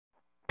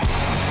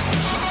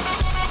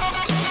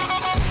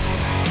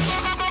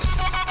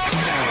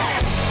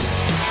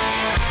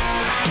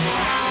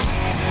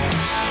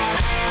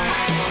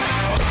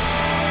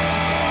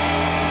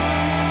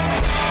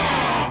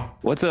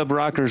What's up,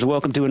 rockers?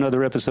 Welcome to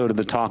another episode of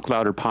the Talk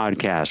Louder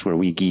podcast, where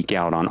we geek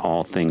out on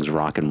all things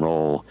rock and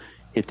roll.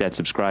 Hit that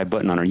subscribe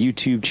button on our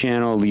YouTube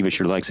channel. Leave us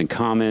your likes and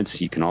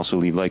comments. You can also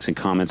leave likes and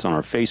comments on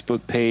our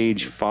Facebook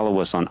page. Follow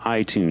us on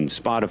iTunes,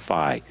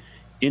 Spotify,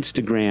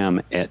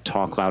 Instagram at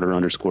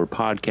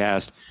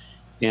talklouder_podcast.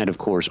 And, of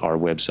course, our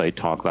website,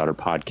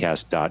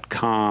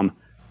 talklouderpodcast.com,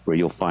 where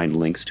you'll find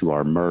links to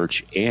our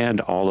merch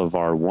and all of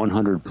our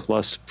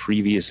 100-plus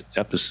previous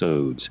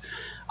episodes.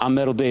 I'm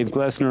Metal Dave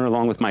Glessner,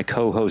 along with my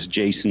co-host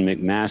Jason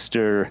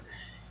McMaster,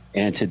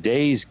 and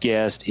today's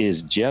guest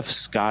is Jeff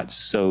Scott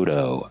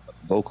Soto,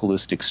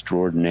 vocalist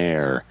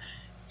extraordinaire.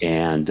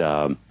 And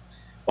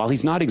while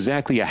he's not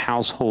exactly a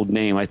household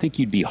name, I think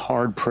you'd be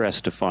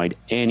hard-pressed to find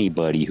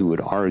anybody who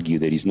would argue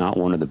that he's not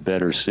one of the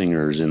better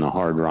singers in the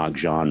hard rock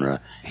genre.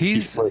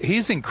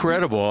 He's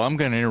incredible. I'm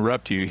going to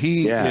interrupt you.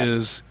 He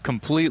is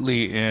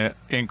completely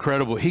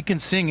incredible. He can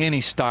sing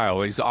any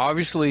style. He's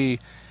obviously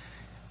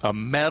a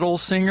metal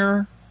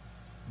singer.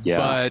 Yeah.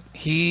 But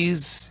he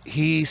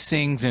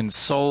sings in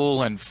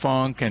soul and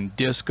funk and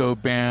disco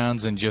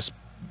bands and just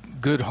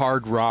good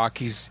hard rock.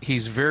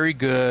 He's very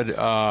good,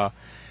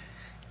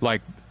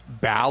 like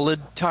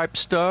ballad type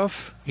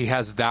stuff. He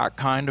has that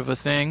kind of a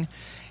thing.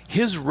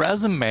 His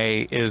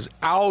resume is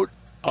out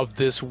of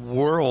this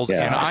world,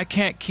 and I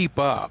can't keep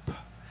up.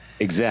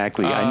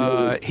 Exactly. I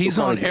know he's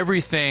on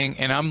everything,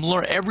 and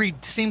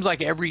seems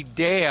like every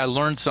day I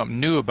learn something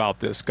new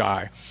about this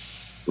guy.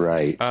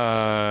 Right.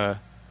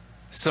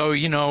 So,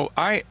 you know,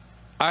 I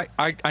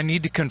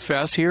need to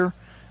confess here.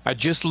 I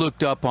just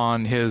looked up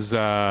on his, his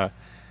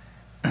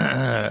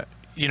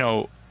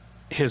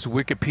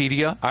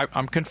Wikipedia.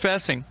 I'm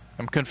confessing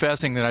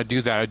that I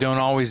do that. I don't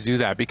always do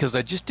that because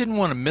I just didn't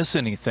want to miss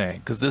anything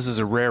because this is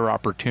a rare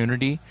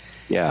opportunity.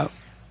 Yeah.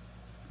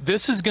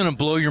 This is going to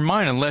blow your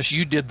mind unless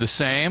you did the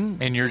same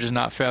and you're just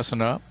not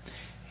fessing up.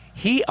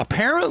 He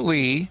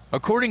apparently,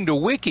 according to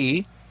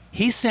Wiki,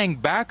 he sang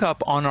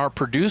backup on our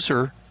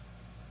producer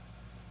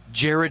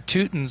Jared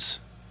Tootin's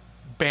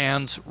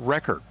band's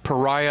record,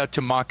 Pariah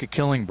to Mock a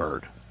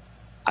Killingbird.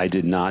 I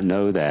did not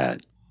know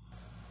that.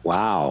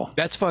 Wow.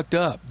 That's fucked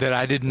up that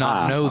I did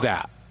not know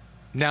that.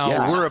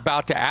 Now, we're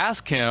about to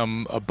ask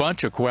him a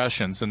bunch of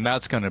questions, and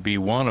that's going to be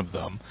one of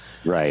them.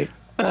 Right.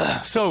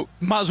 So,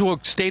 might as well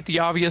state the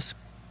obvious.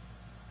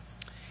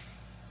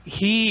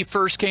 He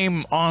first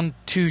came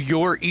onto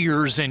your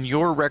ears and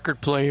your record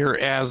player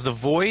as the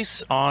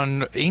voice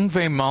on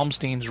Yngwie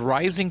Malmsteen's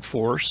Rising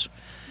Force.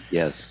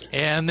 Yes.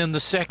 And then the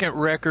second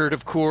record,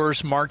 of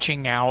course,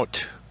 Marching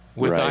Out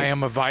with I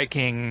Am a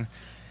Viking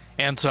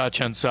and such,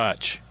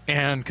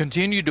 and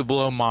continued to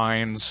blow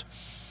minds.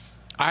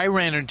 I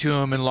ran into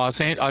him in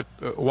Los Angeles.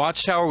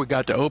 Watchtower, we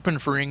got to open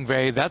for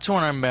Yngwie. That's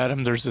when I met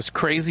him. There's this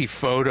crazy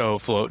photo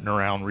floating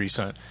around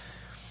recent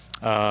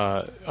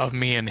of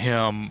me and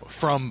him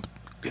from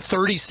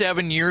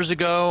 37 years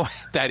ago,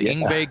 that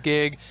Yngwie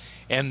gig,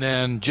 and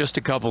then just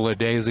a couple of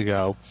days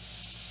ago.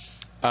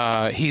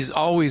 He's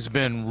always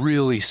been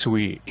really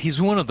sweet.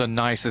 He's one of the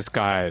nicest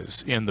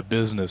guys in the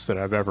business that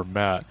I've ever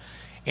met.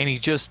 And he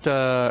just,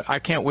 I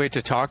can't wait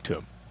to talk to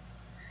him.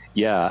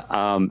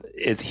 Yeah.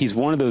 He's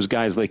one of those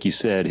guys, like you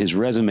said, his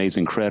resume is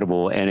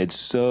incredible and it's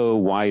so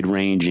wide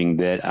ranging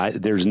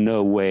that there's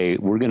no way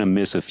we're going to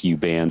miss a few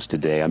bands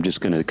today. I'm just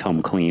going to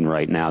come clean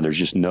right now. There's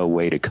just no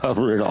way to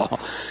cover it all.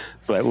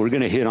 But we're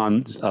going to hit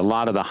on a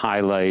lot of the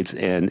highlights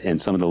and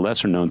some of the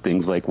lesser known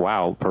things like,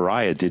 wow,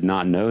 Pariah, did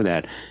not know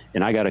that.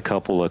 And I got a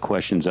couple of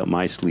questions up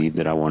my sleeve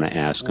that I want to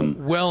ask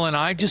him. Well, and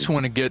I just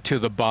want to get to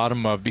the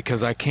bottom of,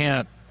 because I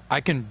can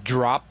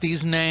drop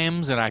these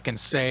names and I can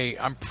say,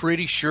 I'm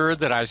pretty sure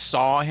that I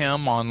saw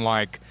him on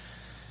like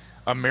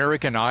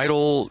American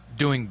Idol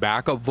doing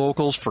backup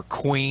vocals for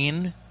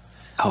Queen.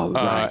 Oh,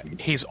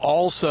 right. He's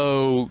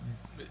also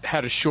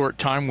had a short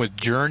time with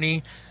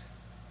Journey.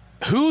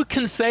 Who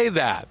can say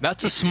that?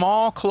 That's a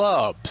small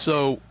club.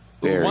 So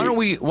why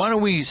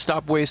don't we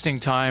stop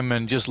wasting time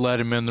and just let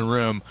him in the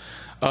room?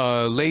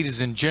 Ladies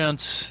and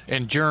gents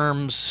and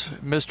germs,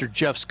 Mr.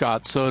 Jeff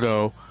Scott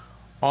Soto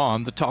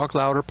on the Talk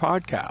Louder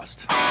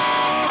podcast.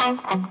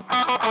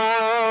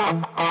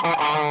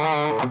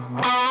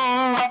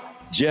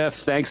 Jeff,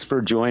 thanks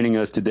for joining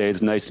us today.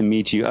 It's nice to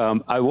meet you.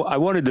 I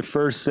wanted to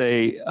first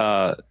say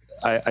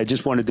I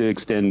just wanted to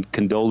extend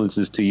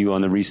condolences to you on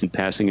the recent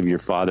passing of your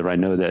father. I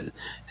know that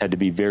had to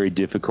be very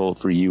difficult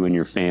for you and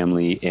your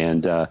family,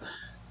 and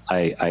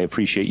I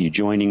appreciate you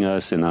joining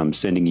us, and I'm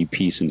sending you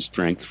peace and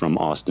strength from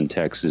Austin,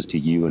 Texas to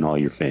you and all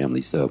your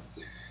family. So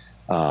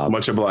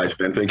much obliged,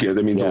 man. Thank you.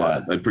 That means a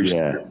lot. I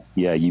appreciate it.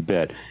 Yeah, you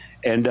bet.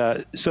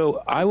 And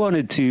so I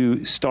wanted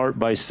to start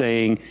by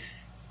saying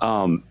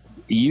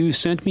you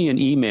sent me an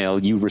email.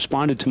 You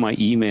responded to my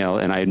email,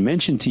 and I had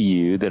mentioned to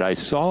you that I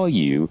saw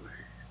you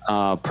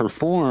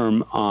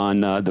perform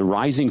on the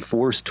Rising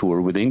Force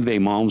tour with Yngwie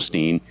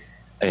Malmsteen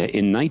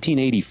in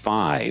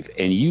 1985.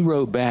 And you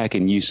wrote back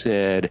and you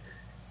said,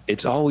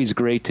 "It's always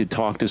great to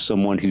talk to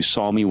someone who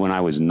saw me when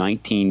I was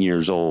 19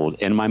 years old."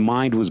 And my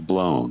mind was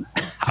blown.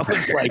 I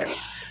was like,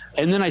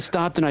 and then I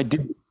stopped and I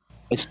did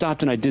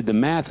the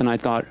math, and I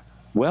thought,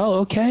 Well,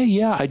 okay,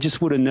 yeah, I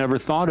just would have never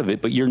thought of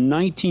it. But you're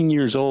 19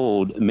 years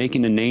old,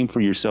 making a name for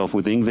yourself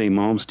with Yngwie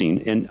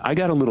Malmsteen, and I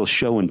got a little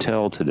show and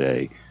tell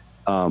today.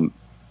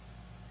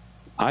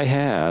 I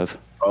have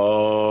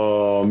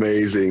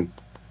amazing,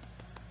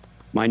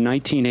 my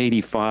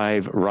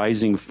 1985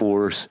 Rising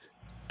Force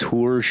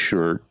tour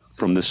shirt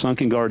from the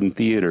Sunken Garden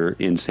Theater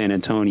in San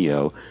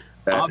Antonio.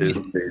 That is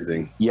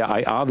amazing. Yeah,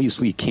 I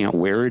obviously can't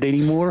wear it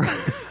anymore.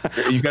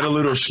 You got a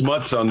little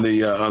schmutz on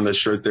the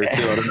shirt there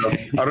too. I don't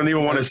know. I don't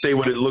even want to say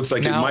what it looks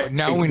like.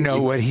 Now we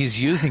know what he's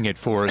using it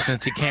for.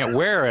 Since he can't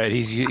wear it,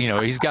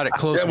 he's got it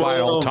close by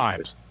all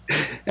times.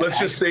 Let's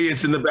just say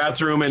it's in the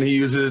bathroom and he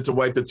uses it to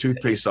wipe the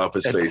toothpaste off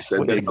his face.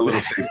 That's a little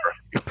safer.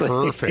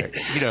 Perfect.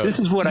 This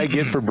is what I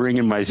get for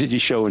bringing my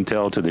show and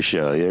tell to the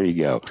show. There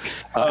you go.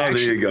 There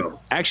you go.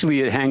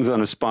 Actually, it hangs on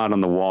a spot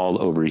on the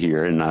wall over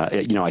here, and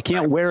I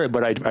can't wear it,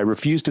 but I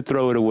refuse to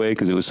throw it away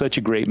because it was such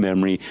a great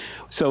memory.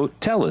 So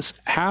tell us,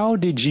 how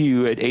did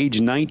you, at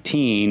age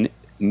 19,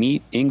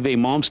 meet Yngwie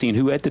Malmsteen,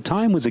 who at the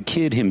time was a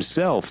kid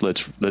himself?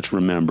 Let's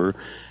remember.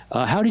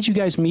 How did you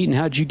guys meet, and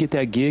how did you get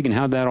that gig, and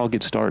how did that all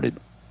get started?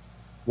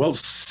 Well,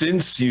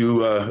 since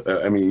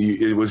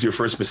it was your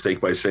first mistake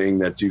by saying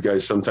that you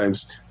guys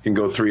sometimes can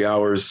go 3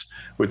 hours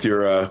with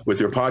your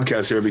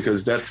podcast here,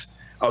 because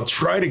I'll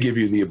try to give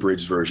you the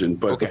abridged version,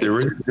 but okay. there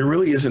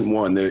really isn't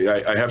one.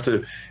 I have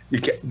to.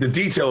 The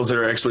details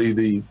are actually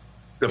the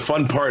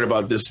fun part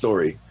about this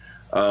story.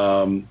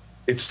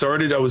 It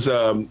started. I was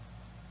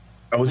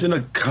in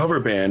a cover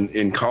band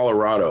in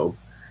Colorado,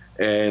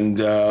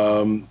 and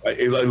I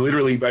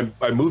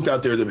moved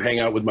out there to hang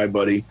out with my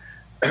buddy.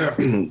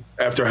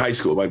 After high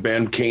school, my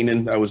band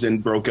Canaan I was in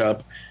broke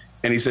up,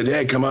 and he said,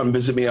 "Hey, come out and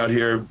visit me out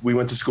here." We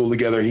went to school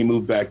together. He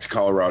moved back to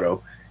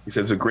Colorado. He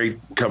said, "It's a great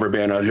cover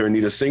band out here. I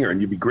need a singer,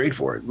 and you'd be great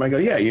for it." And I go,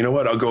 "Yeah, you know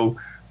what? I'll go.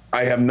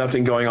 I have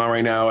nothing going on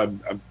right now.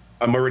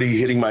 I'm already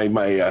hitting my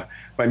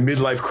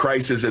midlife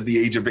crisis at the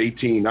age of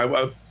 18.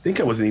 I think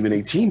I wasn't even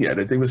 18 yet.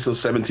 I think I was still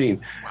 17.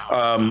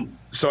 Wow.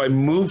 So I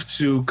moved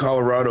to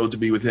Colorado to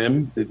be with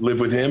him, live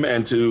with him,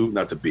 and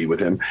not to be with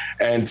him,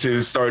 and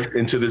to start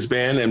into this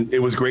band. And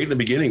it was great in the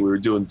beginning. We were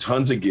doing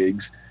tons of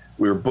gigs.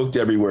 We were booked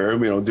everywhere,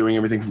 doing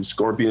everything from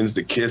Scorpions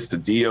to Kiss to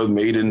Dio,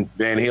 Maiden,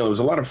 Van Halen. It was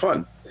a lot of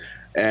fun.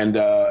 And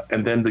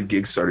then the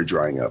gigs started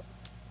drying up.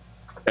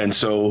 And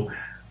so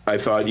I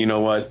thought, you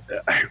know what?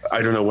 I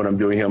don't know what I'm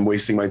doing. I'm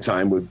wasting my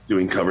time with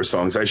doing cover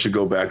songs. I should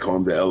go back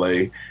home to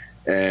LA.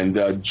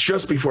 And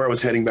just before I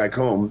was heading back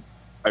home,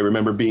 I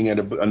remember being at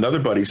another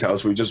buddy's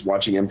house. We were just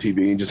watching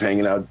MTV and just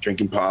hanging out,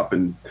 drinking pop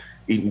and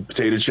eating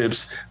potato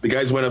chips. The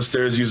guys went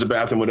upstairs, used the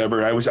bathroom,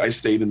 whatever. I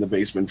stayed in the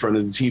basement in front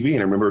of the TV.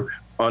 And I remember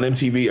on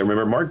MTV, I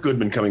remember Mark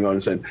Goodman coming on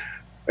and said,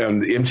 on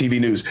the MTV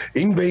News,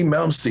 Yngwie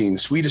Malmsteen,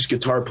 Swedish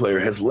guitar player,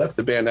 has left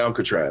the band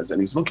Alcatraz, and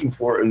he's looking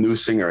for a new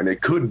singer, and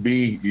it could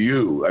be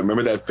you. I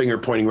remember that finger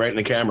pointing right in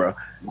the camera.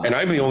 Wow. And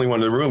I'm the only one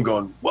in the room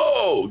going,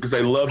 whoa, because I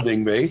loved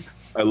Yngwie.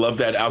 I loved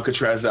that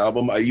Alcatraz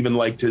album. I even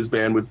liked his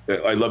band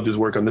I loved his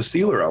work on the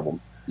Steeler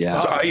album. Yeah.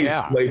 So I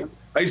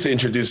used to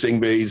introduce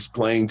Yngwie's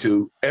playing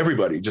to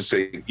everybody. Just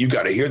say, you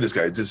got to hear this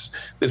guy. This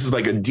is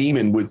like a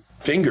demon with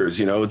fingers.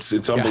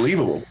 It's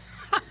unbelievable.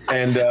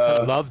 And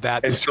I love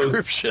that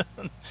description.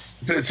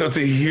 So to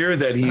hear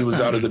that he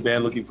was out of the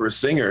band looking for a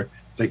singer,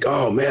 it's like,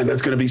 oh man,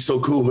 that's going to be so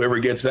cool. Whoever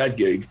gets that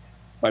gig.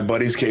 My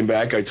buddies came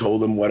back. I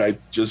told them what I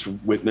just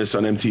witnessed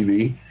on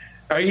MTV.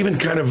 I even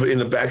kind of, in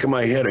the back of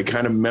my head, I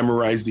kind of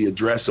memorized the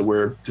address of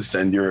where to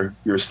send your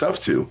stuff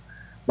to.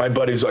 My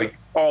buddies like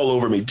all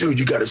over me, dude,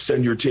 you got to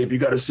send your tape. You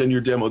got to send your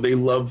demo. They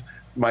love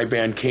my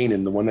band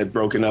Canaan, the one that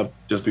broken up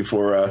just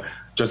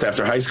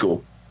after high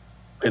school.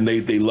 And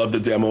they loved the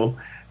demo.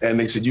 And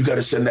they said, you got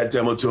to send that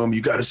demo to them.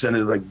 You got to send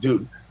it. Like,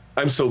 dude,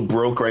 I'm so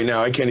broke right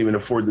now. I can't even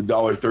afford the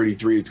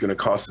 $1.33 it's going to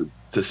cost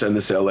to send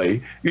this to LA.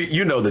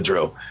 You know the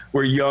drill.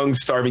 We're young,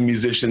 starving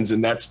musicians,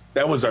 and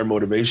that was our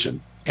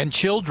motivation. And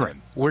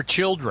children. We're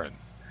children.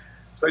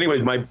 So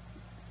anyway,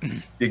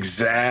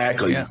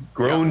 exactly. Yeah.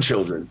 Grown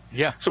children.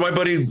 Yeah. So my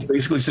buddy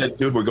basically said,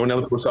 dude, we're going down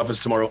to the post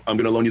office tomorrow. I'm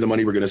going to loan you the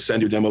money. We're going to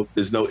send your demo.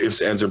 There's no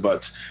ifs, ands, or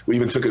buts. We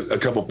even took a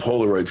couple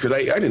Polaroids because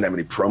I didn't have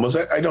any promos.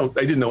 I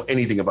didn't know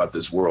anything about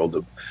this world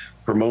of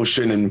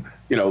promotion and,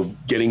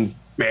 getting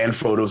band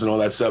photos and all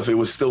that stuff. It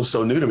was still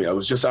so new to me. I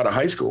was just out of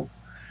high school.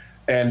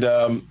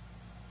 And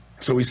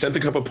so we sent a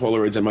couple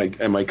Polaroids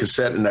and my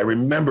cassette. And I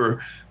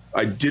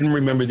didn't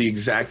remember the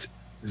exact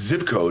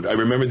zip code. I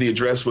remember the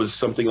address was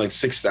something like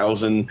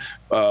 6,000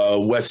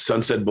 West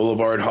Sunset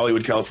Boulevard,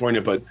 Hollywood, California.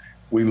 But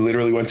we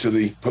literally went to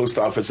the post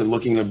office and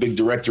looking at a big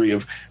directory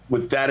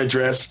with that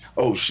address.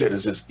 Oh shit,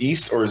 is this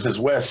east or is this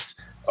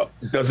west?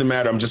 Doesn't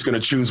matter. I'm just going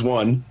to choose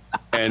one.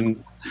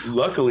 And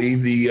luckily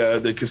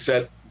the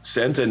cassette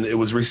sent and it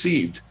was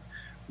received.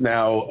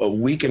 Now, a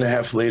week and a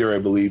half later, I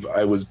believe,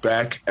 I was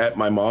back at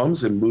my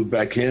mom's and moved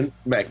back in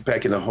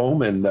the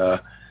home.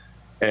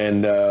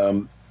 And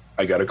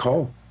I got a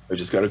call. I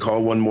just got a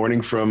call one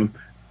morning from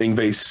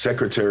Yngwie's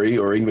secretary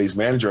or Yngwie's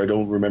manager. I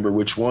don't remember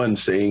which one,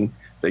 saying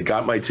they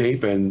got my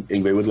tape and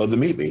Yngwie would love to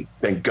meet me.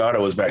 Thank God I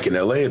was back in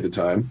LA at the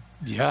time.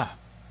 Yeah.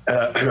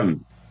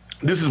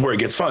 this is where it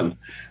gets fun.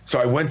 So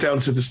I went down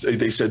to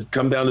they said,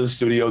 come down to the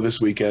studio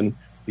this weekend.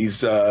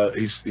 He's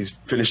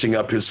finishing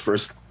up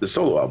the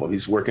solo album.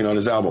 He's working on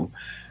his album.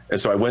 And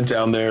so I went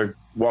down there,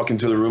 walk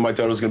into the room. I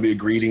thought it was going to be a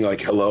greeting,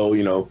 like,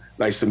 hello,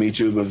 nice to meet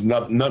you. It was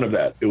none of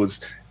that. It was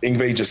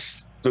Yngwie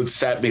just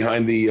sat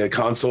behind the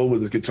console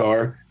with his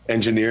guitar.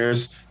 Engineer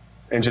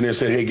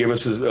said, hey, give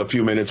us a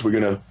few minutes. We're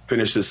going to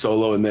finish this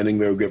solo, and then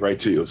Yngwie will get right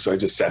to you. So I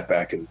just sat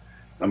back, and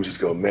I'm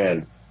just going,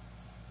 man,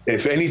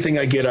 if anything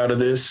I get out of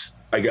this,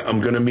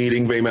 I'm going to meet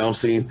Yngwie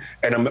Malmsteen,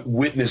 and I'm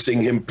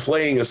witnessing him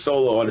playing a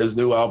solo on his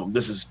new album.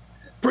 This is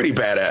pretty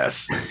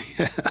badass.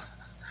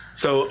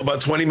 So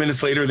about 20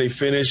 minutes later, they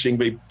finish.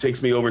 Yngwie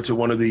takes me over to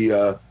one of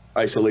the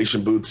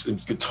isolation booths.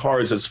 It's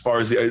guitars as far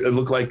as it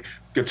looked like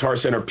Guitar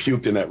Center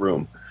puked in that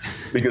room,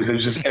 because it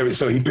was just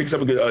so he picks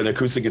up an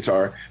acoustic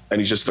guitar and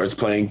he just starts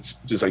playing,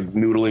 just like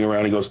noodling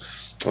around. He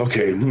goes,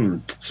 okay,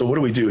 so what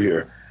do we do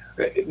here?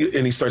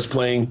 And he starts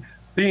playing,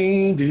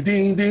 ding, ding,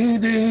 ding, ding,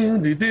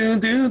 ding, ding, ding,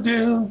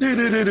 ding,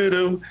 ding,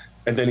 ding,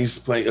 and then he's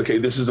playing, okay,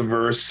 this is a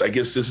verse. I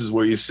guess this is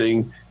where you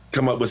sing,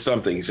 come up with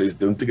something. He says, he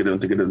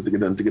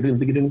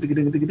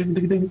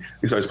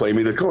starts playing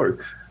me the chords.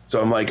 So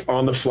I'm like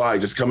on the fly,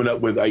 just coming up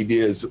with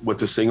ideas what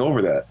to sing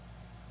over that.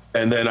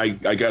 And then I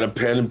got a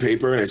pen and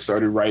paper and I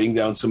started writing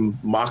down some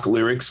mock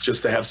lyrics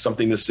just to have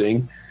something to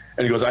sing.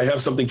 And he goes, I have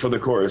something for the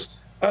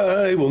chorus.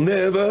 I will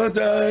never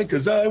die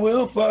because I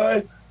will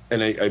fly.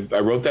 And I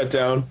wrote that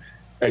down.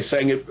 I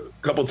sang it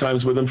a couple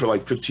times with him for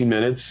like 15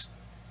 minutes.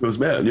 He goes,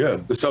 man, yeah,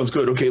 this sounds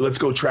good. Okay, let's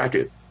go track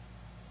it.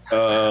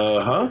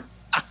 I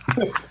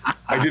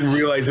didn't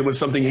realize it was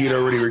something he'd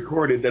already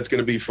recorded that's going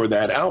to be for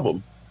that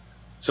album.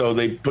 So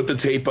they put the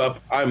tape up.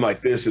 I'm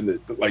like this, and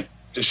like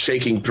just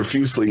shaking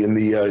profusely in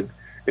the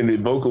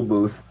vocal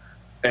booth,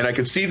 and I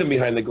could see them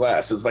behind the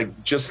glass. It was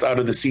like just out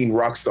of the scene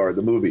Rockstar,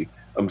 the movie.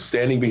 I'm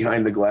standing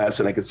behind the glass,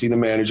 and I could see the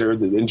manager,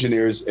 the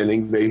engineers, and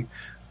Yngwie,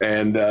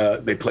 and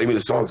they play me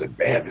the songs. Like,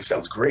 man, this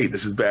sounds great.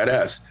 This is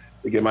badass.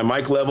 They get my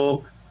mic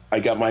level. I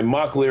got my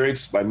mock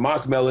lyrics, my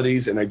mock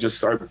melodies, and I just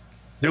start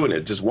doing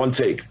it. Just one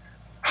take,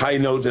 high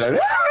notes, and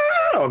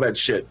all that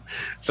shit.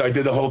 So I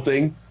did the whole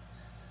thing.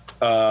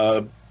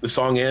 The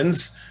song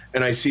ends,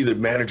 and I see the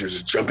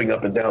managers jumping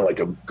up and down like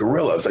a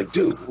gorilla. I was like,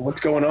 dude,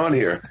 what's going on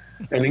here?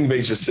 And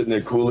Yngwie's just sitting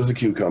there cool as a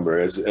cucumber,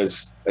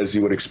 as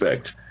you would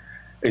expect.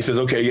 And he says,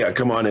 okay, yeah,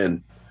 come on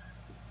in.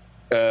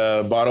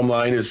 Bottom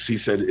line is, he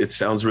said, it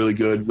sounds really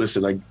good.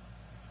 Listen,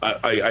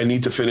 I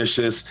need to finish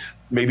this.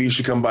 Maybe you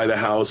should come by the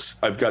house.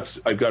 I've got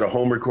a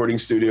home recording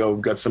studio.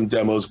 I've got some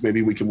demos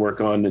maybe we can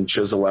work on and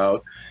chisel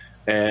out.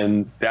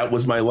 And that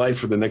was my life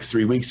for the next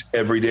 3 weeks.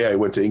 Every day I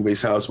went to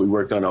Yngwie's house. We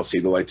worked on I'll See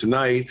the Light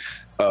Tonight,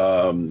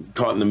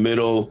 Caught in the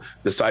Middle,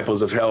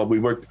 Disciples of Hell. We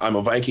worked I'm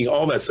a Viking,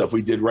 all that stuff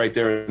we did right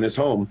there in his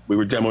home. We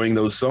were demoing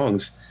those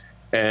songs.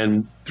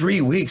 And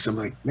 3 weeks, I'm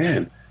like,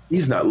 man,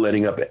 he's not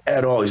letting up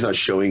at all. He's not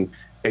showing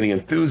any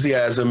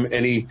enthusiasm,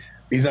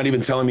 he's not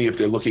even telling me if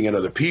they're looking at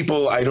other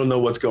people. I don't know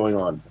what's going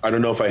on. I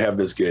don't know if I have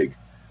this gig.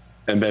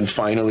 And then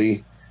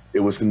finally, it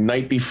was the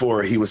night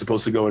before he was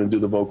supposed to go in and do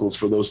the vocals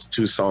for those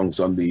 2 songs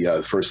on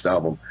the first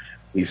album.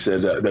 He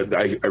said that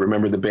I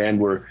remember the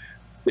band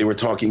they were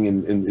talking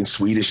in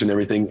Swedish and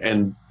everything.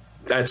 And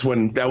that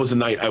was the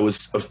night I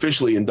was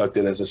officially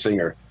inducted as a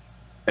singer.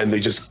 And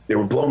they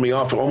were blowing me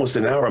off for almost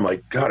an hour. I'm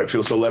like, God, I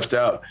feel so left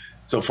out.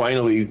 So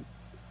finally,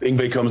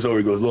 Yngwie comes over,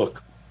 he goes,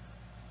 look,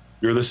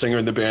 you're the singer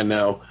in the band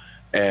now.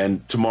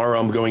 And tomorrow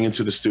I'm going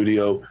into the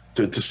studio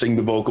to sing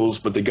the vocals,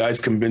 but the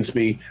guys convinced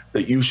me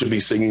that you should be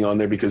singing on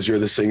there because you're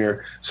the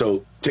singer.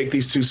 So take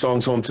these 2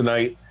 songs home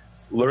tonight,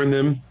 learn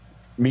them,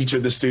 meet you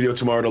at the studio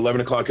tomorrow at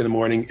 11 o'clock in the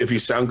morning. If you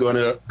sound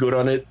good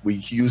on it, we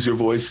use your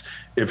voice.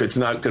 If it's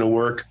not going to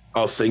work,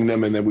 I'll sing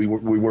them, and then we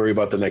worry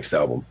about the next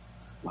album.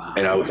 Wow.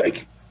 And I was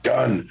like,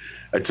 done.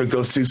 I took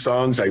those 2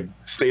 songs. I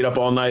stayed up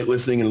all night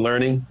listening and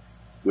learning.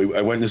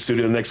 I went in the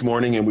studio the next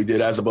morning and we did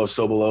As Above,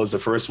 So Below as the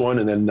first one,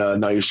 and then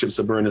Now Your Ships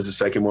Are Burned as the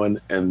second one,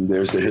 and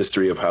there's the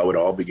history of how it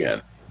all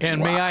began.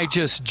 And may I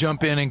just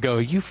jump in and go,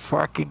 you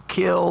fucking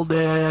killed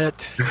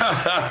it.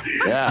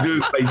 Yeah.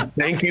 Dude,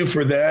 thank you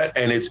for that.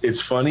 And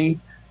it's funny.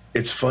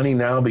 It's funny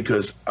now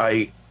because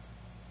I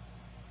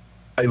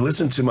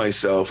listen to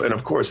myself, and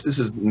of course this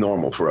is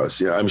normal for us.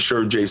 Yeah, I'm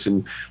sure,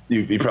 Jason,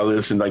 you probably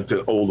listen like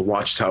to old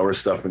Watchtower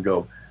stuff and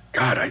go,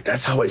 God,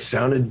 that's how I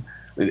sounded.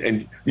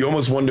 And you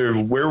almost wonder,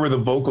 where were the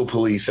vocal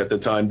police at the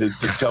time to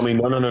tell me,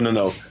 no,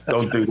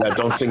 don't do that,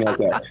 don't sing like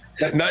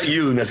that. Not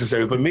you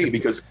necessarily, but me,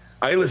 because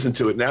I listen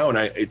to it now and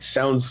it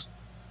sounds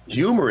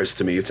humorous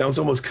to me. It sounds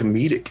almost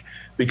comedic,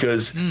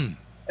 because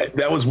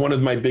that was one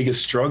of my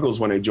biggest struggles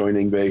when I joined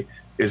Yngwie,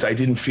 is I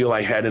didn't feel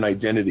I had an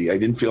identity. I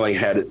didn't feel I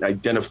had an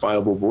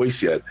identifiable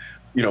voice yet.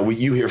 You know,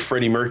 you hear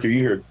Freddie Mercury, you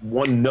hear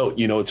one note,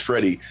 you know it's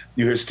Freddie.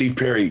 You hear Steve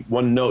Perry,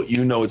 one note,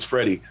 you know it's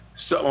Freddie.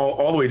 So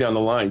all the way down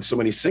the line, so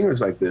many singers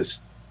like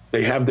this,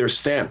 they have their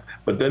stamp.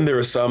 But then there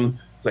are some,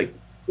 like,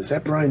 is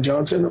that Brian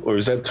Johnson or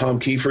is that Tom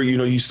Kiefer? You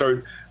know, you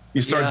start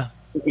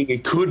thinking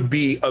it could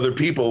be other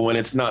people when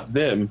it's not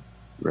them.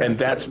 Right. And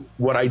that's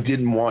what I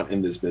didn't want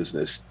in this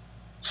business.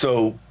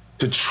 So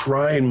to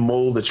try and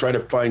mold, to try to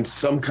find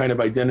some kind of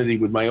identity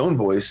with my own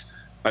voice,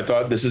 I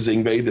thought, this is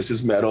Yngwie, this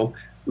is metal.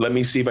 Let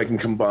me see if I can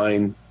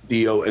combine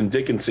Dio and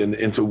Dickinson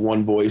into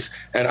one voice.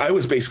 And I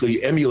was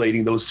basically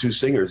emulating those two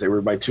singers. They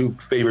were my two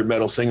favorite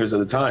metal singers at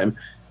the time.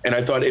 And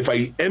I thought, if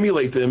I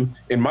emulate them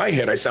in my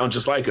head, I sound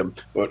just like them.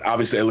 But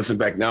obviously I listen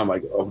back now, I'm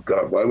like, oh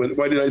God,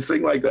 why did I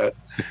sing like that?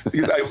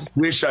 Because I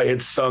wish I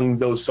had sung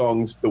those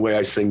songs the way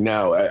I sing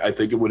now. I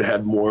think it would have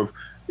had more,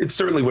 it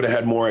certainly would have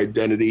had more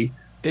identity,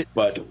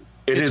 but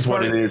it is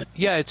what it is.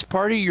 Yeah, it's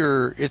part of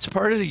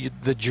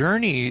the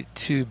journey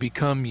to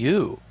become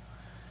you.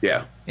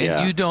 Yeah.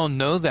 And you don't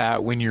know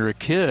that when you're a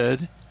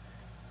kid.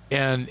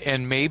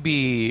 And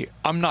maybe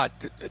I'm not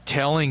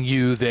telling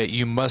you that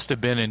you must have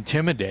been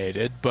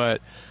intimidated,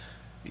 but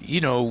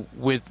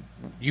with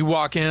you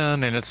walk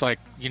in and it's like,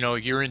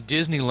 you're in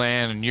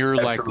Disneyland and you're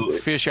Absolutely.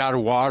 like fish out of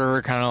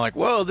water, kind of like,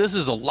 whoa, this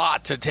is a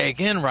lot to take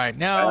in right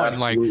now.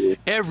 Absolutely. And like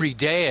every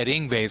day at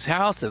Yngwie's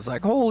house, it's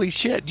like, holy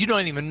shit, you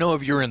don't even know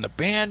if you're in the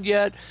band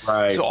yet.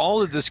 Right. So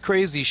all of this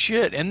crazy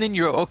shit. And then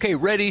you're, okay,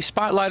 ready,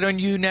 spotlight on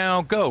you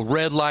now, go.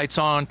 Red lights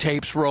on,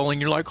 tapes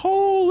rolling. You're like,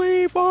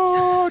 holy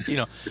fuck,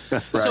 Right.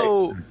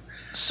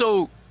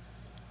 So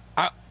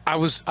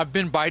I've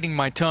been biting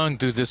my tongue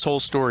through this whole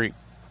story.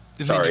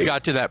 And Sorry. then you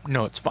got to that.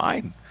 No, it's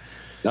fine.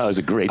 That was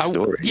a great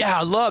story.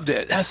 I loved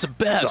it. That's the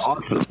best. That's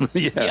awesome.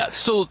 Yeah.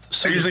 So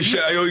I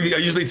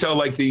usually tell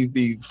like the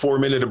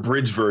 4-minute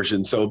abridged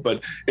version. So,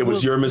 but it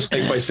was your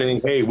mistake by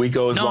saying, "Hey, we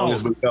go as long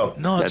as we go."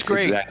 No, that's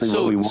great. Exactly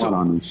what we want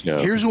on this show.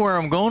 Here's where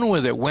I'm going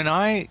with it. When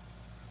I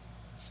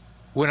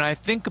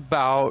think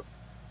about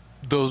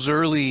those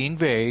early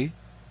Yngwie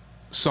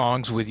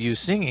songs with you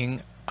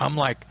singing, I'm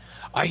like,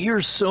 I hear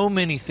so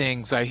many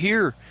things. I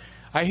hear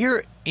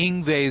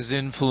Yngwie's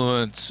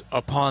influence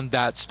upon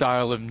that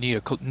style of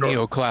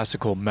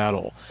neoclassical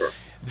metal. Sure.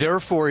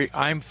 Therefore,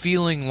 I'm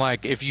feeling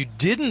like if you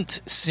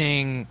didn't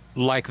sing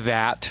like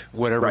that,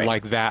 whatever, Right.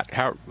 like that,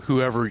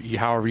 however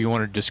you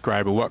want to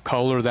describe it, what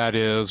color that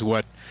is,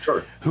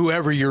 Sure.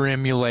 whoever you're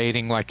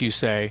emulating, like you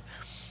say,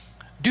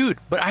 dude.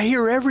 But I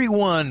hear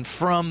everyone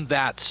from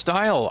that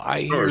style.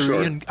 I hear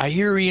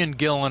Ian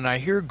Gillan. I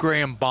hear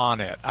Graham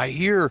Bonnet. I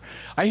hear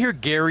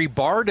Gary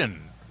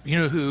Barden.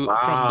 Who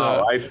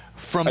I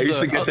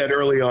used to get that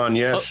early on.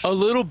 Yes, a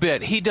little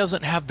bit. He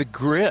doesn't have the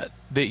grit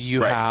that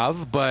you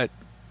have, but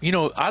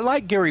I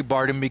like Gary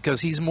Barden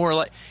because he's more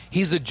like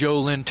he's a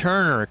Joe Lynn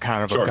Turner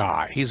kind of a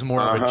guy. He's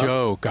more of a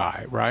Joe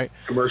guy, right?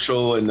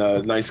 Commercial and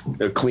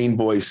a clean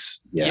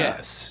voice.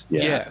 Yeah.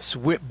 Yes.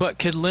 But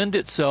could lend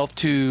itself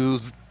to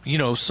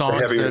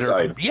songs heavier that are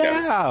side.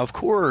 yeah, of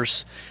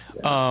course.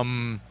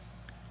 I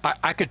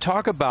could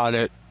talk about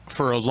it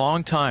for a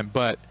long time,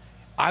 but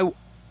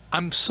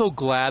I'm so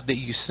glad that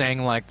you sang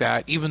like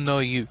that, even though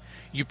you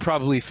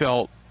probably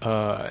felt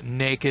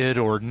naked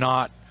or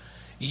not.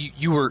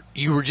 You were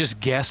just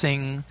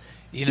guessing.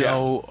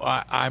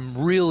 I'm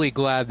really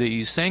glad that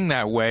you sang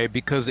that way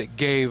because it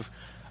gave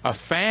a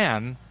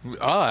fan,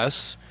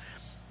 us,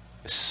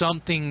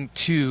 something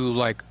to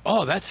like.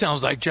 Oh, that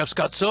sounds like Jeff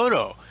Scott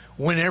Soto.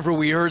 Whenever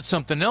we heard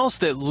something else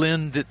that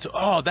lended to,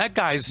 oh, that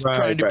guy's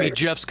trying to be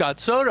Jeff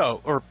Scott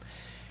Soto,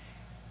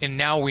 and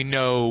now we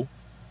know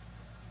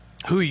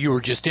who you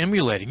were just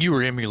emulating. You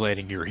were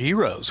emulating your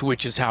heroes,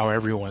 which is how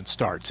everyone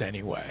starts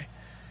anyway.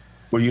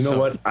 Well, you know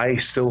what? I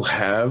still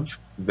have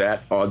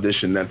that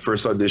audition, that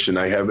first audition.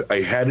 I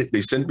had it.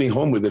 They sent me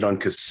home with it on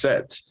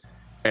cassette.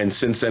 And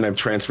since then I've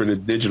transferred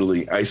it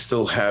digitally. I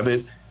still have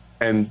it.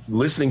 And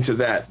listening to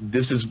that,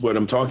 this is what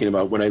I'm talking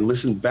about. When I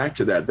listened back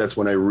to that, that's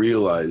when I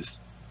realized,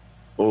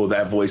 oh,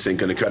 that voice ain't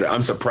going to cut it.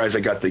 I'm surprised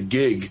I got the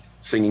gig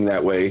singing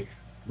that way,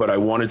 but I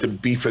wanted to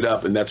beef it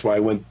up. And that's why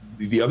I went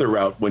the other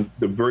route. When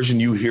the version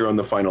you hear on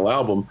the final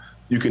album,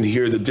 you can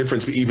hear the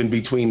difference even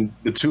between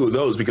the two of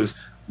those, because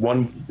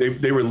one,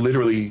 they were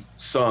literally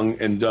sung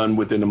and done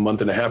within a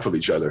month and a half of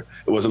each other.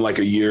 It wasn't like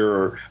a year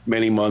or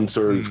many months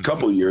or a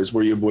couple of years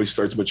where your voice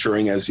starts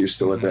maturing as you're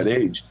still at that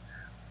age.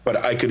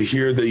 But I could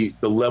hear the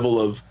level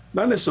of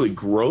not necessarily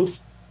growth,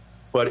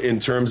 but in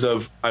terms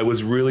of I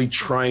was really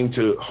trying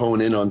to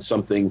hone in on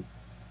something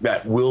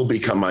that will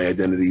become my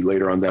identity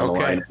later on down the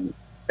line.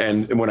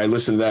 And when I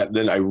listen to that,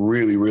 then I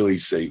really, really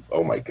say,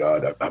 oh my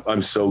God,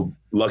 I'm so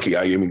lucky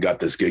I even got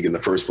this gig in the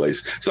first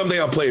place.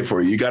 Someday I'll play it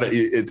for you. You got to,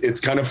 it's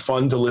kind of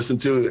fun to listen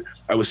to.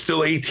 I was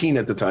still 18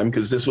 at the time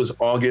because this was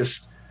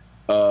August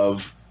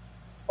of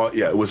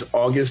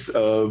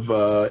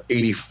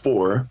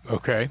 84.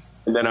 Okay.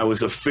 And then I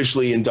was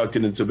officially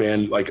inducted into the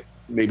band like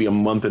maybe a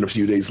month and a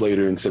few days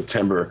later in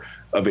September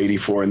of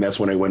 84. And that's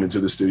when I went into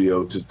the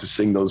studio to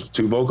sing those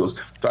two vocals.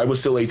 But I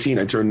was still 18.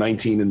 I turned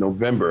 19 in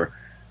November.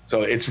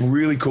 So it's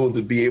really cool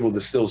to be able to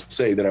still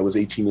say that I was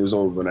 18 years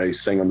old when I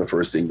sang on the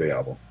first Yngwie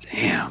album.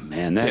 Damn,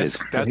 man,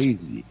 that's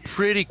crazy.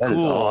 Pretty That is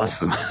cool.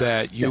 awesome.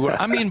 That you were.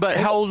 I mean, but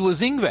how old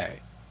was Yngwie?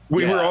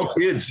 We were all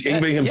kids.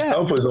 Yngwie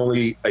himself was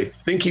only, I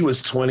think he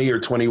was 20 or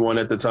 21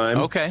 at the time.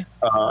 Okay.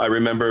 I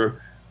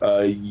remember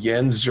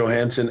Jens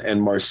Johansson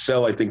and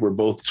Marcel, I think, were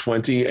both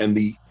 20. And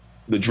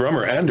the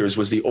drummer Anders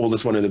was the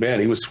oldest one in the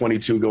band. He was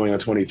 22 going on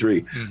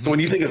 23. So when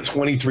you think of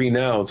 23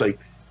 now, it's like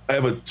I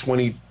have a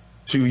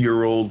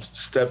 22-year-old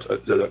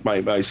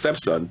my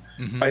stepson.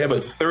 I have a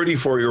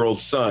 34-year-old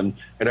son,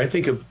 and I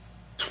think of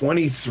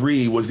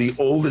 23 was the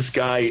oldest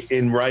guy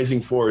in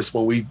Rising Force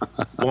when we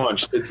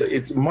launched.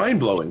 It's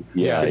mind-blowing.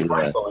 Yeah, it's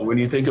mind-blowing when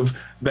you think of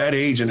that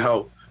age and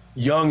how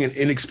young and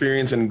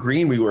inexperienced and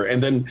green we were.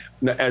 And then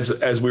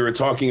as we were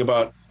talking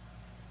about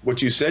what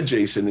you said,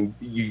 Jason, and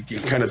you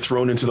kind of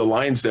thrown into the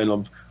lion's den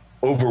of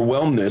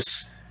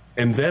overwhelmness,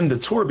 and then the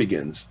tour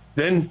begins.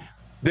 Then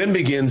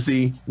begins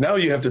now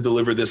you have to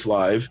deliver this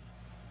live.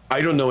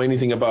 I don't know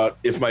anything about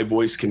if my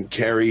voice can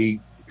carry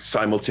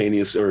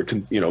simultaneous or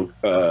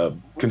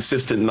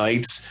consistent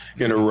nights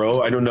in a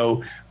row. I don't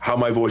know how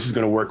my voice is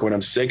going to work when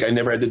I'm sick. I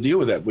never had to deal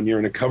with that. When you're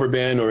in a cover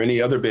band or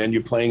any other band,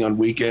 you're playing on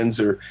weekends,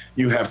 or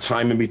you have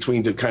time in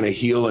between to kind of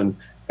heal, and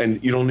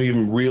you don't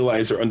even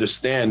realize or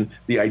understand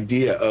the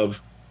idea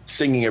of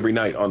singing every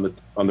night on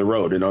the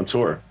road and on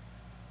tour.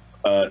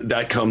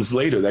 That comes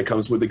later. That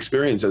comes with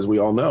experience, as we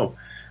all know.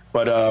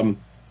 But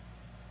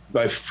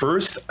my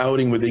first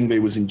outing with Yngwie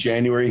was in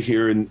January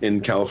here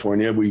in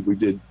California. We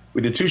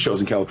did 2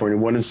 shows in California,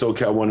 one in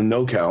SoCal, one in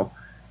NoCal,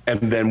 and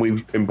then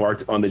we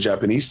embarked on the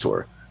Japanese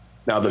tour.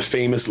 Now, the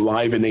famous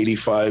Live in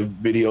 85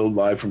 video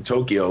live from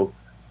Tokyo,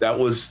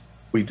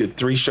 we did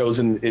 3 shows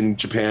in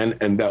Japan,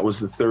 and that was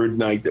the 3rd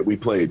night that we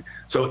played.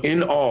 So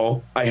in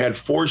all, I had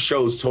 4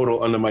 shows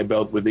total under my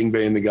belt with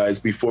Yngwie and the guys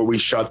before we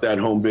shot that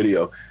home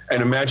video.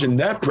 And imagine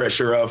that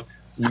pressure of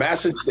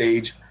massive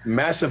stage,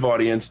 massive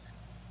audience.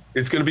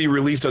 It's going to be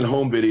released on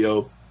home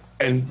video,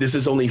 and this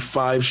is only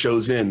 5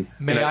 shows in.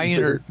 May I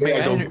interrupt?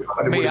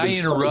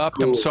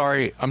 Cool.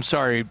 I'm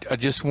sorry. I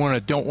just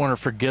don't want to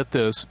forget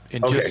this,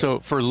 and Okay. just so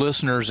for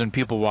listeners and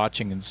people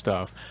watching and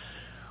stuff.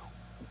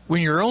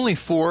 When you're only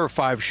 4 or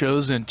 5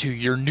 shows into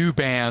your new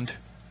band,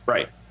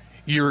 Right.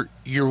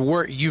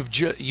 you've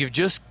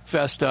just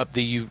fessed up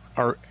that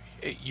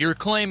you're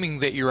claiming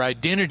that your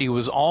identity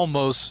was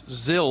almost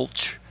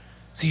zilch,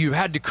 so you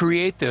had to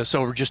create this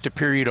over just a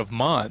period of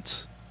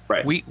months,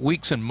 Right.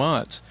 weeks and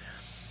months.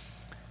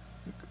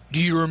 Do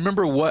you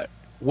remember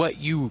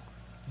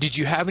did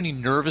you have any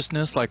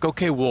nervousness? Like,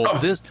 okay, well,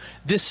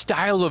 this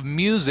style of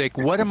music,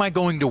 what am I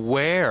going to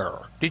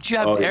wear? Did you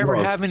ever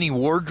have any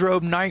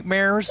wardrobe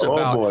nightmares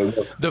about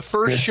the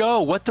first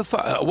show?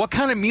 What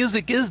kind of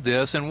music is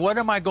this, and what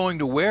am I going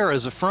to wear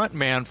as a front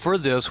man for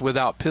this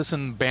without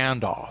pissing the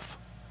band off?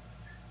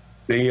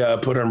 They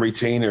put on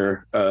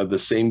retainer the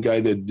same guy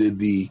that did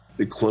the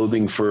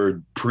clothing for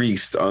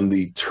Priest on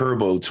the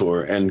Turbo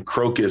tour, and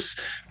Crocus,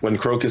 when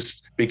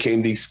Crocus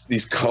became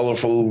these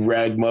colorful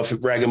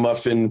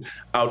ragamuffin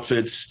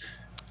outfits.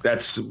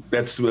 That's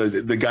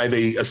the guy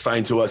they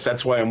assigned to us.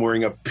 That's why I'm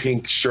wearing a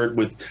pink shirt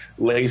with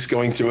lace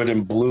going through it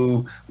and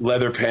blue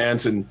leather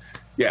pants. And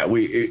yeah,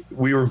 we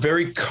were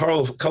very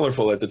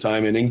colorful at the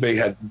time. And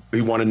Yngwie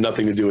he wanted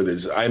nothing to do with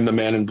it. I'm the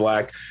man in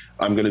black.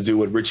 I'm going to do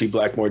what Richie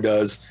Blackmore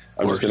does.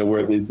 I'm just going to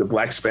wear the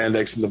black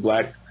spandex and the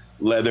black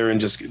leather and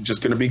just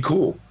going to be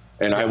cool.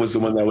 And I was the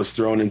one that was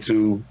thrown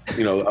into,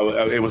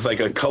 it was like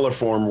a color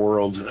form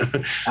world.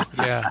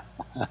 Yeah.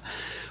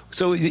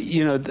 So,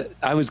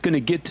 I was going to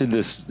get to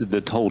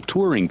the whole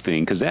touring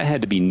thing, because that had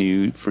to be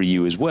new for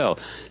you as well.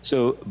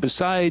 So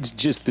besides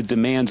just the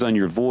demands on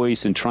your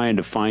voice and trying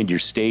to find your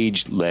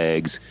stage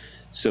legs,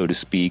 so to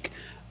speak,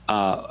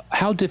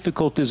 how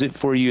difficult is it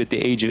for you at the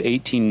age of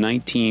 18,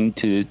 19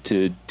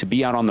 to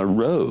be out on the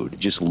road,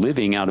 just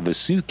living out of a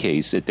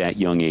suitcase at that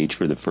young age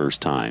for the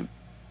first time?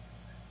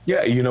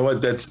 Yeah, you know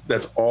what?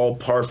 That's all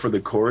par for the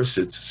course.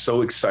 It's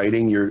so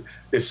exciting.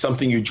 It's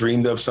something you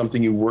dreamed of,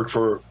 something you work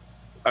for.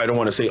 I don't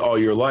want to say all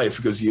your life,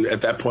 because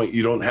at that point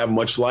you don't have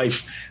much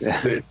life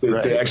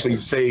to actually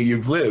say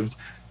you've lived.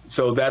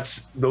 So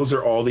those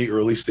are all the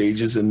early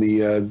stages and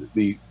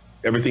the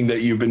everything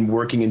that you've been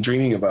working and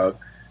dreaming about.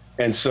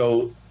 And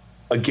so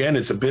again,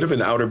 it's a bit of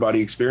an outer body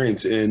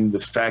experience in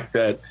the fact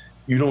that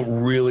you don't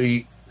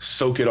really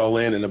soak it all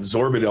in and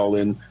absorb it all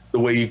in the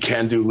way you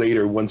can do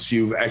later once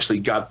you've actually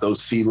got those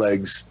sea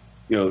legs,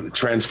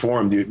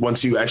 transformed.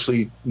 Once you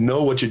actually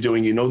know what you're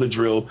doing, the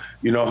drill,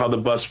 how the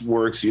bus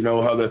works,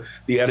 how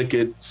the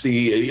etiquette,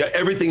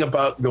 everything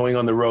about going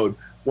on the road.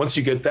 Once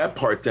you get that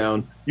part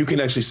down, you can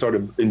actually start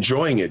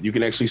enjoying it. You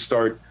can actually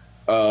start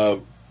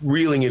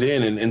reeling it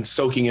in and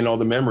soaking in all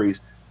the memories.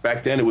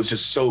 Back then, it was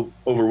just so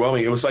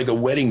overwhelming. It was like a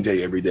wedding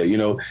day every day.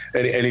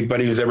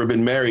 Anybody who's ever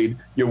been married,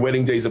 your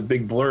wedding day is a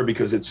big blur,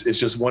 because it's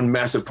just one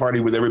massive party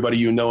with everybody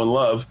you know and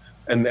love.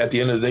 And at the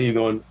end of the day, you're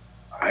going,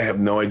 I have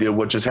no idea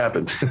what just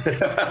happened.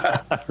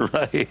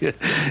 Right.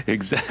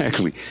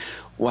 Exactly.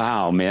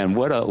 Wow, man.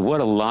 What a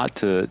lot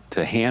to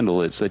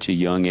handle at such a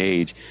young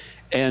age.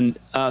 And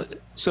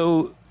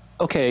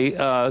okay,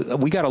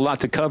 we got a lot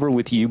to cover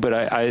with you, but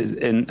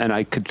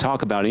I could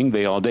talk about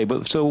Yngwie all day.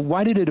 But so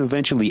why did it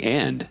eventually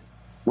end?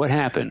 What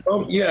happened?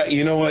 Oh, yeah.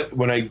 You know what?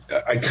 When I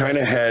kind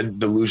of had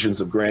delusions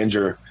of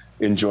grandeur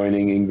in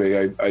joining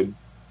Yngwie, I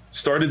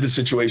started the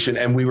situation,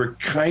 and we were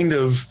kind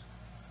of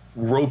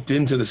roped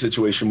into the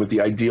situation with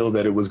the ideal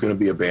that it was going to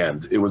be a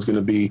band. It was going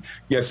to be,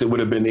 yes, it would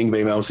have been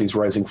Yngwie Malmsteen's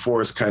Rising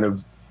Force, kind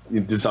of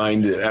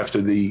designed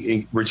after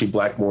the Ritchie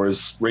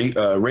Blackmore's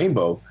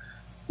Rainbow.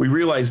 We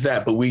realized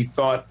that, but we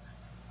thought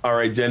our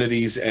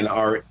identities and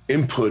our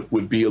input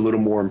would be a little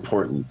more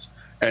important.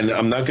 And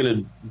I'm not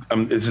going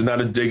to, this is not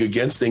a dig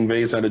against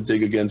Yngwie, it's not a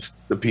dig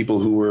against the people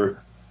who were,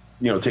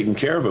 you know, taking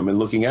care of him and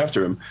looking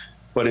after him.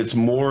 But it's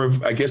more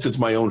of, I guess it's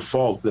my own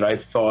fault that I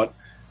thought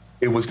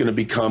it was going to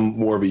become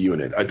more of a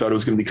unit. I thought it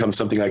was going to become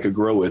something I could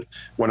grow with.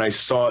 When I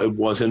saw it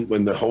wasn't,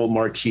 when the whole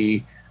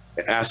marquee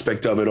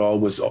aspect of it all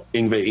was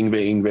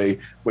Yngwie,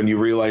 when you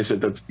realize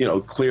that, you know,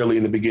 clearly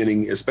in the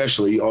beginning,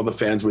 especially, all the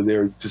fans were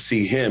there to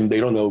see him. They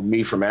don't know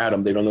me from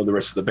Adam. They don't know the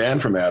rest of the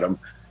band from Adam.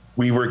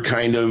 We were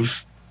kind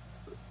of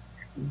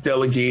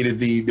delegated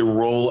the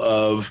role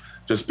of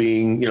just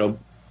being, you know,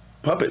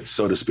 puppets,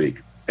 so to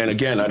speak. And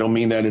again, I don't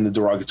mean that in a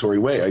derogatory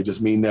way. I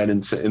just mean that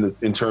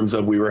in terms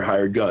of we were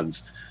hired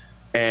guns.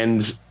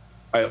 And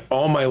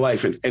all my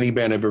life, in any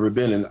band I've ever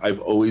been in, I've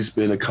always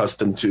been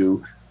accustomed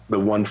to the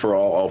one for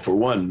all for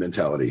one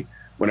mentality.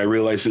 When I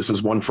realized this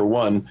was one for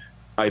one,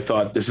 I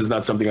thought this is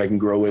not something I can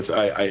grow with.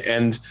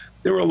 And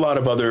there were a lot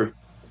of other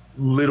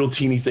little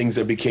teeny things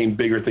that became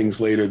bigger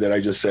things later that I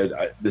just said,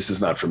 this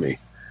is not for me.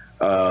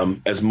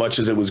 As much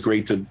as it was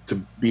great to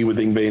be with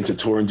Yngwie and to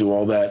tour and do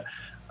all that,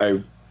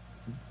 I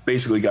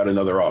basically got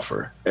another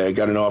offer. I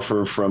got an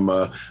offer from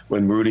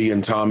when Rudy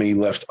and Tommy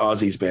left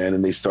Ozzy's band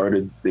and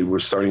they were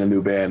starting a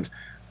new band.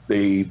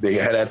 They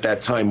had at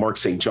that time Mark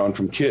St. John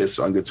from Kiss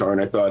on guitar,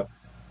 and I thought,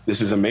 this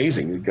is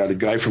amazing. You got a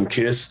guy from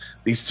Kiss,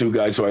 these two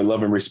guys who I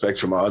love and respect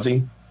from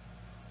Ozzy,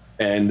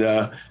 and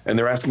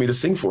they're asking me to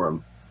sing for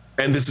them.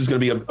 And this is going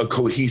to be a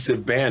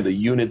cohesive band, a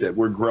unit that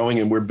we're growing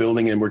and we're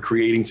building and we're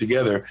creating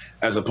together,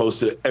 as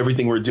opposed to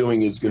everything we're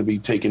doing is going to be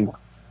taking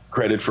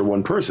credit for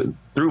one person,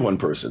 through one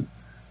person.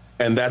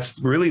 And that's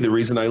really the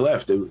reason I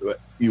left.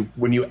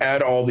 When you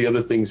add all the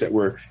other things that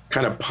were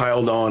kind of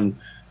piled on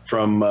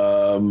from,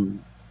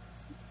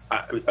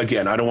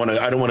 again, I don't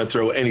want to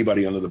throw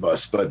anybody under the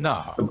bus, but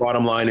no. The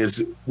bottom line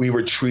is we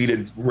were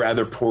treated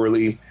rather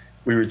poorly.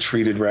 We were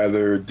treated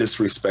rather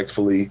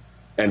disrespectfully.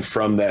 And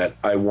from that,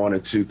 I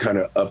wanted to kind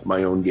of up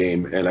my own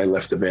game. And I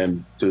left the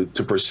band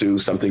to pursue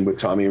something with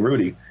Tommy and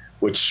Rudy,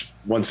 which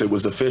once it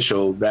was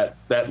official, that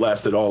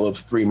lasted all of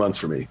 3 months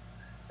for me.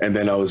 And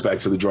then I was back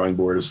to the drawing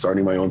board of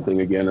starting my own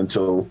thing again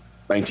until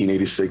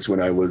 1986, when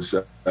I was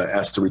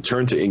asked to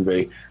return to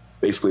Yngwie.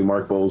 Basically,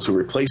 Mark Bowles, who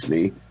replaced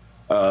me,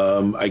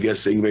 I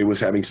guess Yngwie was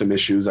having some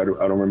issues. I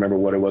don't remember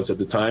what it was at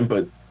the time,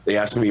 but they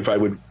asked me if I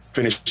would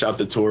finish out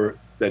the tour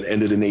that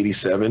ended in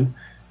 87.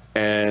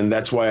 And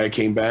that's why I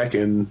came back,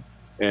 and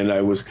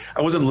I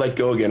wasn't let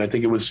go again. I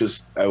think it was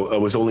just, I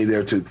was only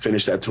there to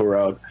finish that tour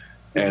out.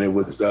 And it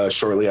was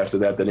shortly after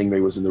that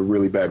Yngwie was in a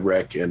really bad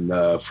wreck. And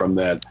from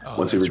that,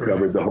 once he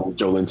recovered, the whole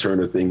Joe Lynn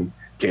Turner thing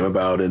came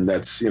about. And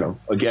that's, you know,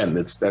 again,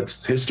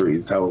 that's history.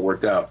 It's how it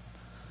worked out.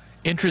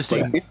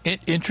 Interesting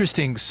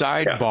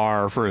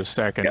sidebar for a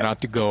second,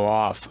 not to go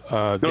off.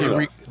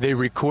 They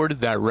recorded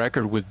that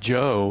record with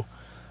Joe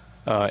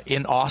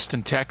in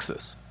Austin,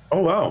 Texas.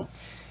 Oh, wow.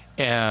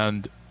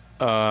 And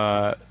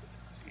Anders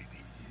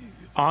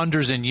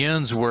and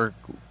Jens were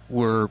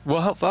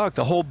well, fuck,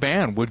 the whole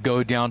band would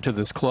go down to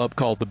this club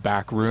called the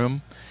Back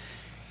Room.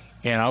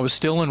 And I was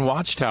still in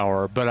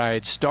Watchtower, but I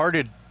had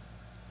started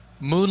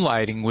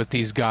moonlighting with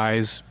these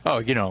guys. Oh,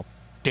 you know,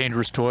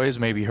 Dangerous Toys,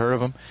 maybe you heard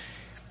of them.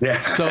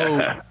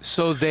 Yeah.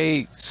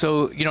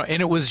 So you know,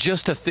 and it was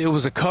just it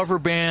was a cover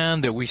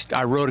band that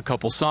I wrote a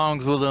couple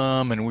songs with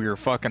them, and we were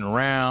fucking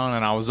around,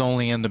 and I was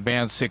only in the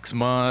band 6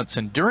 months,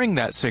 and during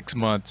that 6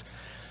 months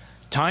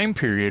time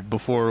period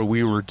before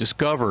we were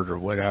discovered or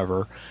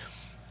whatever,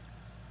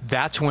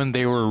 that's when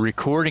they were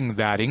recording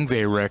that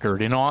Yngwie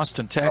record in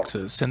Austin,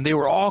 Texas, and they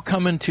were all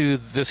coming to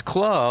this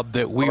club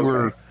that we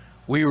were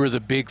the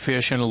big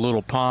fish in a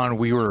little pond.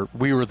 We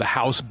were the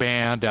house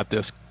band at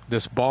this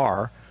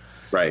bar.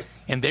 Right.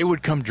 And they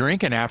would come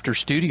drinking after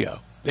studio.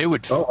 They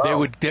would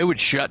they would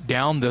shut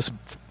down this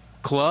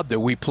club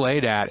that we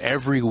played at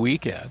every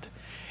weekend.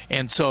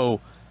 And so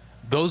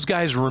those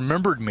guys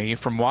remembered me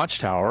from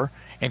Watchtower,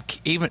 and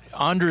even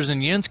Anders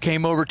and Jens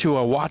came over to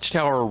a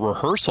Watchtower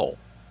rehearsal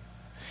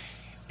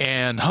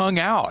and hung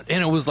out.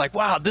 And it was like,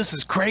 wow, this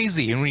is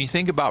crazy. And when you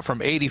think about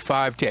from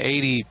 85 to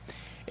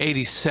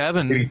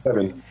 87,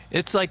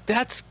 it's like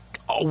that's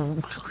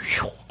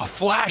a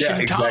flash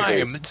in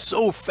time. It's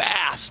so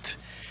fast.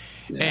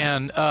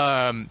 Yeah.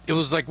 And it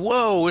was like,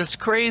 whoa, it's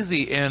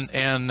crazy. And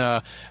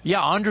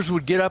Anders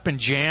would get up and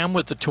jam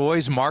with the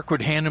Toys. Mark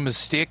would hand him his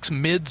sticks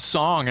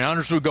mid-song, and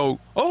Anders would go,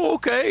 oh,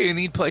 okay, and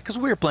he'd play, because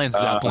we were playing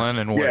Zeppelin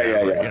and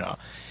whatever, you know.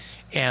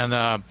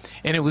 And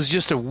it was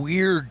just a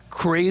weird,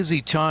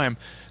 crazy time.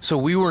 So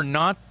we were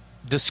not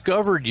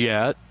discovered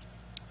yet.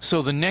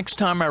 So the next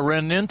time I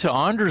ran into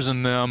Anders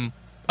and them,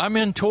 I'm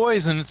in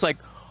Toys, and it's like,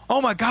 oh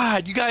my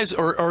God, you guys,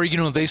 or you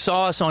know, they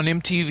saw us on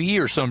MTV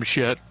or some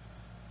shit.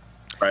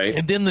 Right.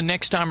 And then the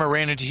next time I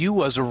ran into you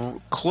was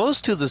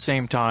close to the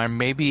same time,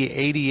 maybe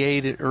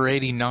 88 or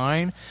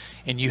 89,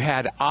 and you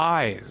had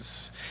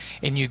Eyes,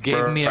 and you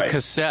gave me a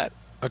cassette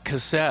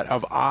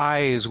of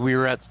Eyes. We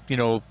were at, you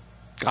know,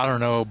 I don't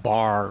know,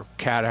 Bar,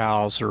 Cat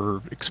House,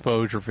 or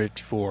Exposure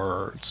 54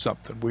 or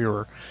something. We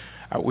were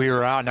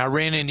out, and I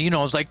ran into, you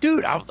know, I was like,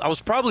 dude, I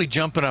was probably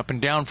jumping up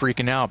and down,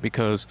 freaking out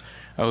because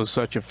I was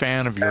such a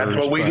fan of yours.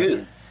 That's what we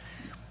did.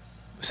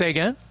 Say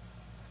again?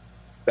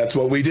 That's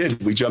what we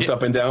did. We jumped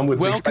up and down with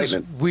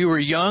excitement. We were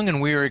young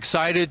and we were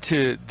excited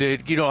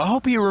that, you know, I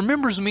hope he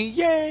remembers me.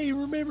 Yay, he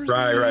remembers me.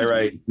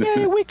 Right.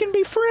 Yay, we can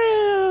be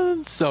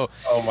friends. So,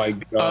 oh my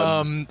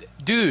God,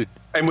 dude.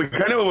 And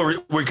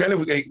we're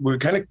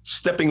kind of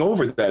stepping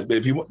over that.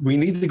 But we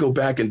need to go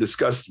back and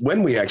discuss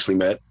when we actually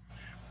met,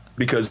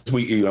 because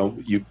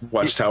you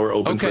watched Tower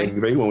open for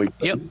Ingve when we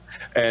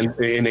and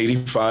in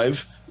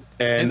 '85.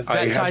 And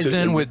that ties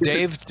in with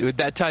Dave.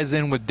 That ties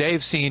in with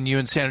Dave seeing you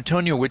in San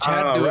Antonio, which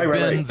had to have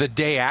been the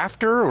day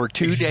after or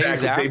 2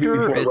 days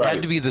after. It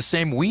had to be the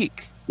same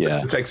week.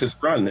 Yeah, the Texas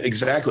run,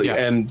 exactly. Yeah.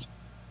 And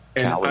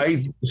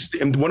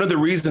one of the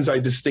reasons I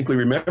distinctly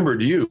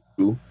remembered you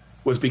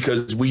was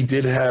because we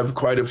did have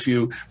quite a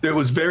few. It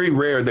was very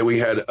rare that we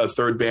had a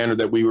third band or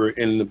that we were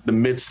in the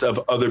midst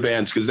of other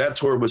bands, because that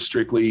tour was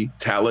strictly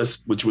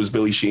Talus, which was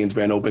Billy Sheehan's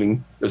band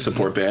opening the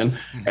support band,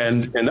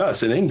 and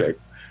us and Ingve.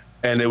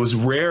 And it was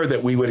rare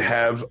that we would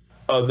have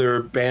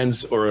other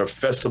bands or a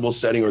festival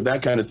setting or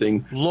that kind of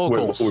thing.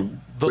 Locals.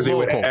 Where they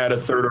would add a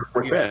third or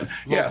fourth band.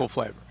 Local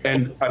flavor.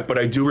 But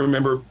I do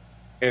remember,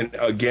 and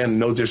again,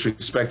 no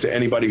disrespect to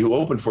anybody who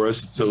opened for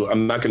us, so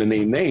I'm not going to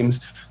name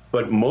names,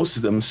 but most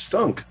of them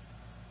stunk.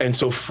 And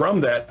so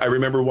from that, I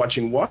remember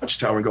watching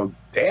Watchtower and going,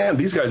 damn,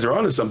 these guys are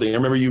onto something. I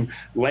remember you,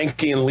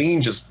 lanky and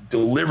lean, just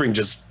delivering,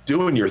 just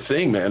doing your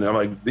thing, man. And I'm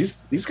like,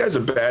 these guys are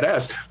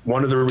badass.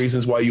 One of the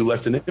reasons why you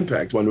left an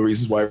impact. One of the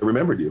reasons why I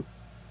remembered you.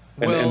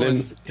 And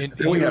then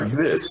we have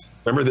this.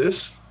 Remember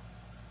this?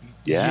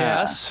 Yeah.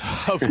 Yes,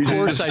 of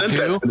course I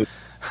do.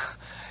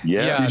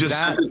 Yeah. You just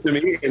sent it to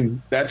me,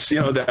 and that's,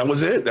 that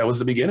was it. That was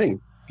the beginning.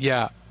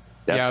 Yeah.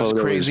 That it was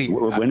crazy.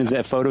 When is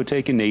that photo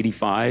taken?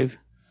 85?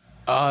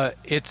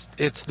 It's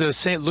the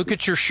same. Look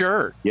at your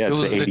shirt. Yeah, it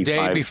was the 85.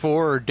 day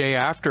before or day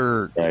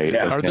after. Right.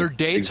 Yeah. Are there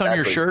dates on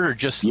your shirt or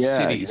just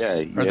cities?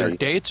 Are there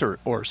dates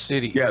or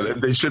cities? Yeah,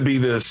 they should be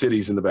the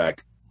cities in the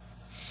back.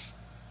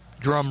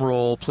 Drum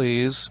roll,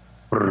 please.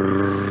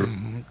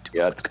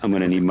 Yeah, I'm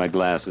gonna need my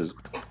glasses.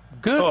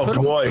 Good.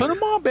 Oh, boy. Put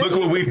them on, baby. Look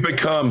what we've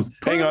become.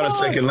 Hang on a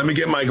second. Let me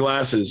get my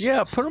glasses.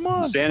 Yeah, put them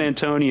on. San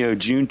Antonio,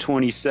 June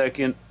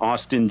 22nd.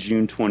 Austin,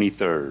 June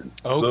 23rd.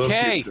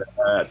 Okay.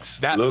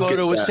 That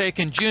photo was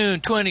taken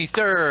June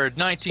 23rd,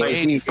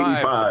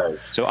 1985.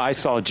 So I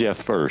saw Jeff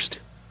first.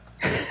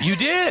 You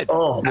did.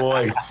 Oh,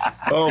 boy.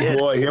 Oh,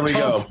 boy. Here we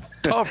go.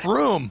 Tough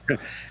room.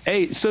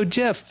 Hey, so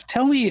Jeff,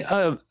 tell me,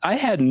 I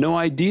had no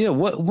idea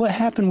what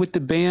happened with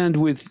the band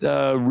with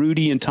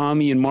Rudy and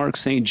Tommy and Mark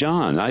St.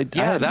 John.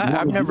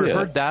 I've never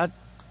heard that.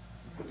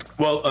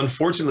 Well,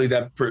 unfortunately,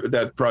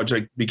 that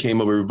project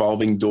became a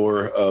revolving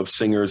door of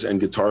singers and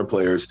guitar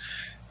players.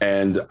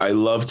 And I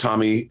love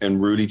Tommy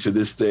and Rudy to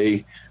this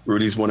day.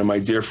 Rudy's one of my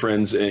dear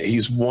friends. And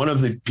he's one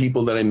of the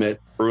people that I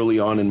met early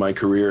on in my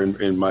career,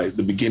 in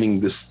the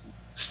beginning,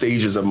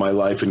 stages of my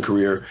life and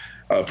career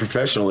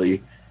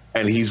professionally.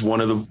 And he's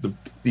one of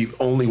the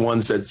only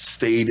ones that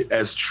stayed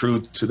as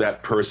true to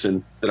that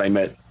person that I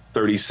met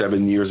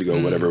 37 years ago,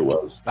 whatever it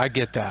was. I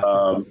get that.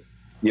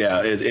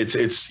 Yeah, it's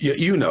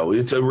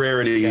it's a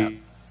rarity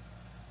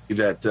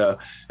that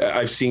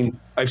I've seen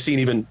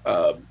even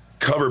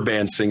cover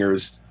band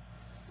singers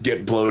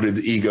get bloated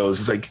egos.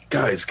 It's like,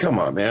 guys, come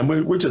on, man.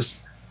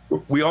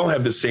 We all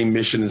have the same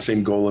mission and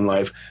same goal in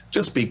life.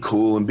 Just be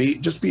cool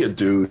and just be a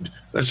dude.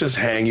 Let's just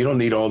hang. You don't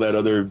need all that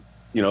other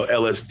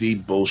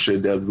LSD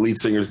bullshit, lead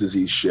singer's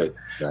disease shit.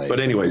 Right. But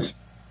anyways,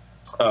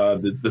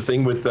 the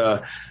thing with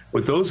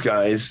those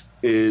guys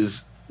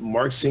is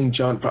Mark St.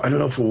 John, I don't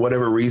know, for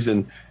whatever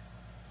reason,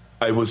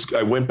 I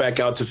went back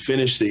out to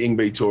finish the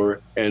Ingve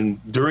tour, and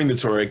during the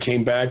tour I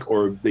came back,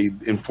 or they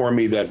informed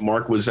me that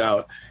Mark was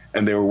out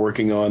and they were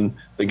working on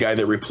the guy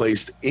that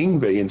replaced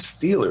Ingve in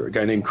Steeler, a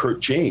guy named Kurt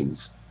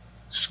James.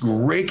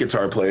 Great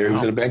guitar player. He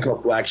was in a band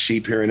called Black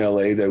Sheep here in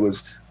LA that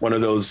was one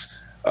of those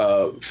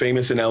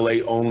famous in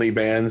LA only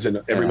bands, and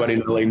everybody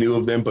in LA knew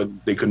of them, but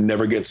they could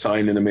never get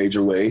signed in a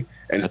major way.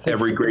 And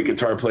every great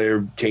guitar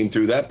player came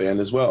through that band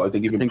as well. I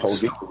think even Paul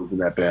Gilbert was in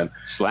that band.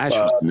 Slash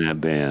was in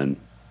that band.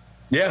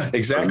 Yeah,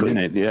 exactly.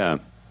 Yeah.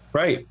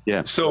 Right.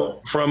 Yeah. So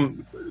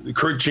from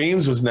Kurt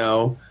James was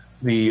now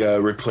the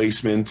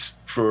replacement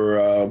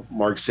for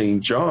Mark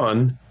St.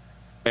 John,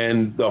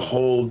 and the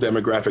whole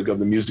demographic of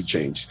the music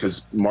changed,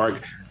 because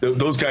Mark,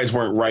 those guys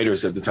weren't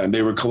writers at the time.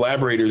 They were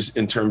collaborators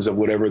in terms of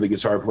whatever the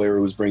guitar player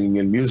was bringing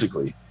in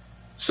musically.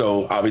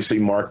 So obviously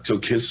Mark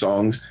took his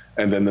songs,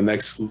 and then the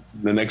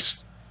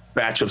next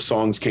batch of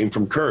songs came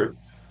from Kurt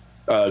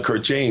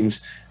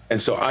James.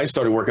 And so I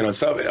started working on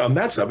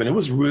that stuff, and it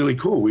was really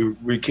cool.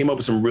 We came up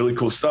with some really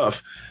cool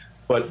stuff.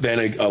 But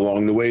then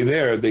along the way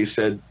there, they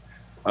said,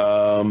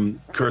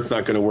 Kurt's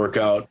not going to work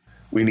out.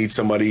 We need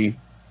somebody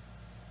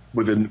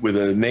with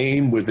a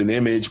name, with an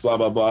image, blah,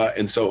 blah, blah.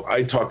 And so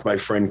I talked my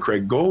friend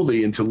Craig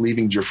Goldie into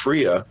leaving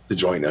Jafria to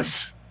join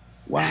us.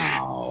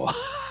 Wow.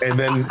 And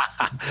then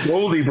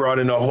Goldie brought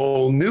in a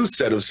whole new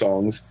set of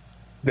songs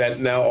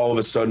that now all of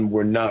a sudden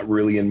were not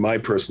really in my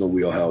personal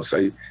wheelhouse.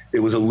 It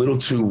was a little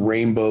too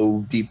rainbow,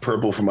 deep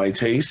purple for my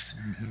taste.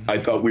 Mm-hmm. I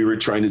thought we were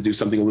trying to do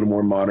something a little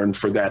more modern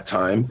for that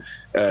time,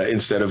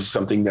 instead of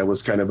something that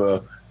was kind of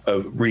a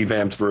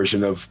revamped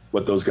version of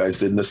what those guys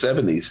did in the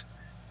 70s.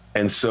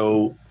 And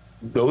so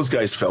those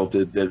guys felt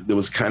that there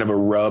was kind of a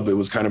rub. It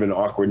was kind of an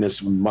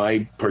awkwardness in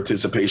my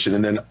participation.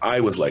 And then I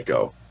was let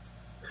go.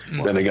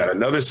 Mm-hmm. Then they got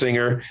another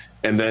singer,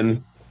 and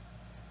then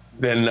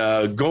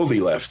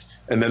Goldie left.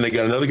 And then they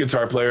got another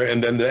guitar player,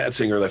 and then that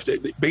singer left.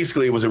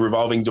 Basically, it was a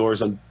revolving door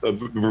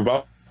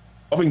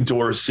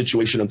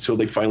situation until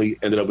they finally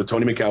ended up with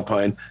Tony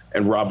McAlpine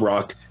and Rob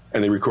Rock,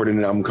 and they recorded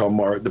an album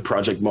called the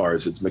Project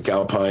Mars. It's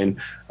McAlpine,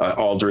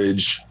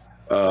 Aldridge,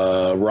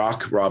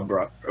 Rock, Rob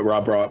Rock,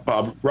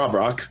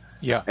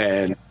 yeah,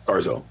 and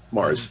Sarzo,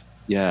 Mars.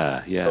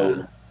 Yeah.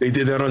 So they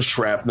did that on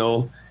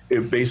Shrapnel.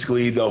 It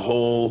basically the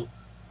whole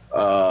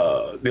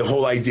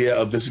idea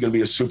of this is going to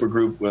be a super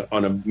group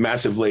on a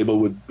massive label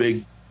with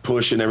big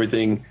push and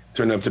everything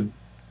turned up to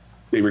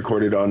they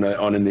recorded on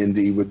an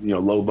indie with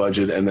low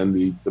budget, and then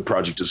the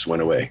project just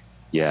went away.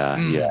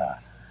 Yeah.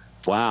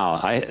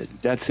 Wow,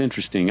 that's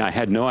interesting. I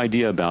had no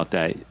idea about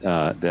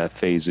that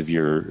phase of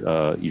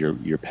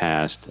your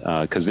past,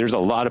 because there's a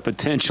lot of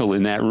potential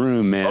in that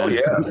room, man. Oh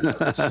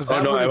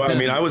yeah. I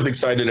mean, I was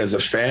excited as a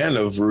fan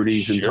of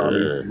Rudy's and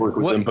Tommy's to work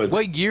with them. But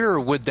what year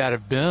would that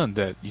have been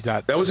that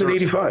was in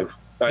 '85?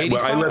 I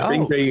left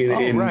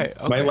Yngwie right.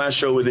 Okay. My last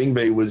show with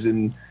Yngwie was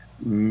in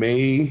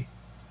May.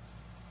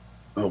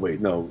 Oh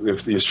wait, no.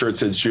 If the shirt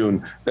says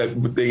June,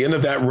 the end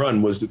of that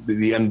run was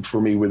the end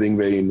for me with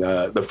Yngwie, and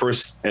the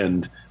first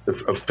end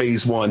of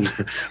phase one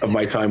of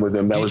my time with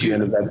them. That was the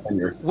end of that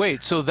tenure.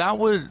 Wait, so that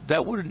was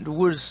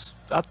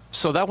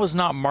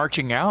not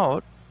Marching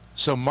Out.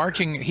 So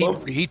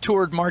he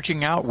toured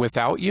Marching Out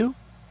without you?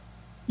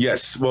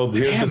 Yes. Well,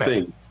 here's the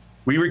thing.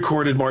 We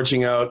recorded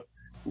Marching Out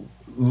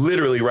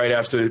literally right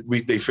after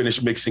they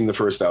finished mixing the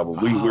first album.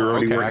 We were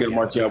already working on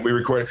Marching Out. We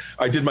recorded.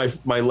 I did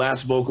my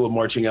last vocal of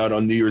Marching Out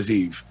on New Year's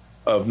Eve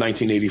of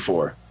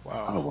 1984.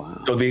 Wow. Oh,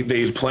 wow. So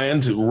they had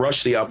planned to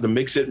rush the album, to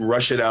mix it and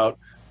rush it out.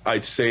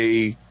 I'd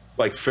say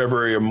like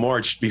February or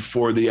March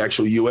before the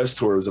actual U.S.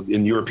 tour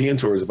and European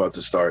tour was about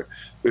to start.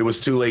 It was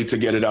too late to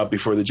get it out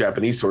before the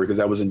Japanese tour because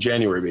that was in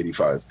January of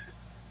 '85.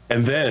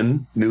 And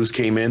then news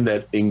came in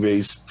that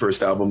Yngwie's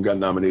first album got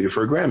nominated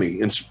for a Grammy,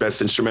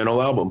 Best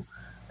Instrumental Album.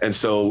 And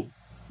so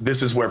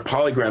this is where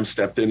Polygram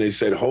stepped in. They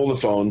said, hold the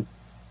phone.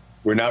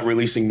 We're not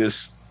releasing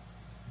this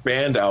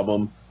band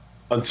album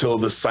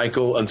until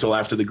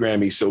after the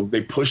Grammy. So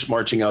they pushed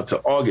Marching Out to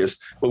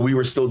August, but we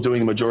were still doing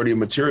the majority of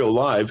material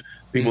live.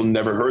 People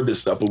never heard this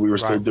stuff, but we were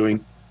still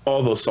doing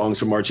all those songs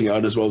from Marching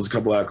Out, as well as a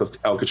couple of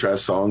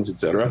Alcatraz songs,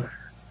 etc.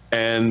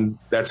 And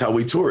that's how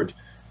we toured.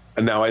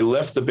 And now I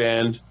left the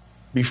band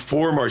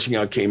before Marching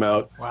Out came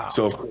out. Wow.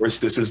 So of course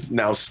this is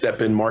now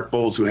step in Mark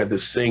Bowles, who had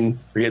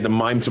to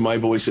mime to my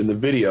voice in the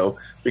video,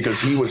 because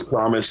he was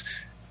promised,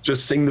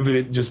 just sing the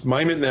video, just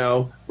mime it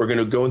now. We're going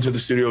to go into the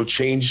studio,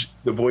 change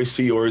the voice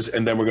to yours,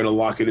 and then we're going to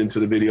lock it into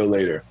the video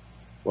later.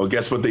 Well,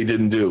 guess what they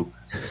didn't do?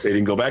 They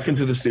didn't go back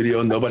into the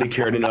studio. Nobody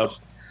cared enough.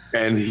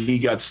 And he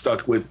got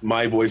stuck with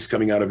my voice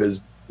coming out of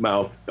his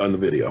mouth on the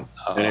video.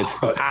 And it's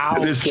to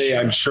this day,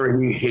 I'm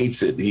sure he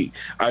hates it.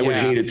 I would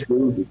hate it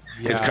too.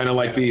 Yeah. It's kind of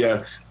like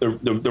the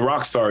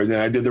Rockstar.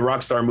 I did the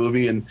Rockstar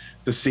movie, and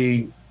to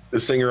see the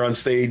singer on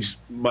stage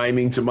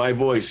miming to my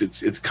voice,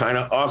 it's kind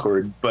of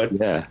awkward, but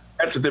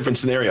that's a different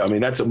scenario. I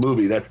mean, that's a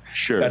movie. That's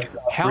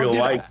real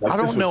life. I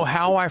don't know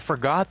how I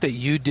forgot that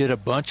you did a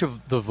bunch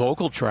of the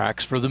vocal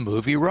tracks for the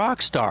movie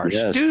Rockstars.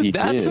 Yes, dude,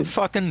 that's a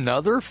fucking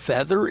another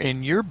feather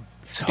in your...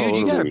 Dude,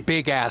 you got a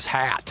big ass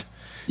hat.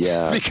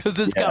 Yeah. Because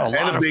it's got a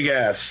lot of big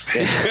ass.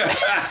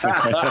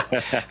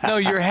 No,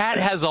 your hat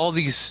has all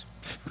these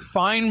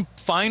fine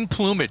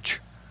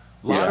plumage.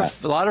 A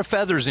lot of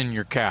feathers in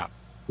your cap.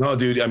 No,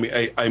 dude, I mean,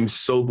 I'm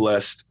so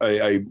blessed.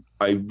 I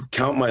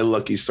count my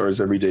lucky stars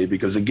every day,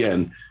 because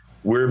again,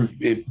 we're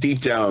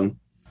deep down,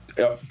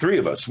 three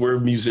of us, we're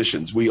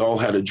musicians. We all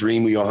had a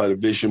dream. We all had a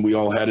vision. We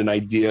all had an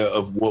idea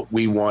of what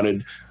we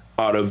wanted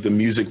out of the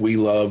music we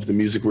love, the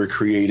music we're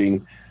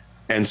creating.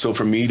 And so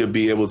for me to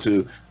be able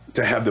to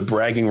have the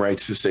bragging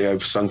rights to say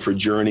I've sung for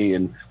Journey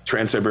and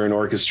Trans-Siberian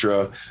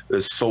Orchestra,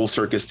 the Soul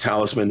Circus,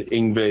 Talisman,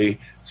 Yngwie,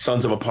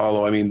 Sons of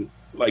Apollo. I mean,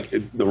 like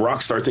the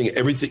Rockstar thing,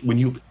 everything. When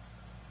you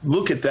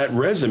look at that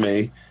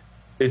resume,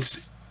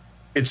 it's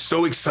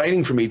so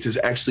exciting for me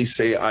to actually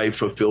say I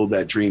fulfilled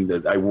that dream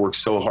that I worked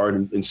so hard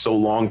and so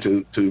long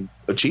to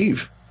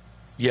achieve.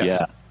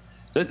 Yes.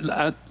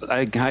 Yeah.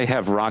 I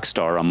have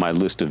Rockstar on my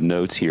list of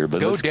notes here,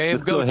 but let's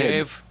go,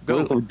 Dave.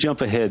 We'll jump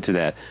ahead to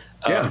that.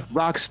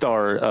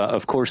 Rockstar,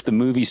 of course, the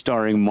movie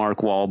starring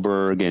Mark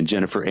Wahlberg and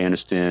Jennifer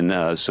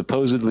Aniston,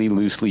 supposedly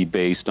loosely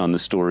based on the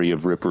story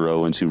of Ripper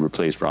Owens, who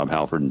replaced Rob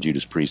Halford and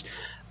Judas Priest.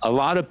 A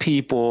lot of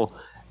people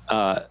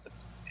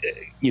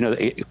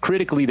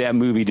critically, that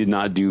movie did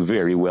not do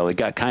very well. It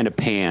got kind of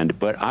panned,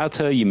 but I'll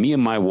tell you, me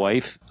and my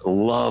wife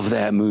love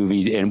that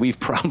movie, and we've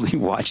probably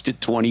watched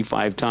it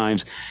 25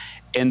 times.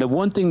 And the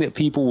one thing that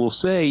people will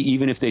say,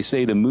 even if they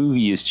say the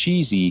movie is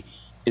cheesy,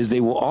 is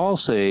they will all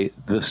say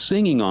the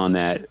singing on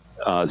that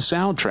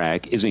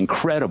soundtrack is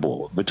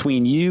incredible.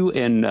 Between you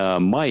and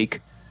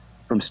Mike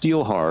from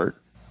Steelheart,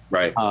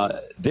 Right.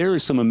 there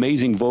is some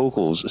amazing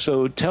vocals.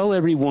 So tell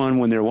everyone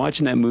when they're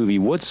watching that movie,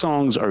 what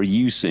songs are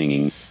you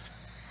singing?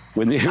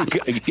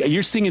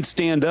 You're singing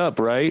Stand Up,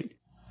 right?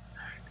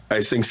 I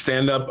sing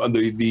Stand Up on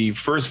the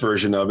first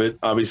version of it.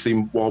 Obviously,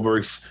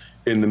 Wahlberg's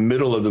in the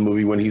middle of the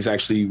movie when he's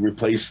actually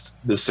replaced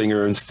the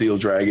singer in Steel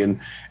Dragon,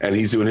 and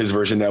he's doing his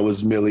version. That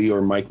was Millie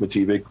or Mike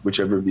Mativic,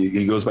 whichever.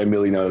 He goes by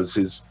Millie now, is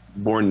his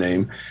born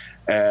name.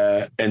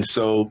 And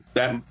so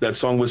that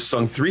song was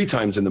sung 3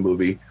 times in the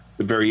movie.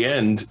 The very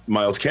end,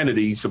 Miles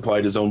Kennedy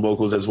supplied his own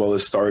vocals as well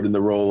as starred in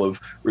the role of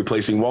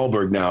replacing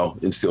Wahlberg now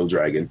in Steel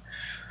Dragon.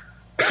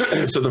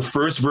 So the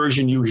first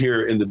version you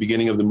hear in the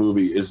beginning of the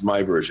movie is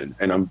my version,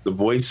 and I'm the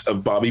voice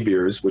of Bobby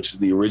Beers, which is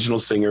the original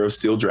singer of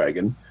Steel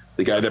Dragon,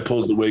 the guy that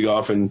pulls the wig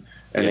off and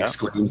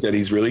exclaims that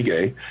he's really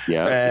gay.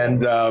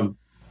 Yeah.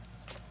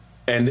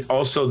 And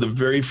also the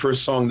very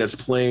first song that's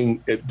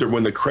playing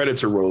when the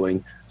credits are rolling,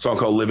 a song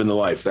called "Living the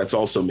Life." That's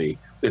also me.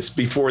 It's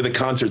before the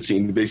concert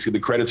scene. Basically,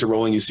 the credits are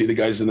rolling. You see the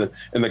guys in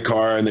the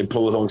car, and they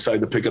pull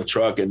alongside the pickup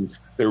truck, and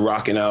they're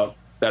rocking out.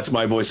 That's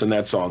my voice in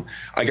that song.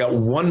 I got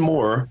one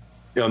more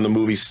on the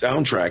movie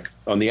soundtrack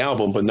on the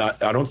album,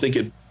 but I don't think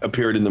it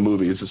appeared in the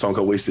movie. It's a song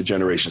called "Wasted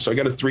Generation." So I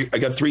got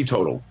 3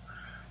 total.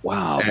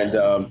 Wow.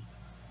 And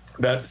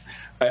that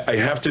I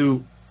have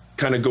to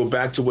kind of go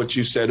back to what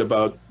you said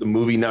about the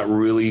movie not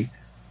really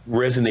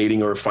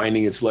resonating or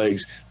finding its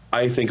legs.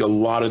 I think a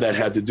lot of that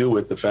had to do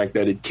with the fact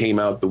that it came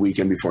out the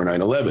weekend before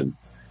 9/11.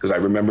 Because I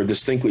remember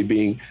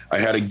distinctly I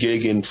had a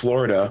gig in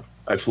Florida.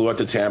 I flew out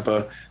to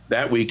Tampa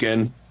that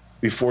weekend.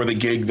 Before the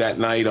gig that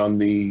night, on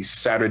the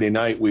Saturday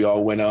night, we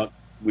all went out.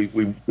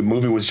 The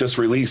movie was just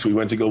released. We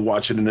went to go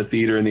watch it in the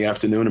theater in the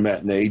afternoon, a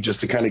matinee,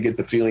 just to kind of get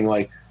the feeling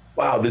like,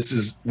 wow, this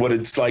is what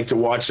it's like to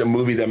watch a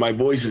movie that my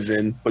voice is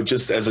in, but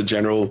just as a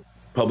general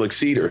public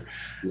seater.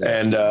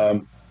 Yeah.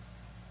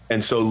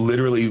 And so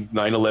literally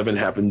 9/11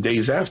 happened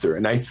days after.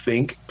 And I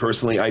think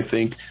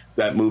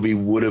that movie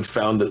would have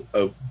found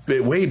a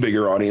way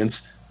bigger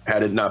audience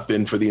had it not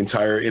been for the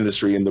entire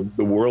industry and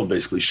the world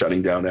basically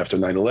shutting down after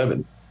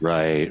 9/11.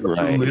 Right.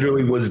 It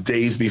literally was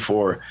days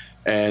before.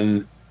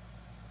 And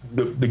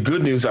the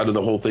good news out of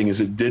the whole thing is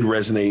it did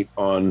resonate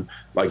on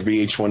like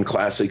VH1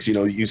 Classics.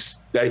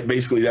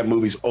 That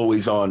movie's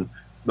always on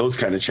those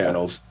kind of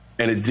channels.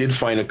 And it did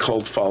find a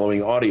cult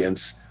following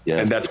audience. Yeah.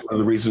 And that's one of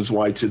the reasons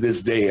why to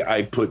this day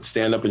I put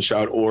Stand Up and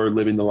Shout or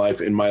Living the Life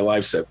in my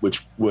live set,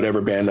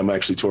 whatever band I'm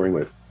actually touring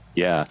with.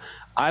 Yeah.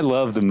 I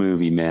love the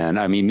movie, man.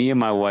 I mean, me and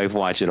my wife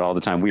watch it all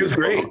the time.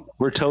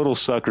 We're total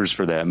suckers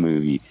for that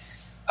movie.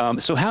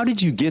 So how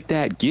did you get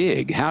that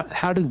gig?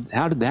 How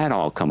did that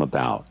all come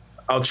about?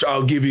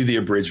 I'll give you the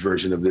abridged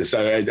version of this.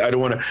 I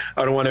don't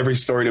want every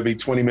story to be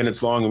 20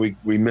 minutes long and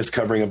we miss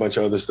covering a bunch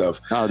of other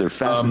stuff. Oh, they're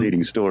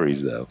fascinating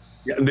stories though.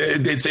 Yeah,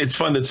 it's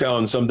fun to tell,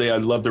 and someday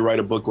I'd love to write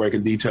a book where I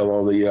can detail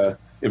all the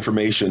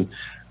information.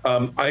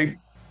 I'm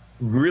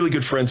really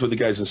good friends with the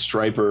guys in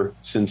Stryper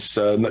since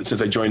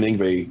I joined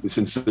Yngwie,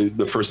 since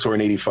the first tour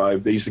in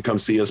 '85. They used to come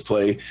see us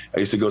play.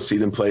 I used to go see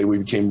them play. We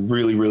became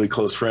really, really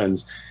close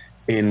friends.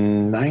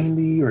 In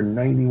 90 or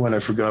 91, I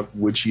forgot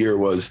which year it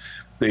was,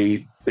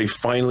 they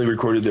finally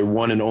recorded their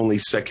one and only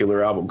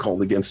secular album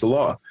called Against the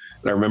Law.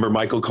 And I remember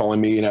Michael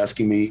calling me and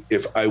asking me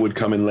if I would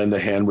come and lend a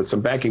hand with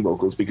some backing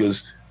vocals,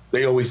 because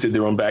they always did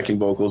their own backing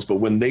vocals, but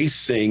when they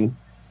sing,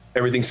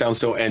 everything sounds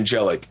so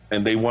angelic.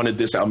 And they wanted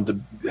this album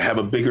to have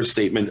a bigger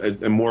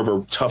statement, a more of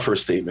a tougher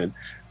statement,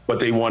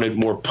 but they wanted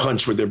more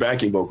punch with their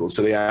backing vocals.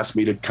 So they asked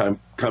me to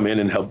come in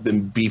and help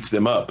them beef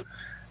them up,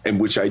 and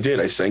which I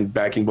did. I sang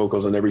backing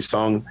vocals on every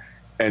song,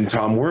 and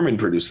Tom Werman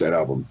produced that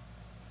album.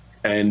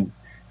 And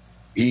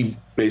he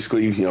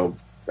basically,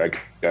 that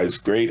guy's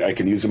great. I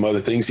can use him other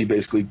things. He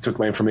basically took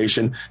my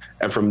information.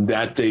 And from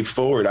that day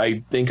forward, I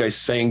think I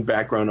sang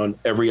background on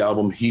every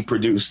album he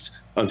produced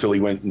until he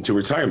went into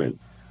retirement.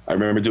 I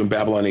remember doing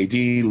Babylon AD,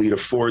 Lita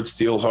Ford,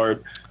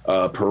 Steelheart,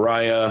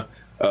 Pariah.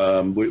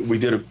 We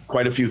did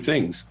quite a few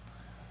things.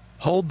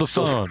 Hold the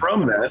phone.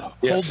 From that,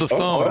 yes. Hold the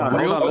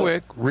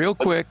phone real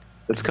quick.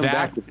 Let's come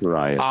back to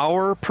Pariah.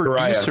 Our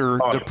producer,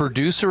 the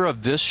producer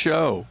of this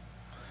show,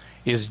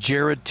 is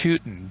Jared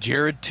Tootin.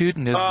 Jared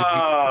Tootin is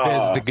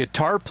the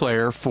guitar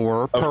player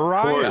for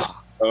Pariah.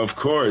 Of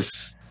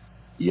course.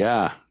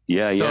 Yeah.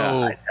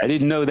 I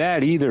didn't know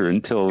that either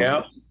until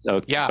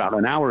about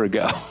an hour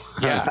ago.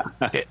 Yeah.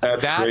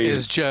 That crazy.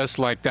 is just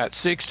like that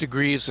 6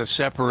 degrees of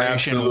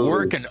separation, Absolutely.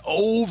 working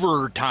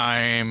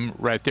overtime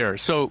right there.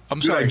 So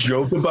I'm sorry. I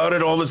joke about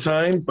it all the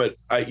time, but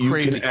you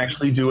Crazy. can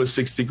actually do a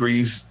 6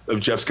 degrees of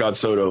Jeff Scott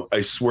Soto.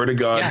 I swear to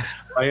God, Yeah.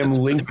 I am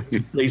linked to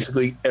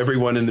basically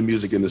everyone in the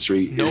music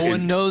industry. No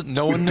one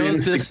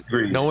knows this. 6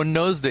 degrees. No one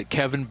knows that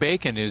Kevin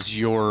Bacon is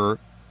your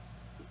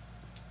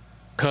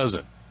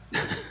cousin.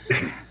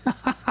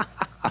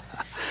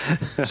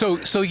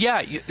 So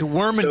yeah,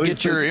 Werman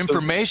gets your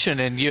information,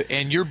 and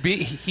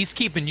he's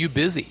keeping you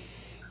busy.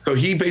 So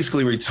he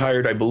basically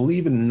retired, I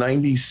believe, in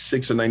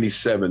 '96 or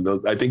 '97.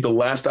 I think the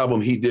last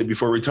album he did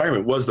before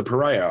retirement was the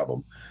Pariah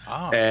album.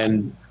 Oh.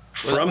 And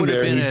from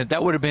there,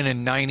 that would have been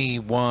in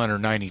 '91 or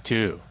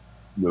 '92.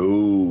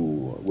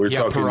 No, we're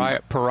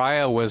talking.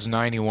 Pariah was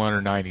 '91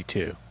 or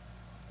 '92.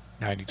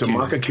 '92.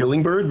 Tamaka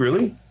Killingbird,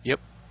 really?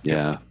 Yep.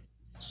 Yeah,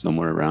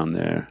 somewhere around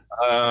there.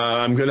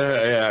 I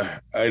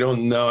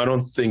don't know. I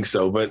don't think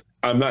so, but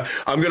I'm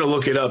gonna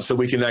look it up so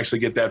we can actually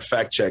get that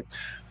fact checked.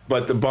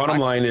 But the bottom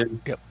line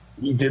is,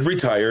 he did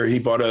retire. He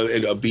bought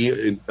a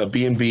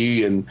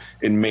B&B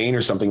in Maine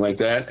or something like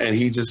that, and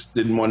he just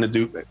didn't want to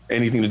do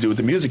anything to do with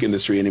the music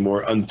industry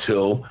anymore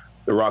until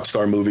the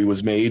Rockstar movie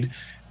was made,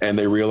 and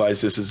they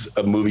realized this is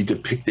a movie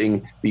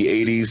depicting the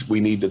 '80s. We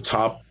need the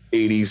top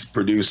 '80s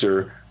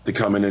producer to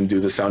come in and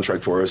do the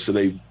soundtrack for us. So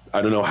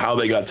I don't know how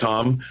they got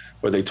Tom,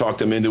 but they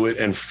talked him into it.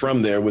 And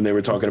from there, when they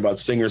were talking about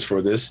singers for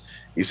this,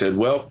 he said,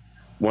 well,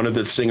 one of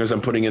the singers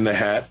I'm putting in the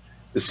hat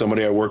is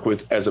somebody I work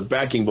with as a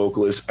backing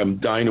vocalist. I'm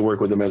dying to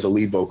work with him as a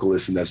lead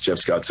vocalist, and that's Jeff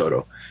Scott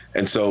Soto.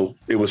 And so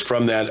it was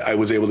from that I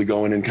was able to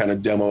go in and kind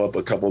of demo up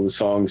a couple of the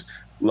songs.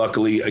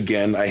 Luckily,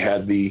 again, I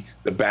had the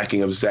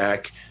backing of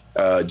Zach,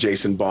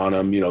 Jason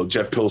Bonham,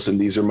 Jeff Pilson.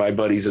 These are my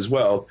buddies as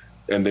well.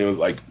 And they were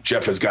like,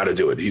 Jeff has got to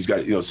do it. He's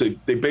got, so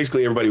they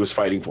basically, everybody was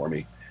fighting for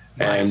me.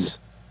 Nice. And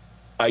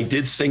I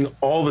did sing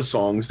all the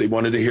songs. They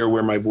wanted to hear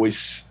where my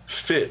voice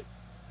fit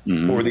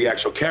for the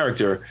actual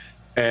character.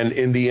 And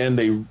in the end,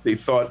 they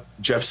thought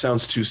Jeff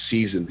sounds too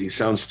seasoned. He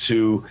sounds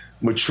too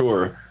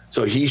mature.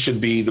 So he should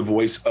be the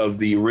voice of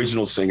the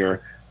original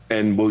singer.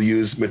 And we'll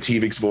use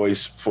Mativik's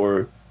voice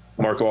for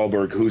Mark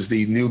Wahlberg, who's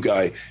the new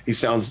guy. He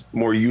sounds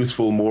more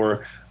youthful,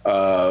 more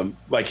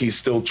like he's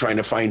still trying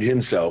to find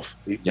himself.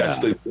 That's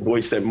the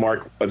voice that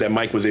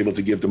Mike was able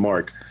to give to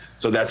Mark.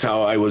 So that's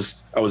how I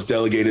was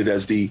delegated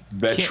as the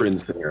veteran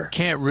singer.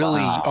 Can't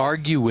really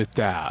argue with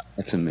that.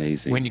 That's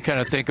amazing. When you kind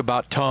of think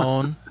about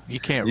tone, you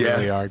can't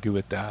really argue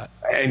with that.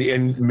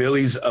 And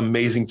Millie's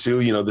amazing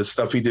too. The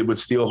stuff he did with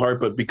Steelheart,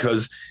 but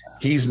because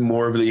he's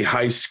more of the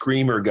high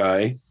screamer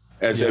guy,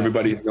 as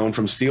everybody's known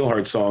from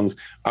Steelheart songs,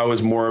 I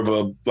was more of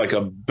a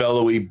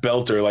bellowy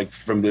belter, like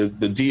from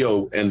the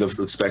Dio end of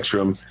the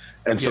spectrum.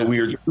 And so we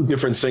are two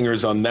different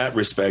singers on that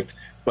respect.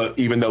 But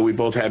even though we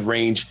both had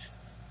range,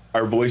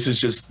 our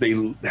voices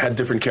they had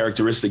different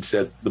characteristics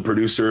that the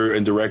producer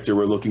and director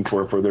were looking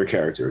for their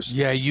characters.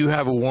 Yeah, you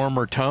have a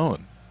warmer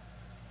tone.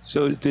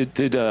 So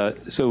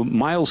so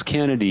Miles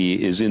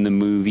Kennedy is in the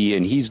movie,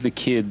 and he's the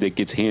kid that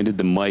gets handed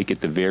the mic at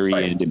the very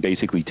end and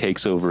basically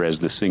takes over as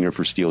the singer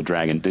for Steel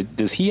Dragon.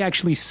 Does he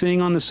actually sing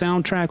on the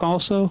soundtrack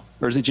also,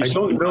 or is it just? I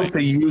don't know if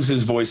they use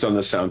his voice on the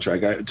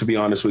soundtrack. To be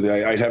honest with you,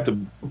 I'd have to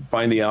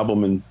find the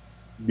album and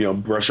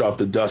brush off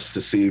the dust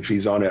to see if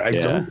he's on it. I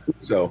don't think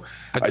so.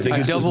 I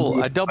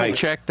double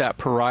checked that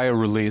Pariah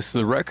release.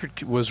 The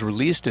record was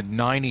released in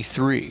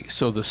 '93,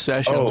 so the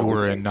sessions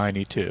were in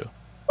 '92.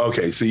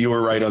 Okay, so you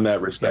were right on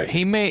that respect.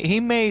 He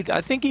made.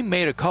 I think he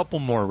made a couple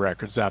more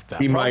records after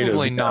that.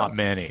 Probably not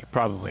many.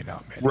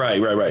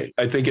 Right.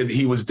 I think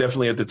he was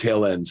definitely at the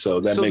tail end, so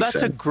that makes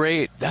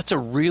sense. That's a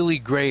really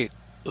great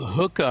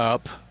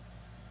hookup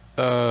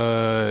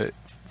from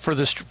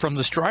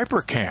the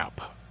Striper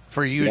camp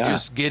for you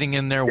just getting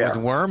in there with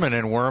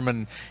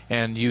Werman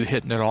and you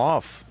hitting it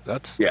off.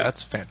 That's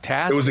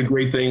fantastic. It was a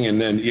great thing, and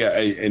then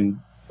and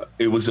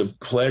it was a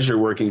pleasure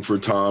working for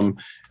Tom.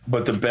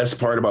 But the best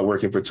part about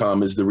working for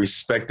Tom is the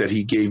respect that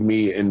he gave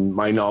me and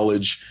my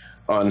knowledge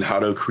on how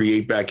to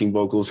create backing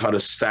vocals, how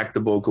to stack the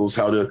vocals,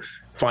 how to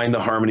find the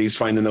harmonies,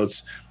 find the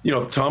notes.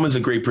 Tom is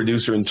a great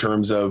producer in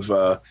terms of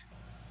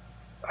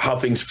how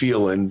things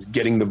feel and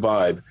getting the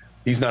vibe.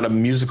 He's not a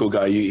musical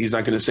guy. He's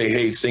not going to say,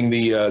 "Hey, sing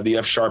the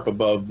F sharp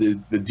above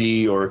the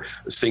D," or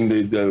sing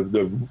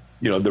the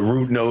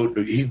root note.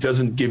 He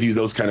doesn't give you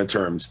those kind of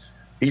terms.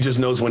 He just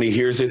knows when he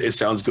hears it, it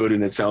sounds good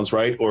and it sounds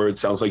right, or it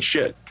sounds like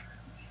shit.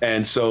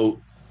 And so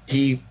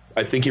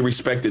I think he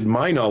respected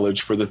my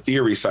knowledge for the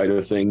theory side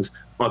of things,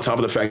 on top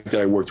of the fact that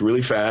I worked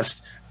really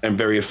fast and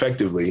very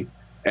effectively.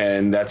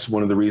 And that's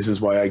one of the reasons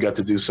why I got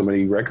to do so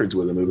many records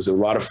with him. It was a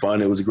lot of fun.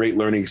 It was a great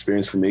learning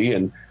experience for me,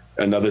 and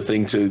another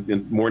thing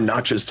more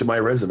notches to my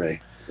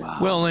resume. Wow.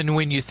 Well, and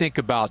when you think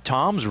about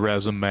Tom's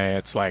resume,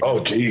 it's like,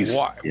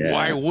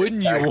 why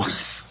wouldn't you?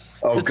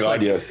 Oh,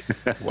 God,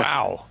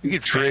 Wow. You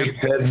get Drake,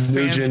 Ted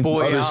Nugent,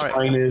 Brothers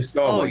Finest.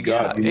 Oh, my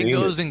God. It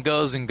goes and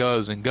goes and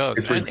goes and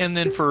goes. And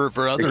then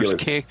for others,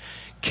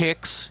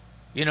 Kicks,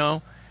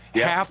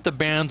 half the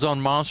bands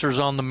on Monsters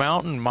on the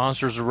Mountain,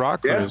 Monsters of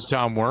Rock,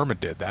 Tom Werman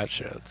did that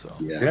shit. So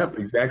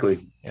exactly.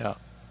 Yeah.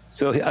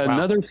 So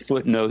another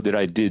footnote that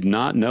I did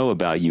not know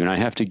about you, and I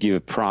have to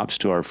give props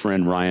to our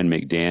friend Ryan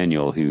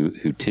McDaniel,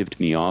 who tipped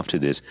me off to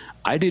this.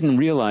 I didn't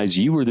realize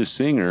you were the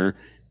singer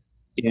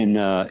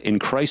in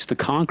Christ the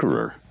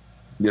Conqueror.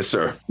 Yes,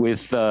 sir.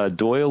 With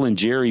Doyle and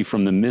Jerry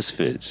from the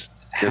Misfits.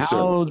 Yes, sir.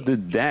 How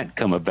did that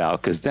come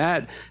about? Because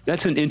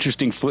that's an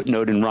interesting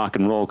footnote in rock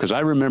and roll. Because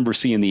I remember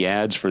seeing the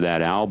ads for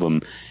that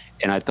album,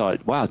 and I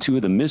thought, wow, two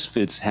of the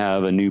Misfits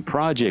have a new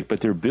project, but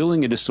they're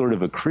billing it as sort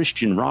of a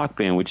Christian rock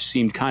band, which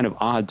seemed kind of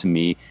odd to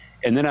me.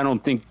 And then I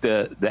don't think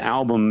the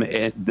album,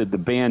 the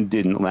band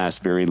didn't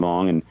last very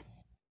long,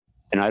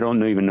 and I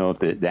don't even know if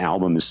the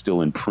album is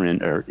still in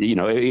print, or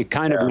it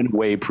kind of went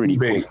away pretty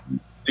quick.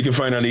 You can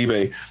find it on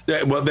eBay.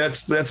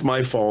 That's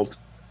my fault,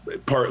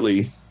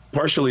 partially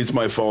it's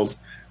my fault,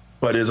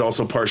 but it's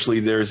also partially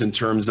theirs in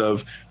terms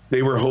of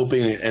they were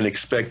hoping and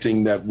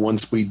expecting that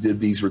once we did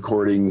these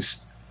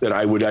recordings that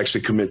I would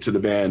actually commit to the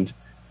band.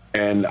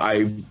 And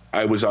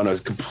I was on a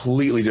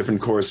completely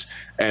different course,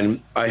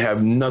 and I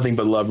have nothing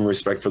but love and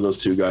respect for those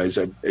two guys.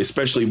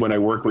 Especially when I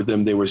worked with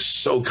them, they were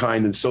so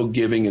kind and so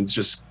giving and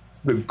just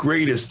the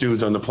greatest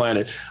dudes on the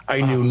planet. I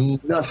knew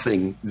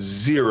nothing,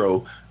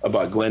 zero,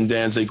 about Glenn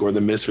Danzig or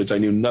the Misfits. I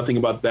knew nothing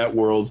about that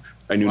world.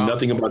 I knew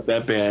nothing about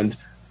that band.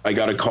 I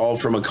got a call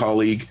from a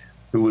colleague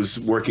who was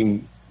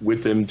working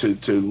with them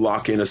to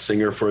lock in a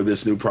singer for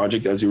this new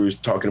project, as you were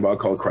talking about,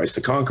 called Christ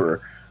the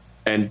Conqueror.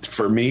 And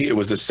for me, it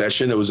was a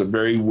session. It was a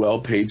very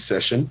well-paid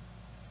session.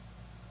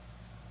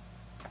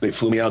 They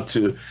flew me out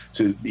to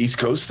the East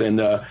Coast,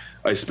 and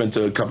I spent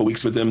a couple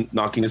weeks with them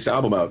knocking this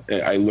album out.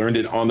 I learned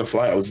it on the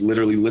fly. I was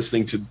literally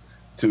listening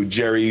to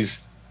Jerry's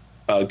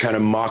kind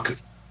of mock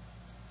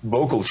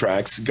vocal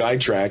tracks,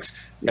 guide tracks,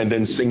 and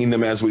then singing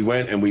them as we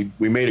went. And we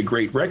made a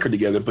great record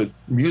together, but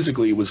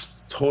musically it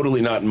was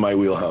totally not in my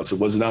wheelhouse. It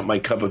was not my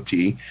cup of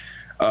tea.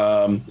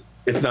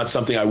 It's not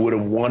something I would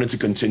have wanted to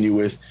continue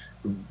with,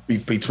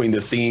 between the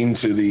theme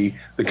to the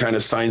kind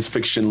of science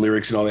fiction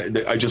lyrics and all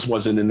that. I just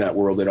wasn't in that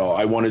world at all.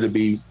 I wanted to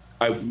be,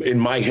 in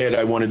my head,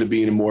 I wanted to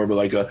be in more of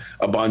like a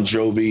Bon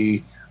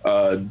Jovi,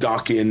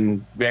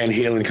 Dokken, Van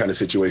Halen kind of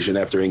situation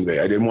after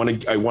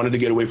Yngwie. I wanted to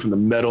get away from the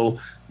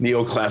metal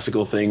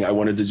neoclassical thing. I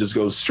wanted to just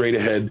go straight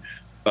ahead,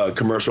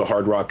 commercial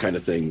hard rock kind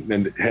of thing,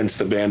 and hence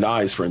the band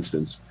Eyes, for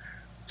instance.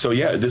 So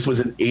yeah, this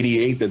was in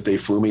 '88 that they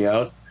flew me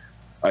out.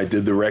 I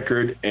did the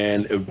record,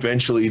 and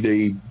eventually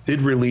they did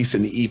release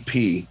an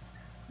EP.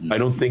 I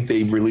don't think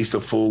they released a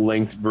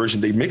full-length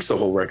version. They mixed the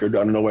whole record. I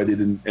don't know why they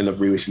didn't end up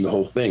releasing the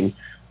whole thing.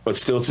 But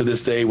still to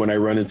this day, when I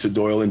run into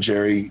Doyle and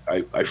Jerry,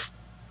 I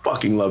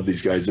fucking love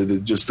these guys. They're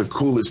just the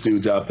coolest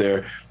dudes out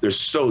there. They're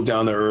so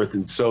down to earth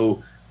and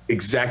so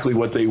exactly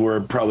what they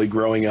were probably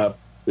growing up.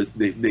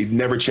 They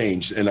never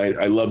changed, and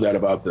I love that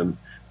about them.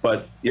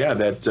 But yeah,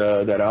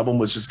 that album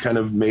was just kind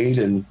of made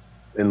and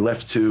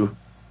left to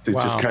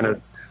just kind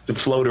of to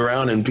float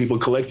around and people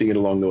collecting it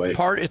along the way.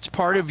 It's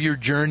part of your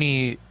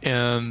journey,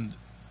 and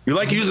you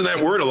like using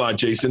that word a lot,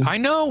 Jason. I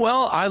know.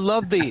 Well, I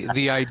love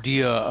the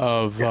idea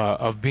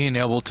of being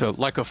able to,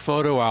 like a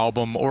photo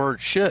album or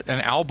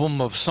an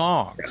album of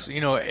songs.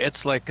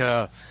 It's like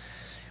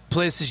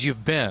places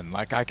you've been.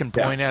 Like I can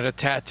point at a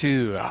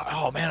tattoo.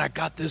 Oh man, I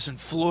got this in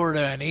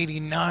Florida in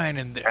 '89,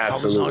 and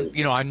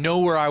Absolutely. I was on. I know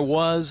where I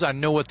was. I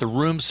know what the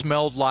room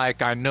smelled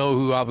like. I know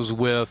who I was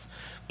with.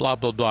 Blah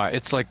blah blah.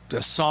 It's like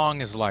a song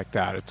is like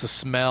that. It's a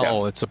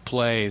smell. It's a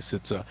place.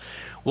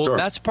 Sure.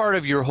 That's part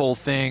of your whole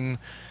thing.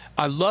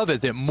 I love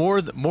it that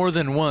more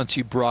than once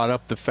you brought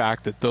up the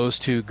fact that those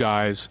two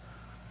guys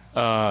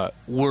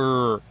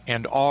were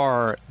and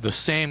are the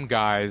same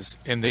guys,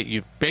 and that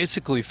you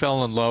basically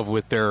fell in love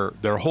with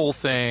their whole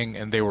thing,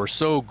 and they were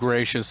so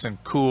gracious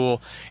and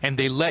cool, and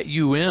they let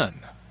you in.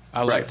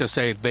 I like to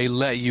say they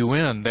let you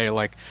in. They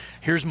like,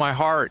 here's my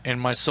heart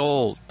and my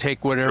soul.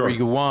 Take whatever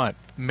you want.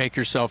 Make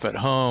yourself at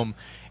home,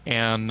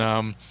 and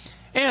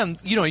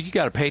you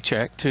got a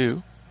paycheck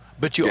too,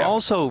 but you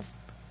also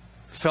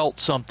felt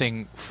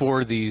something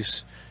for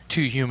these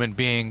two human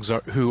beings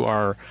who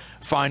are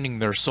finding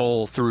their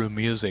soul through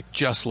music,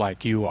 just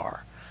like you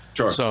are.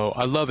 Sure. So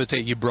I love it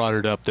that you brought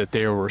it up, that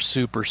they were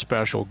super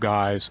special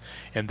guys,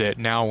 and that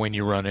now when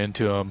you run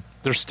into them,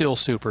 they're still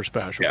super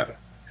special. Yeah.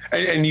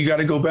 And you got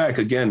to go back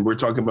again. We're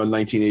talking about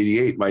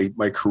 1988.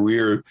 My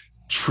career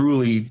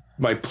truly,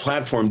 my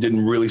platform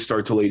didn't really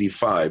start till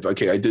 85.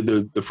 Okay, I did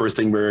the first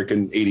thing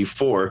American in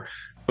 84,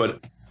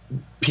 but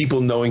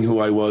people knowing who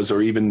I was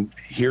or even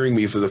hearing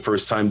me for the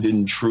first time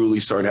didn't truly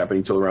start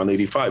happening till around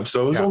 85.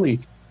 So it was only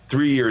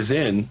 3 years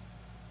in,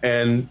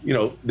 and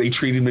they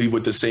treated me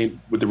with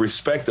the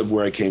respect of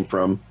where I came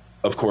from.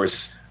 Of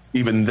course,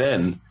 even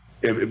then,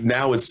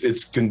 now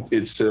it's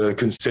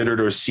considered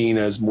or seen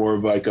as more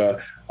of like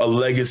a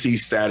legacy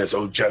status.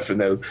 Oh, Jeff and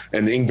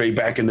Yngwie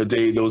back in the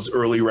day, those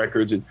early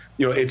records, and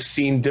it's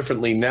seen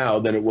differently now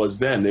than it was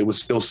then. It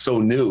was still so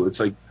new. It's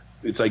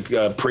like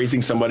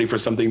praising somebody for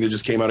something that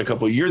just came out a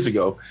couple of years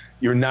ago.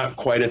 You're not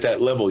quite at that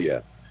level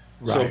yet.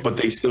 Right. So, but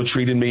they still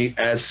treated me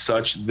as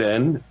such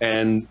then,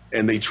 and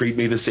they treat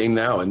me the same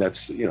now. And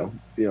that's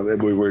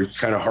we're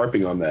kind of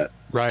harping on that.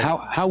 Right.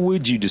 How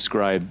would you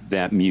describe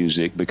that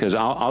music? Because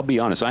I'll be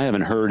honest, I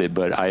haven't heard it,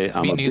 but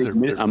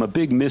I'm a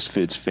big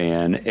Misfits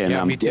fan, and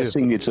I'm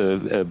guessing it's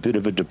a bit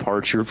of a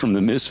departure from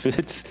the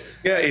Misfits.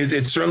 Yeah,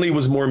 it certainly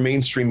was more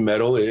mainstream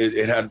metal.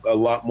 It had a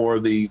lot more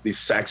of the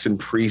Saxon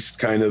Priest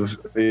kind of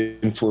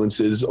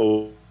influences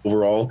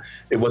overall.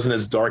 It wasn't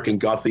as dark and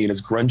gothy and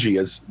as grungy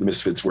as the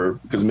Misfits were,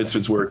 because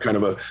Misfits were kind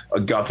of a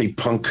gothy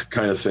punk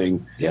kind of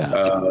thing. Yeah.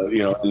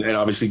 And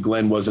obviously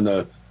Glenn wasn't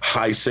a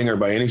high singer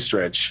by any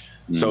stretch.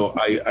 So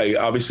I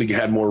obviously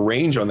had more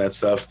range on that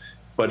stuff,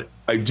 but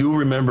I do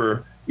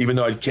remember, even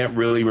though I can't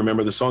really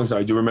remember the songs now,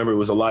 I do remember it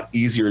was a lot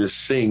easier to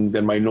sing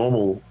than my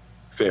normal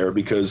fare,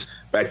 because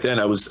back then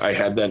I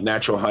had that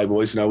natural high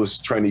voice and I was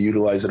trying to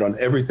utilize it on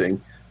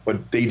everything,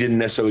 but they didn't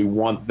necessarily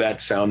want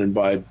that sound and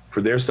vibe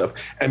for their stuff.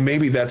 And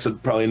maybe that's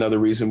probably another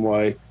reason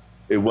why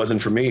it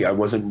wasn't for me. I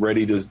wasn't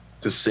ready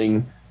to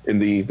sing in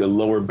the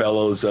lower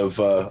bellows of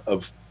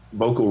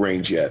vocal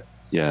range yet.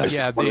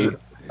 Yeah.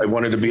 I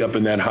wanted to be up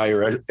in that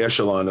higher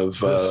echelon of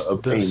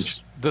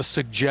range. The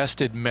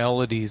suggested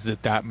melodies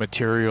that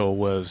material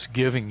was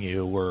giving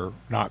you were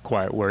not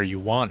quite where you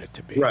want it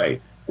to be.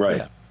 Right.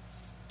 Yeah.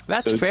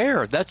 That's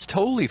fair. That's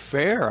totally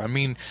fair. I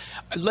mean,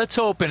 let's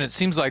hope, and it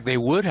seems like they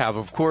would have,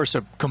 of course,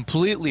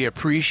 completely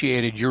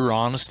appreciated your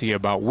honesty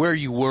about where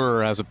you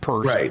were as a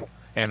person. Right.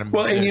 And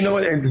and you know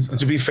what? And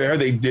to be fair,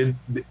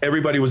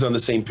 everybody was on the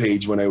same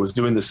page when I was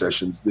doing the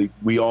sessions.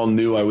 We all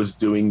knew I was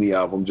doing the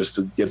album just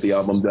to get the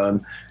album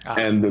done.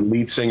 And the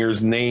lead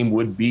singer's name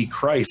would be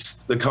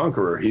Christ the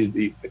Conqueror.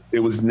 It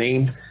was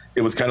named,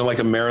 it was kind of like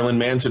a Marilyn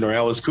Manson or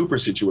Alice Cooper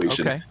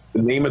situation. Okay.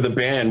 The name of the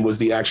band was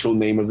the actual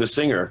name of the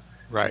singer.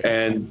 Right.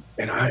 And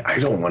I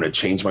don't want to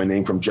change my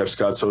name from Jeff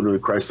Scott Soto to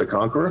Christ the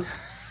Conqueror.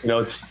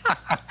 It's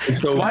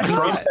so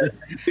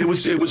it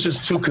was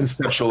just too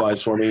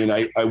conceptualized for me,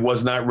 and I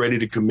was not ready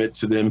to commit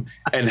to them.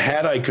 And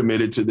had I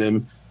committed to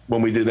them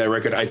when we did that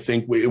record, I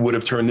think it would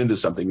have turned into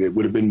something. It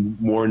would have been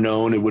more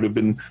known. It would have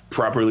been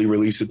properly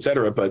released,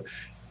 etc. But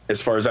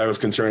as far as I was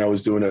concerned, I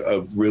was doing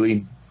a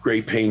really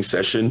great paying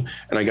session,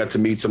 and I got to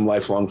meet some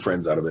lifelong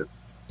friends out of it.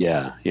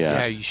 Yeah,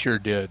 you sure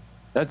did.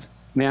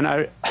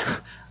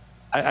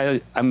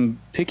 I'm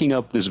picking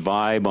up this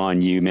vibe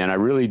on you, man. I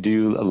really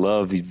do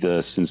love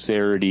the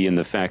sincerity and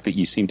the fact that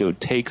you seem to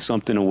take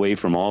something away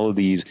from all of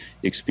these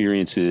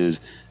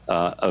experiences.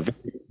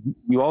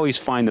 You always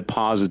find the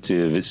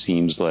positive, it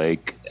seems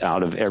like,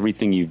 out of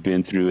everything you've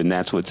been through, and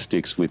that's what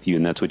sticks with you,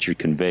 and that's what you're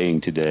conveying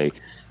today.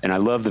 And I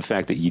love the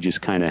fact that you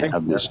just kind of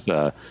have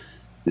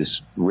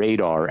this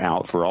radar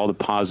out for all the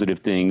positive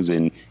things,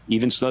 and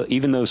even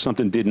though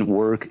something didn't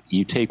work,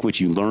 you take what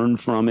you learned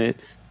from it.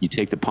 You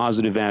take the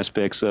positive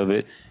aspects of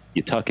it,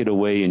 you tuck it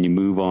away, and you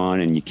move on,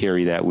 and you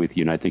carry that with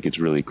you. And I think it's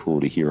really cool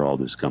to hear all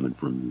this coming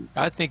from you.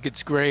 I think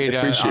it's great.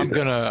 I'm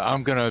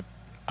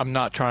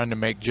not trying to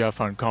make Jeff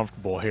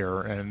uncomfortable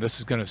here, and this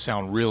is gonna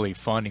sound really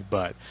funny,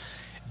 but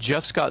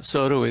Jeff Scott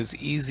Soto is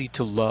easy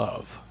to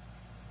love.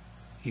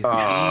 He's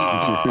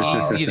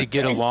easy to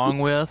get along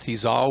with.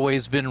 He's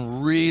always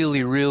been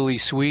really, really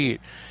sweet.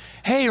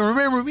 Hey,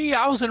 remember me?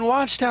 I was in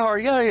Watchtower.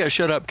 Yeah,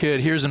 shut up,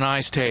 kid. Here's an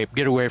ice tape.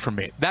 Get away from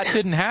me. That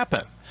didn't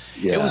happen.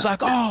 Yeah. It was like,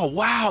 oh,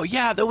 wow,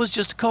 yeah, that was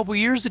just a couple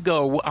years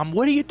ago.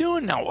 What are you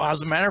doing now? Well,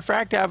 as a matter of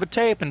fact, I have a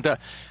tape. And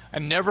I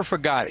never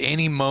forgot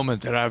any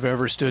moment that I've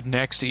ever stood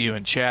next to you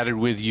and chatted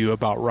with you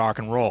about rock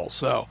and roll.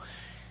 So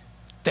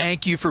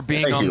thank you for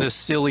being on this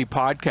silly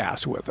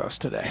podcast with us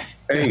today.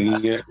 Hey,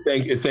 yeah,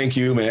 thank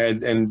you,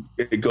 man. And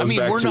it goes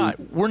back to...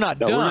 We're not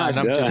done.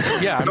 I'm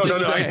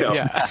just saying.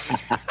 Yeah.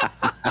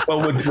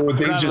 Well, what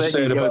they just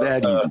said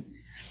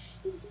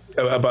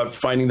about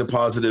finding the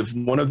positive,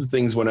 one of the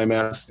things when I'm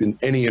asked in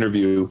any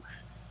interview,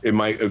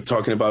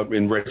 talking about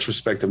in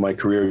retrospect of my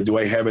career, do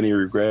I have any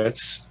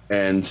regrets?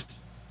 And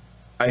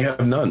I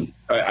have none.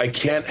 I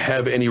can't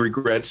have any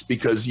regrets,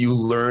 because you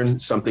learn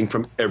something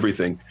from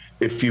everything.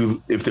 If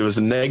there was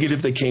a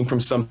negative that came from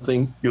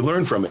something, you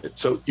learn from it.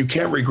 So you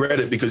can't regret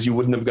it, because you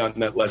wouldn't have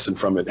gotten that lesson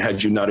from it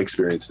had you not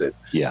experienced it.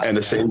 Yeah. And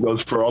the same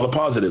goes for all the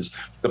positives.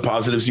 The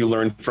positives you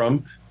learn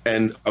from,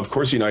 and of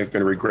course you're not going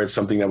to regret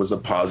something that was a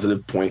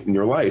positive point in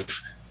your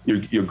life.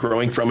 You're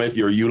growing from it,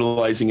 you're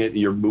utilizing it, and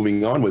you're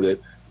moving on with it.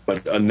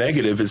 But a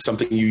negative is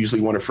something you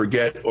usually want to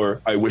forget,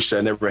 or I wish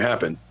that never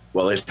happened.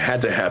 Well, it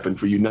had to happen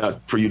for you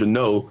to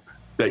know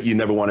that you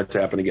never want it to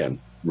happen again.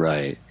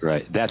 Right.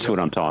 That's what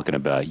I'm talking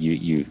about.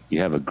 You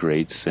have a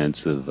great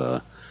sense of,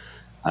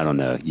 I don't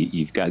know,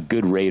 you've got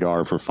good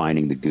radar for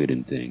finding the good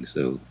in things.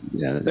 So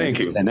yeah, thank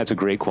you. And that's a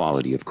great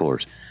quality, of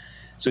course.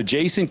 So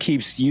Jason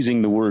keeps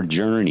using the word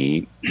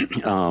journey.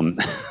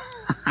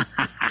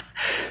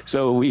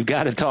 So we've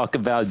got to talk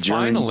about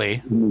journey.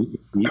 Finally,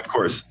 of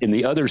course, in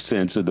the other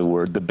sense of the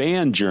word, the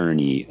band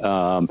Journey.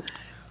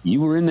 You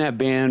were in that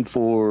band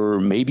for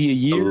maybe a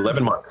year?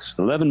 11 months.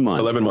 11 months.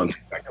 11 months,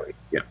 exactly.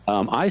 Yeah.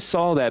 I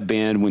saw that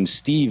band when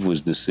Steve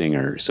was the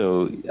singer.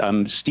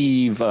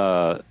 Steve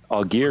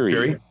Augeri.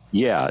 Perry?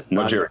 Yeah,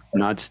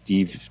 not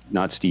Steve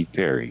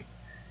Perry.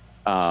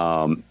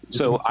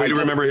 So I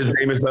remember his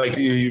name is like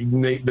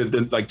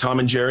like Tom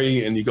and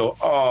Jerry, and you go,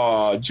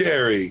 oh,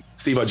 Jerry,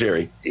 Steve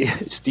Augeri.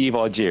 Steve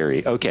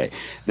Augeri. Okay,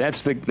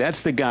 that's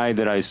the guy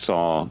that I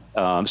saw.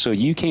 So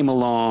you came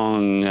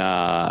along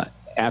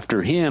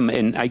after him,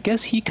 and I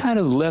guess he kind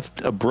of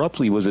left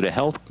abruptly. Was it a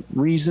health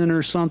reason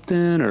or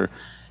something, or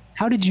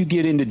how did you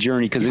get into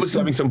Journey? Because he was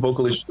having some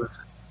vocal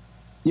issues.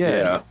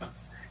 Yeah.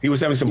 He was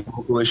having some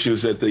vocal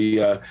issues at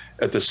the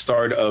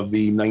start of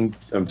the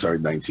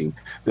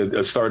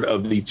the start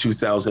of the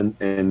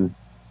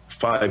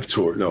 2005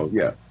 tour.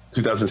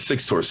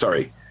 2006 tour.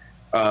 Sorry.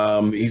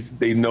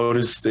 They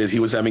noticed that he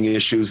was having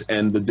issues,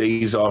 and the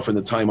days off and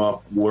the time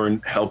off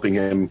weren't helping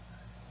him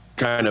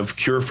kind of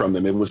cure from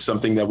them. It was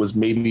something that was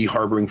maybe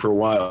harboring for a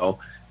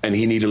while, and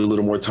he needed a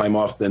little more time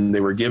off than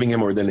they were giving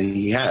him or than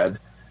he had.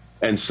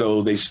 And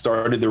so they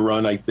started the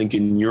run, I think,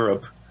 in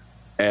Europe.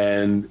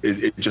 And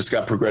it just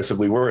got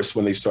progressively worse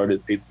when they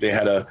started. They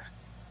had a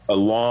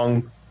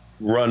long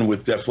run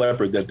with Def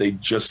Leppard that they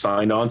just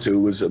signed on to.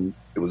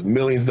 It was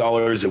millions of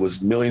dollars. It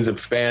was millions of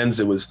fans.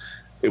 It was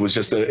a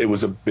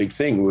big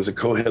thing. It was a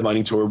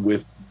co-headlining tour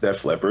with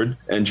Def Leppard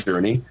and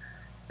Journey.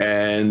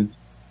 And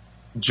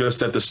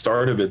just at the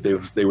start of it,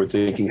 they were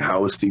thinking,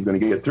 how is Steve going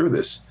to get through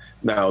this?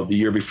 Now, the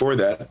year before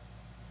that,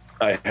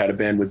 I had a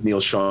band with Neil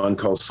Schon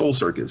called Soul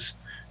Circus,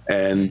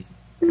 and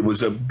it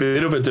was a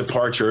bit of a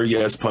departure,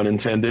 yes, pun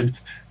intended,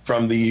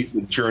 from the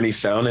Journey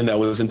sound, and that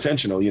was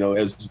intentional.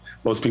 As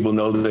most people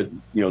know that,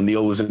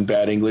 Neil was in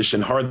Bad English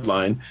and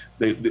Hardline,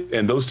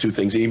 and those two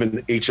things, even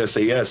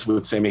HSAS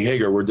with Sammy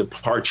Hagar, were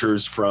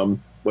departures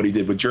from what he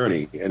did with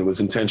Journey, and it was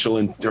intentional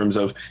in terms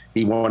of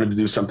he wanted to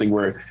do something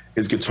where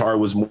his guitar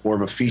was more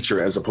of a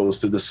feature as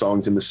opposed to the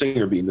songs and the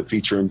singer being the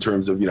feature in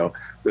terms of,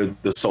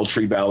 the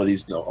sultry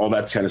balladies, all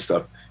that kind of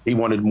stuff. He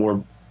wanted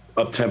more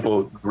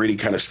up-tempo, gritty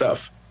kind of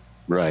stuff.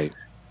 Right.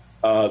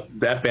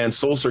 That band,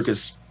 Soul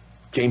Circus,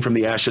 came from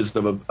the ashes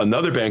of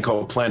another band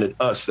called Planet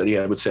Us that he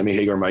had with Sammy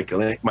Hagar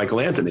and Michael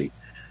Anthony,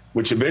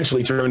 which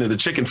eventually turned into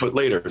Chickenfoot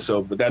later.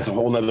 But that's a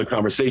whole nother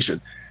conversation.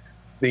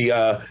 They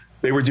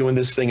were doing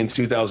this thing in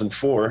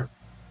 2004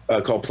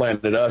 called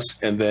Planet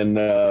Us, and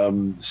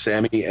then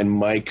Sammy and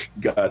Mike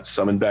got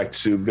summoned back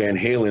to Van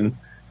Halen,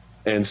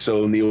 and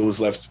so Neil was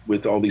left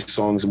with all these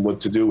songs and what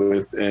to do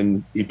with,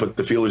 and he put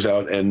the feelers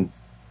out, and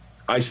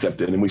I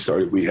stepped in, and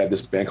we had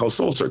this band called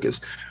Soul Circus.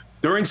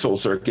 During Soul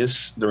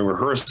Circus, during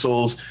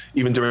rehearsals,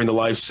 even during the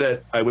live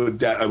set, I would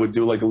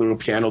do like a little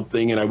piano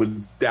thing, and I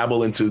would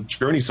dabble into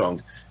Journey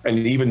songs. And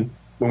even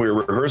when we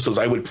were rehearsals,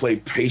 I would play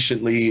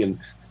patiently and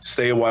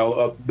stay a while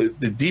up the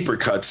deeper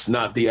cuts,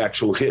 not the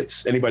actual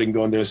hits. Anybody can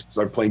go in there and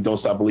start playing Don't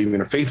Stop Believing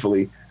or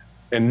Faithfully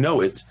and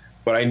know it,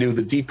 but I knew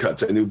the deep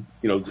cuts. I knew,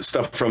 the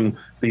stuff from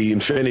the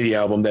Infinity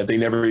album that they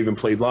never even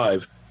played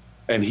live.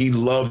 And he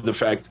loved the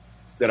fact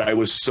that I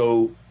was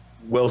so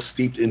well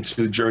steeped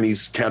into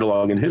Journey's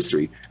catalog and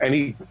history, and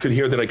he could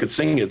hear that I could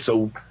sing it.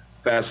 So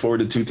fast forward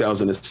to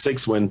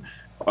 2006 when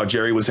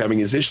Jerry was having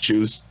his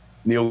issues,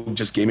 Neil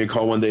just gave me a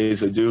call one day. He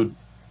said, dude,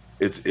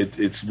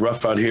 it's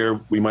rough out here.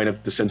 We might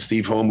have to send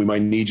Steve home. We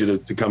might need you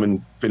to come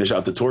and finish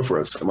out the tour for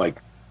us. I'm like,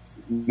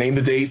 name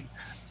the date.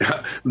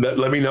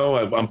 let me know.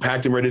 I'm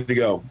packed and ready to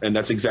go. And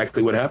that's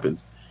exactly what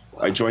happened.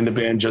 I joined the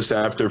band just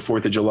after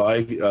 4th of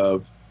July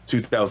of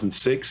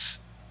 2006.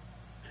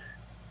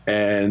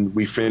 And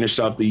we finished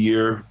up the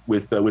year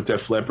with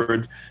Def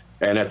Leppard,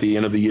 and at the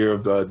end of the year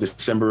of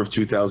December of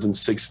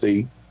 2006,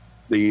 they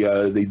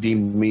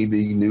deemed me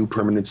the new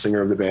permanent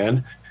singer of the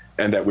band,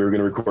 and that we were going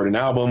to record an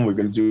album, we were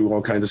going to do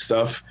all kinds of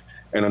stuff,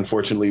 and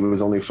unfortunately, it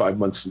was only 5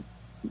 months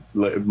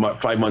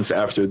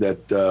after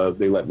that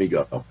they let me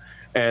go.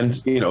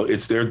 And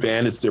it's their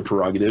band, it's their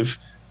prerogative,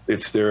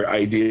 it's their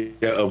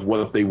idea of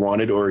what they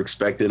wanted or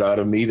expected out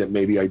of me that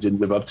maybe I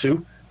didn't live up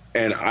to.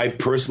 And I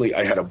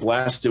had a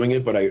blast doing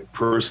it, but I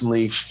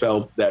personally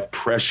felt that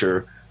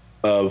pressure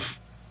of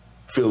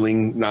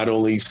filling not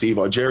only Steve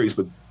Augeri's,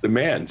 but the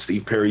man,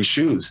 Steve Perry's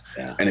shoes.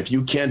 Yeah. And if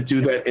you can't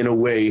do that in a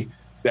way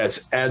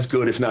that's as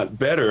good, if not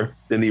better,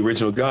 than the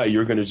original guy,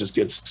 you're going to just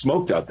get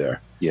smoked out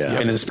there. Yeah.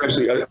 And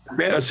especially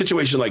a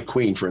situation like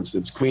Queen, for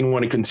instance. Queen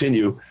want to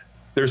continue.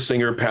 Their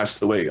singer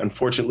passed away.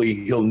 Unfortunately,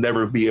 he'll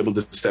never be able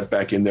to step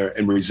back in there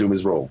and resume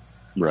his role.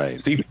 Right.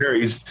 Steve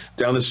Perry's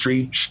down the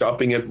street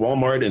shopping at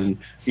Walmart and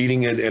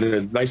eating at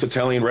a nice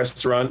Italian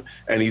restaurant,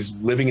 and he's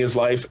living his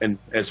life. And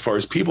as far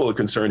as people are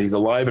concerned, he's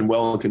alive and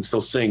well and can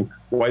still sing.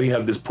 Why do you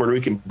have this Puerto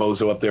Rican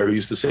bozo up there who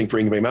used to sing for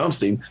Yngwie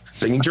Malmsteen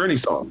singing Journey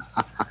songs?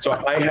 So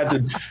I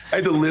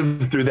had to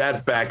live through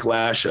that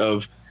backlash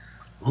of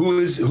who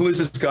is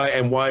this guy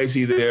and why is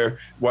he there?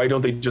 Why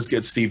don't they just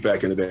get Steve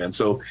back in the band?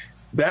 So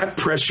that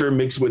pressure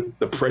mixed with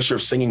the pressure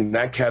of singing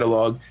that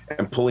catalog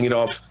and pulling it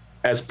off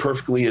as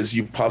perfectly as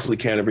you possibly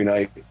can every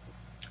night,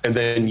 and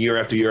then year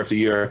after year after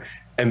year,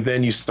 and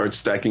then you start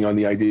stacking on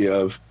the idea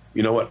of,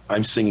 you know what,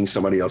 I'm singing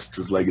somebody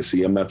else's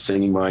legacy, I'm not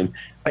singing mine.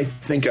 I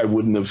think I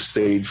wouldn't have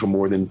stayed for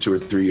more than 2 or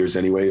 3 years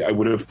anyway. I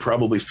would have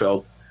probably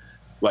felt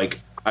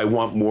like I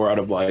want more out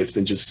of life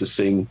than just to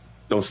sing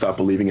Don't Stop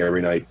Believing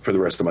every night for the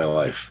rest of my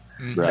life.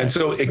 Right. And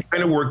so it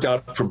kind of worked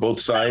out for both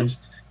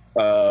sides.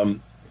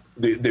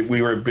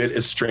 We were a bit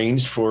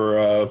estranged for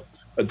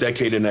a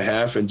decade and a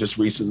half, and just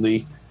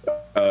recently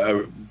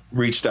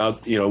reached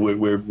out. You know,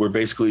 we're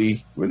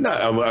basically, we're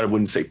not, I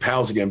wouldn't say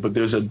pals again, but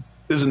there's a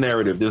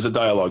narrative, there's a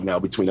dialogue now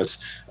between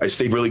us. I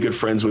stayed really good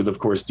friends with, of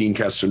course, Dean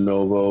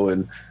Castronovo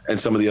and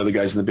some of the other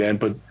guys in the band,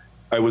 but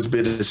I was a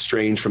bit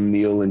estranged from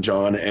Neil and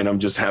John, and I'm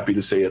just happy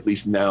to say at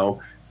least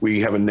now we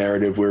have a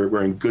narrative.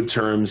 We're in good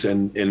terms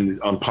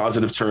and on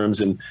positive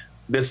terms, and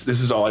this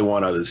is all I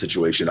want out of the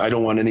situation. I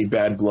don't want any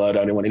bad blood.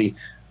 I don't want any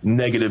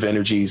negative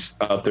energies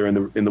out there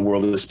in the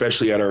world,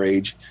 especially at our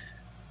age.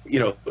 You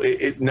know,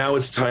 now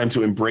it's time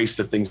to embrace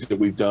the things that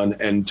we've done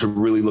and to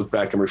really look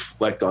back and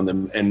reflect on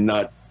them, and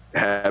not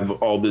have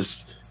all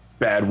this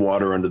bad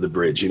water under the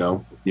bridge, you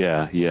know?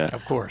 Yeah, yeah.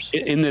 Of course.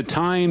 In the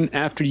time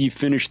after you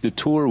finished the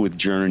tour with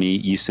Journey,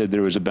 you said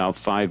there was about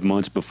 5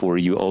 months before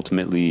you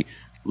ultimately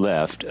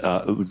left.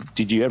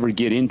 Did you ever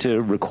get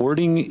into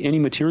recording any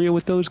material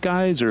with those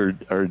guys, or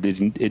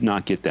did it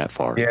not get that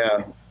far?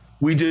 Yeah,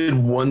 we did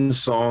one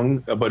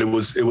song, but it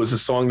was a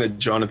song that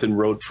Jonathan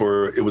wrote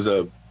for, it was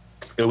a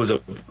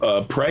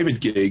private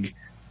gig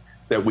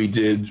that we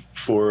did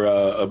for,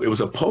 it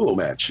was a polo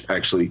match,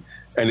 actually.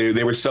 And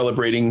they were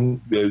celebrating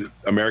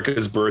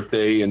America's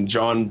birthday, and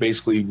John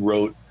basically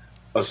wrote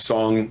a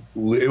song.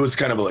 It was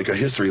kind of like a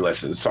history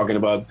lesson. It's talking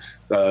about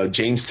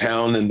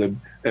Jamestown, and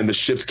the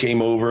ships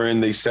came over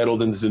and they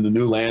settled into the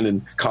new land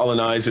and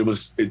colonized.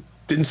 It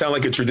didn't sound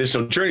like a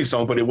traditional Journey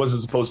song, but it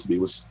wasn't supposed to be.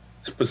 It was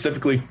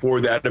specifically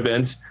for that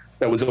event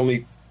that was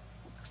only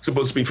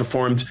supposed to be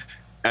performed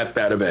at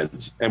that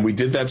event. And we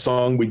did that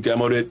song, we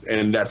demoed it,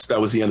 and that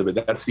was the end of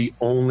it. That's the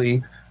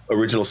only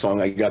original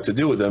song I got to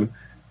do with them.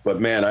 But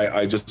man,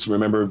 I just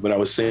remember when I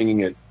was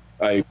singing it,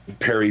 I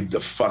parried the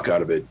fuck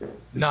out of it.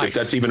 Nice. If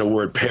that's even a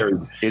word, parried.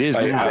 It is.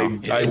 I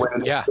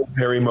went full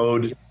parry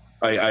mode.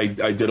 I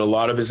did a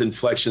lot of his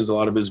inflections, a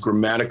lot of his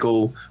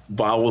grammatical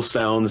vowel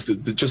sounds,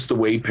 just the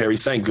way Perry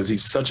sang, because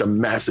he's such a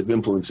massive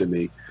influence in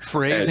me.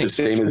 Phrasing. And the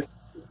same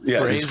as,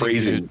 his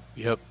phrasing. Dude.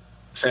 Yep.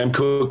 Sam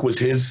Cooke was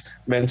his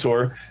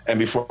mentor, and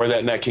before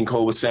that, Nat King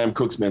Cole was Sam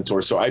Cooke's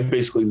mentor. So I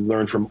basically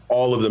learned from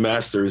all of the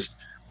masters,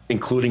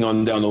 including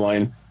on down the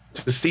line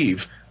to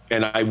Steve.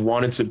 And I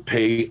wanted to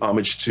pay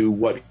homage to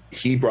what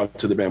he brought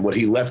to the band, what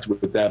he left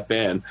with that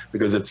band,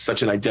 because it's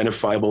such an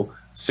identifiable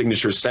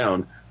signature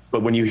sound.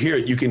 But when you hear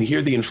it, you can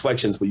hear the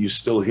inflections, but you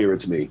still hear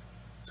it's me.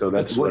 So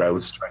that's what I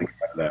was trying to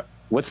get out of that.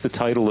 What's the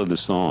title of the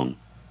song?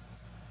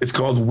 It's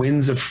called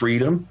Winds of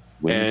Freedom,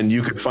 and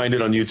you can find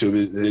it on YouTube.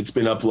 It's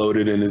been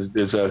uploaded, and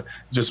there's a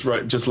just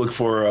look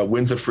for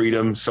Winds of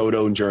Freedom,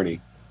 Soto, and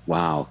Journey.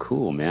 Wow,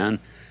 cool, man.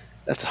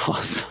 That's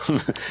awesome.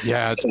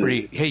 Yeah, it's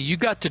pretty. Hey, you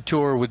got to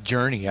tour with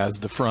Journey as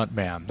the front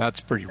man. That's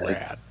pretty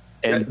rad.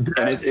 And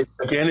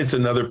again, it's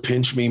another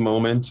pinch me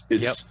moment.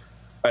 It's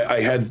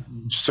I had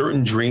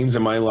certain dreams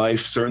in my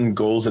life, certain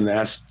goals and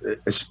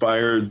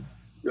aspired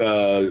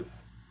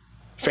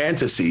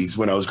fantasies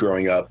when I was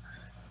growing up.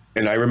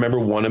 And I remember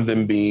one of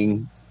them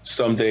being,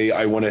 someday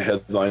I want to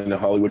headline the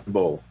Hollywood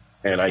Bowl.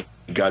 And I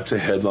got to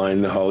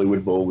headline the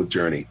Hollywood Bowl with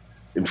Journey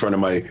in front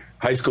of my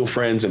high school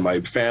friends and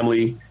my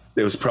family.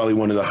 It was probably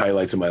one of the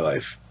highlights of my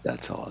life.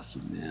 That's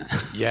awesome, man.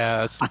 Yeah,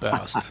 that's the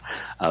best.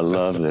 I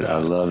love it. I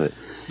love it.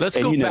 Let's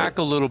go back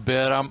a little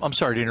bit. I'm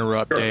sorry to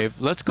interrupt, Dave.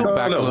 Let's go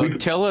back a little.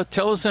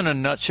 Tell us in a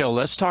nutshell.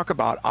 Let's talk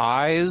about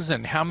Eyes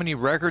and how many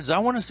records. I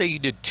want to say you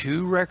did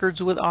 2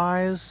 records with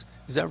Eyes.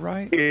 Is that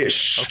right?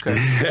 Ish. Okay.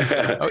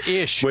 Oh,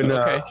 ish. When,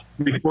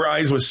 before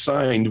Eyes was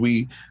signed,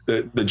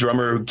 the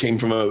drummer came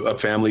from a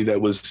family that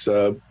was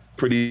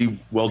pretty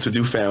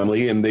well-to-do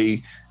family, and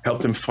they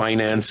helped him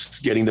finance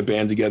getting the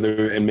band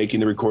together and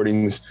making the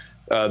recordings.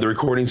 The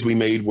recordings we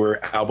made were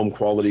album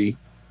quality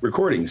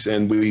recordings,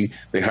 and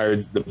they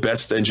hired the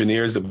best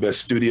engineers, the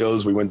best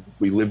studios.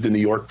 We lived in New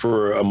York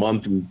for a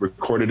month and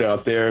recorded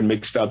out there and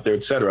mixed out there,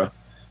 etc.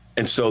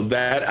 And so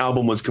that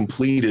album was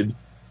completed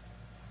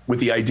with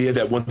the idea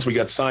that once we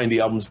got signed, the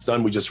album's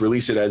done, we just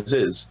release it as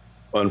is.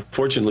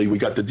 Unfortunately, we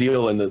got the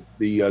deal, and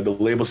the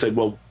label said,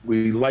 well,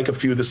 we like a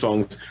few of the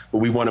songs, but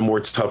we want a more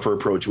tougher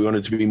approach. We want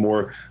it to be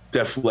more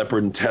Def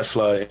Leppard and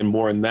Tesla, and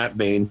more in that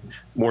vein,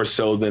 more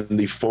so than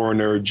the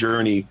Foreigner,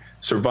 Journey,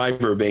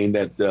 Survivor vein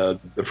that the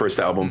first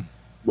album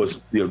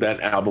was.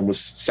 That album was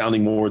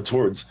sounding more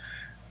towards.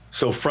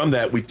 So from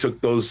that, we took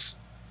those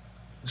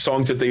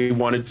songs that they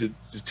wanted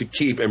to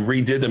keep and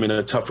redid them in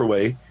a tougher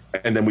way,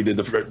 and then we did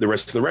the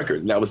rest of the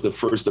record. And that was the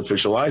first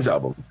official Eyes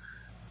album.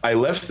 I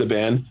left the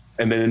band,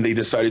 and then they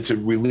decided to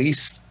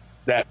release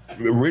that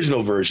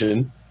original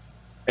version.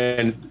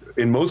 And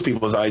in most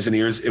people's eyes and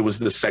ears, it was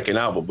the second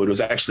album, but it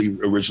was actually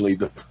originally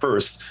the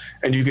first.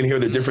 And you can hear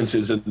the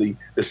differences in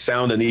the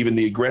sound and even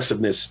the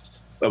aggressiveness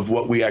of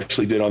what we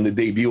actually did on the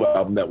debut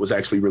album that was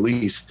actually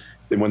released,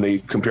 and when they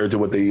compared to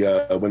what they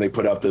when they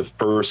put out the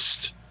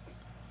first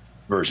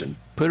version.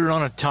 Put it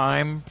on a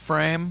time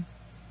frame.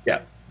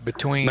 Yeah.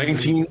 Between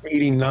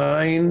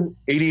 1989,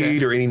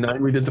 88 or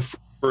 89, we did the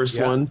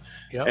first one.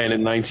 Yep. And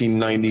in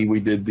 1990, we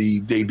did the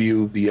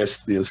debut, the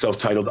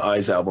self-titled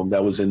Eyes album.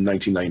 That was in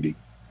 1990.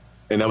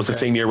 And that was the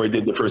same year where I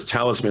did the first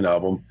Talisman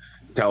album.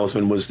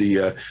 Talisman was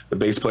the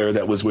bass player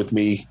that was with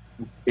me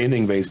in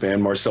Yngwie's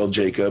band, Marcel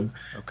Jacob,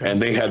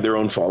 and they had their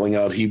own falling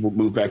out. He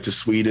moved back to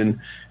Sweden,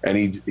 and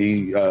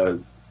he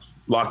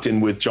locked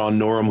in with John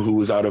Norum, who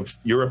was out of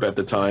Europe at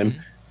the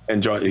time,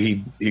 and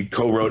he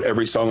co-wrote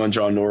every song on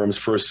John Norum's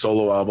first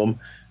solo album,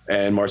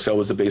 and Marcel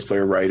was the bass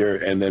player writer.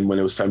 And then when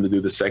it was time to do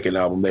the second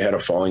album, they had a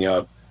falling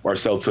out.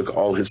 Marcel took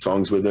all his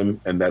songs with him,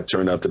 and that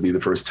turned out to be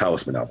the first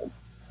Talisman album.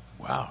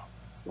 Wow.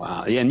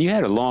 Wow. Yeah, and you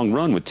had a long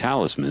run with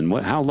Talisman.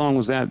 How long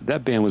was that?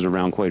 That band was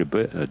around quite a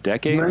bit, a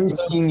decade?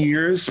 19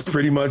 years,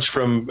 pretty much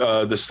from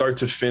the start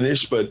to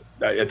finish. But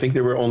I think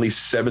there were only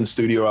 7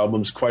 studio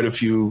albums, quite a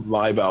few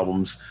live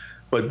albums.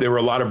 But there were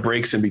a lot of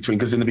breaks in between,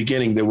 because in the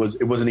beginning it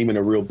wasn't even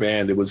a real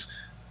band. It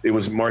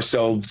was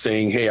Marcel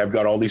saying, "Hey, I've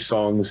got all these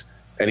songs,"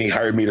 and he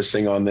hired me to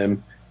sing on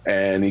them.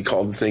 And he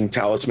called the thing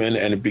Talisman,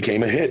 and it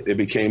became a hit. It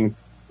became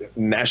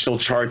national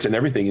charts and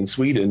everything in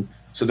Sweden.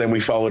 So then we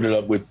followed it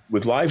up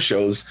with live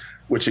shows,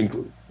 which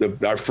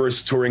our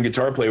first touring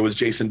guitar player was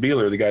Jason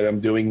Beeler, the guy that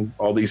I'm doing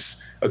all these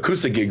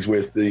acoustic gigs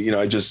with.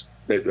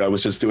 I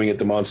was just doing at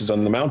the Monsters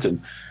on the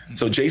Mountain.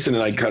 So Jason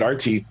and I cut our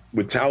teeth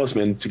with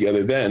Talisman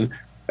together then.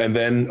 And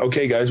then,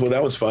 okay, guys, well,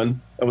 that was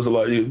fun. That was a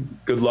lot.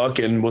 Good luck,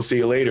 and we'll see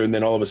you later. And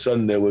then all of a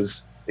sudden there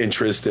was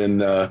interest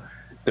and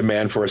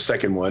demand for a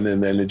second one.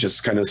 And then it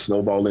just kind of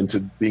snowballed into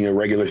being a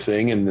regular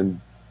thing. And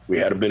then we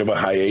had a bit of a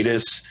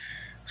hiatus.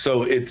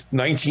 So it's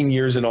 19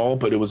 years in all,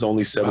 but it was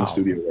only 7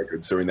 studio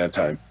records during that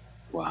time.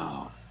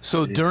 Wow.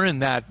 So during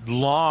that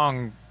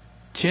long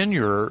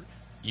tenure,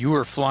 you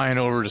were flying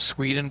over to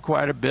Sweden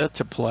quite a bit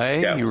to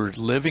play. Yeah. You were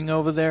living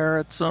over there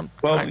at some.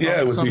 Well, yeah,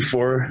 it was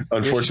before.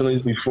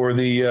 Unfortunately, before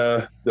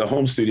the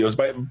home studios.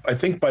 But I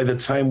think by the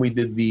time we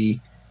did the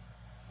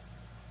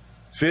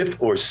 5th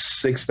or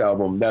 6th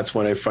album, that's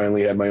when I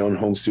finally had my own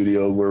home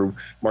studio where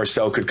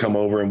Marcel could come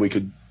over and we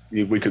could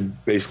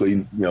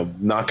basically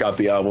knock out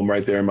the album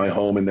right there in my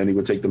home, and then he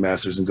would take the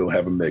masters and go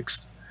have them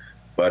mixed.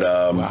 But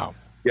wow.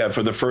 Yeah,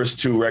 for the first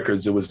 2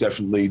 records, it was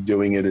definitely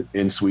doing it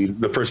in Sweden.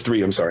 The first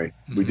 3, I'm sorry,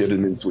 we did it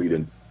in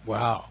Sweden.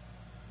 Wow.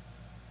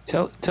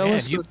 Tell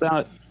us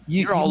about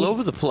you're all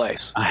over the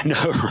place. I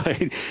know,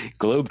 right?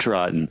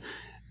 Globetrotting.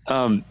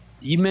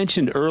 You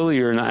mentioned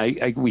earlier,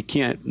 and we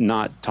can't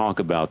not talk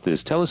about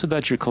this. Tell us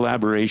about your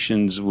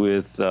collaborations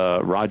with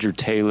Roger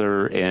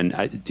Taylor,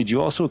 and did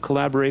you also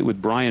collaborate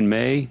with Brian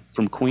May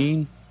from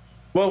Queen?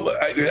 Well,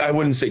 I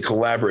wouldn't say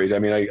collaborate. I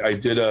mean,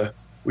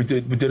 we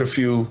did a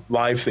few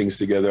live things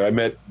together. I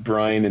met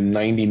Brian in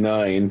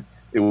 '99.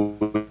 It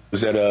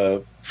was at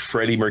a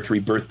Freddie Mercury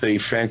birthday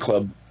fan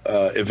club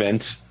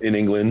event in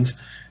England,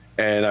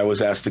 and I was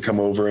asked to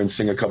come over and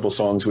sing a couple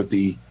songs with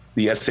the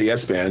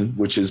SAS band,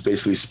 which is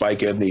basically Spike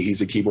Evney. He's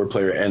a keyboard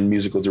player and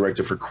musical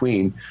director for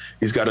Queen.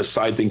 He's got a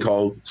side thing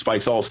called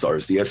Spike's All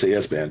Stars, the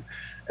SAS band.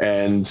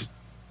 And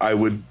I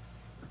would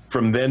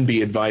from then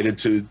be invited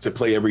to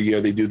play every year.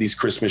 They do these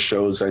Christmas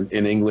shows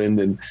in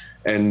England,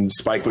 and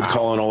Spike would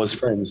call on all his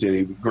friends.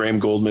 Graham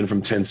Goldman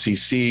from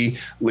 10cc,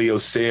 Leo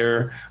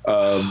Sayer,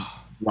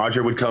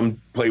 Roger would come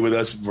play with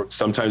us.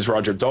 Sometimes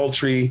Roger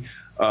Daltrey,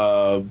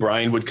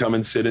 Brian would come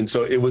and sit. And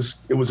so it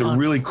was a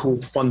really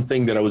cool, fun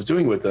thing that I was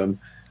doing with them.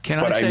 Can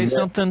I say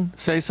something?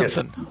 Say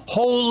something. Yes.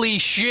 Holy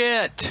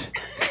shit.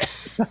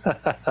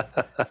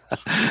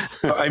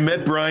 I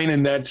met Brian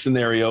in that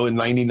scenario in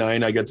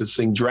 '99. I got to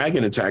sing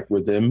Dragon Attack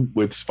with him,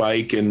 with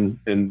Spike and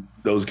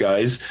those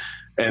guys.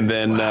 And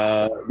then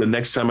the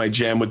next time I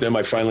jammed with them,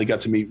 I finally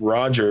got to meet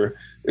Roger,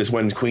 is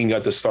when Queen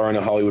got the star on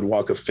the Hollywood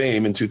Walk of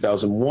Fame in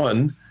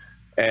 2001.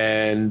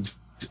 And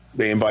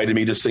they invited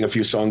me to sing a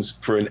few songs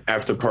for an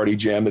after party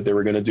jam that they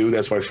were going to do.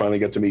 That's why I finally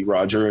got to meet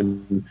Roger.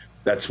 And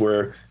that's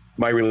where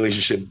my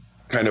relationship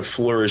kind of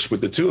flourished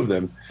with the two of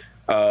them.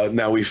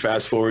 Now we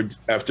fast forward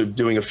after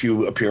doing a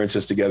few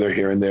appearances together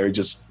here and there,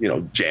 just,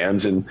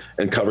 jams and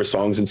cover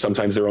songs and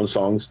sometimes their own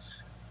songs.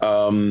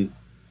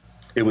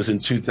 It was in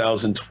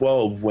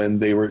 2012 when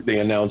they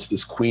announced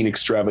this Queen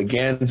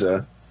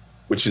Extravaganza,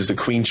 which is the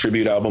Queen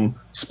tribute album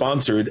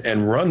sponsored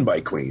and run by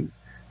Queen.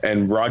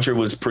 And Roger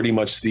was pretty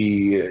much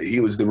he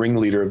was the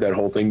ringleader of that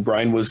whole thing.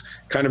 Brian was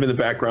kind of in the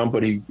background,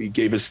 but he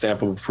gave his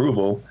stamp of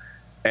approval.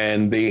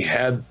 And they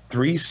had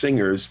 3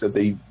 singers that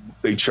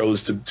they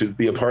chose to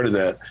be a part of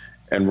that.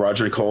 And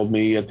Roger called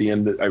me at the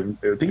end, I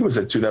think it was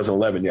at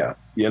 2011,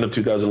 the end of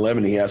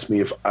 2011. He asked me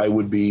if I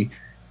would be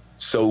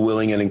so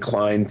willing and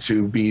inclined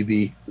to be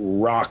the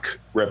rock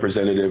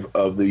representative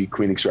of the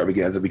Queen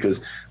Extravaganza,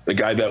 because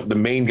the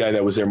main guy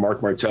that was there,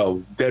 Mark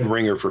Martel, dead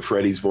ringer for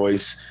Freddie's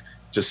voice,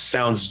 just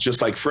sounds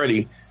just like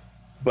Freddie,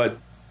 but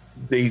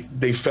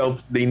they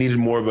felt they needed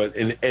more of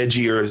an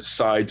edgier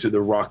side to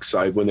the rock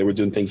side when they were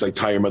doing things like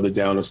Tie Your Mother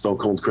Down or Stone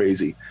Cold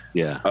Crazy.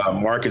 Yeah.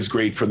 Mark is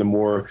great for the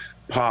more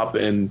pop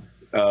and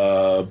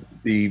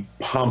the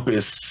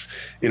pompous,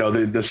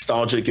 the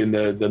nostalgic and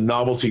the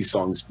novelty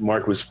songs.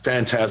 Mark was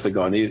fantastic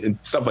on it, and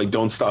stuff like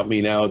Don't Stop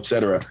Me Now,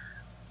 etc.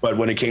 But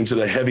when it came to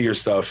the heavier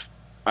stuff,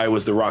 I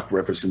was the rock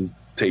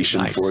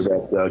representation for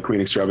that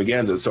Queen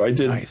Extravaganza. So I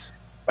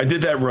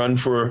did that run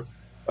for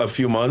a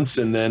few months,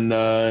 and then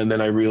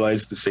I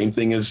realized the same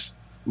thing as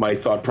my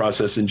thought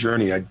process and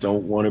journey. I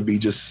don't want to be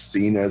just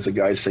seen as a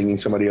guy singing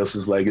somebody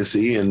else's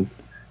legacy. And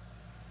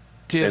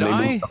did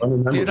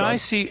I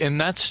see, and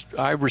that's,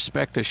 I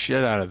respect the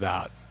shit out of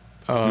that.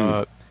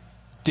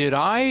 Did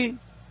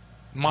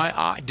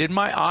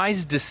my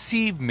eyes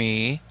deceive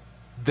me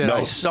that No.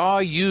 I saw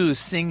you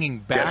singing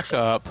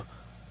backup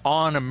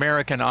on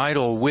American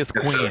Idol with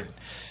Yes, Queen? sir.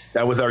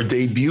 That was our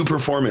debut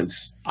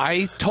performance.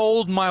 I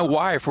told my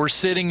wife, we're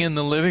sitting in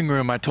the living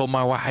room, I told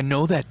my wife, I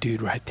know that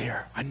dude right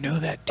there. I know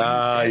that dude.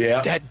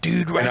 Yeah. That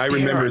dude right And I there.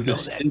 remember I know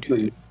that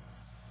dude.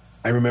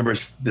 I remember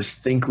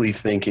distinctly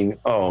thinking,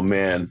 oh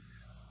man,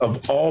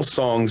 of all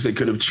songs they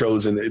could have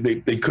chosen,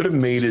 they could have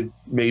made it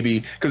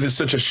maybe because it's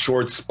such a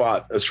short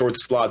slot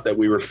that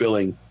we were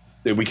filling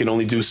that we can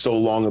only do so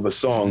long of a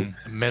song.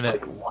 A minute.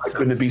 Like, why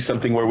couldn't it be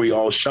something where we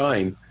all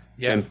shine?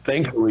 Yeah. And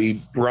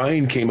thankfully,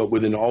 Brian came up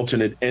with an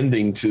alternate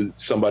ending to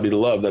Somebody to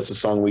Love. That's a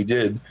song we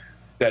did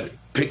that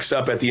picks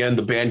up at the end.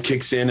 The band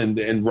kicks in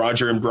and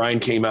Roger and Brian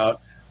came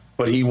out,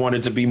 but he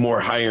wanted to be more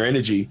higher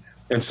energy.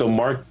 And so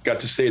Mark got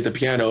to stay at the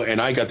piano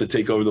and I got to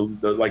take over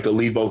the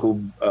lead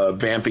vocal,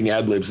 vamping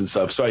ad libs and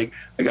stuff. So I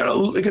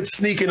could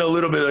sneak in a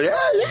little bit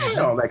of,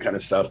 all that kind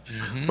of stuff.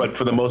 But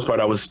for the most part,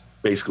 I was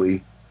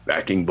basically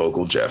backing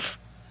vocal Jeff.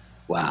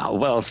 Wow.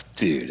 Well,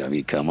 dude, I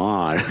mean, come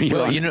on. You're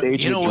Well, on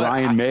stage with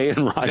Brian May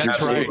and Roger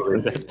That's right. Taylor.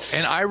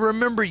 And I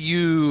remember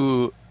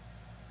you,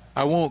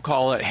 I won't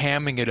call it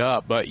hamming it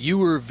up, but you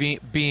were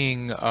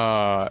being,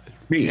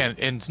 Me.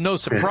 and no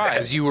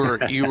surprise, you were,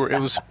 it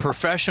was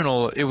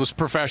professional.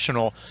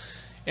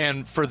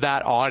 And for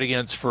that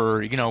audience,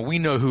 we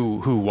know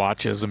who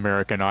watches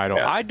American Idol.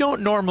 Yeah. I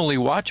don't normally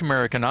watch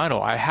American Idol.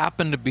 I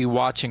happened to be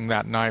watching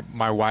that night.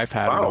 My wife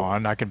had it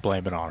on. I can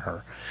blame it on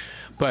her.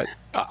 But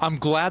I'm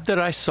glad that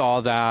I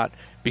saw that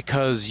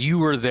because you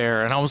were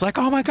there, and I was like,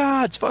 "Oh my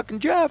God, it's fucking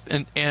Jeff!"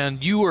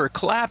 And you were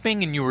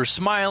clapping and you were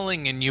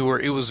smiling and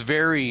it was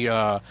very,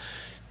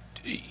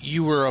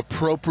 you were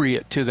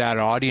appropriate to that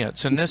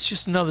audience, and that's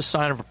just another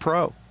sign of a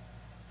pro.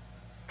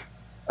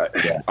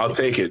 I'll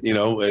take it.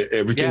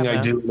 Everything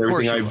I do, and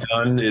everything I've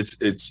done, it's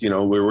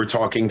we're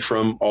talking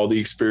from all the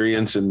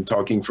experience and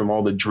talking from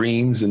all the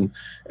dreams and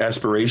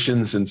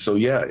aspirations, and so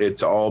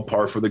it's all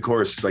par for the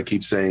course, as I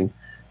keep saying.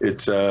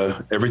 It's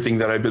everything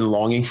that I've been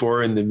longing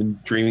for and been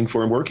dreaming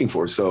for and working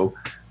for. So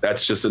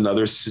that's just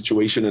another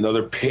situation,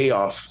 another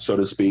payoff, so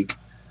to speak,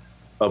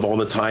 of all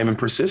the time and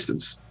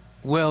persistence.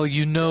 Well,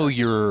 you know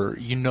your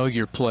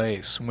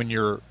place when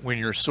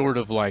you're sort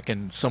of like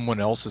in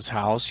someone else's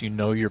house. You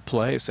know your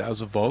place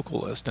as a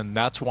vocalist, and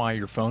that's why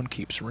your phone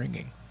keeps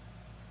ringing.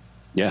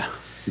 Yeah.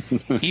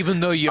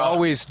 Even though you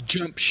always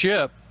jump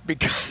ship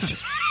because.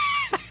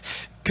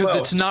 Because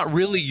it's not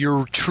really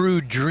your true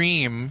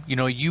dream.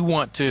 You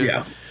want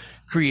to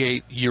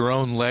create your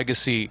own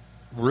legacy.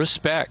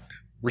 Respect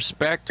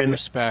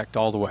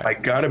all the way. I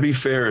got to be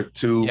fair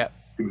to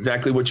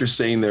exactly what you're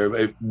saying there.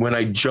 When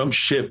I jump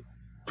ship,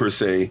 per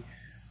se,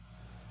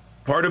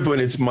 part of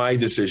when it's my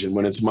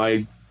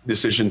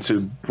decision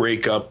to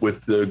break up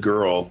with the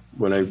girl,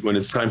 when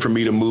it's time for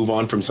me to move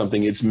on from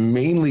something, it's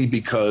mainly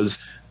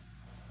because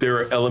there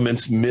are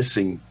elements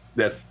missing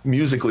that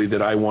musically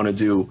that I want to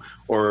do,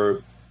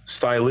 or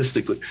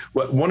stylistically.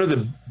 One of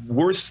the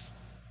worst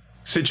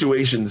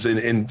situations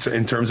in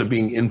terms of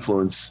being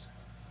influenced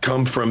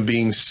come from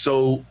being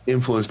so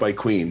influenced by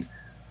Queen.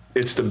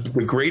 It's the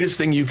greatest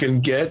thing you can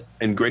get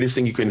and greatest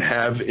thing you can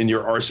have in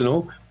your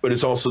arsenal, but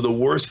it's also the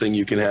worst thing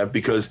you can have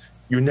because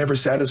you're never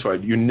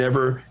satisfied. You're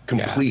never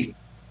complete.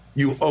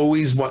 You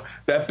always want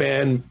that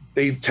band.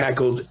 They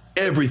tackled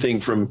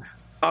everything from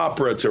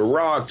opera to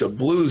rock to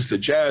blues to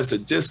jazz to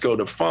disco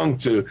to funk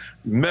to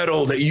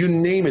metal, that you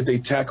name it, they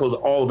tackled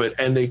all of it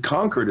and they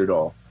conquered it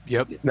all.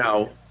 Yep.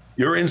 Now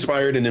you're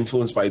inspired and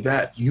influenced by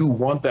that. You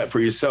want that for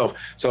yourself.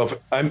 So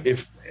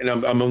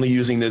I'm only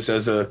using this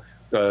as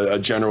a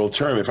general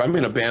term. If I'm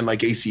in a band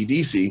like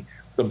AC/DC,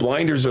 the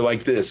blinders are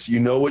like this. You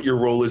know what your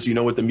role is, you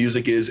know what the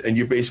music is, and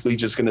you're basically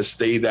just going to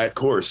stay that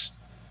course.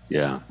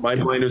 Yeah. My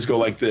blinders go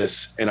like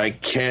this, and I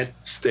can't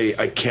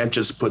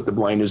just put the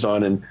blinders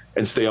on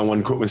and stay on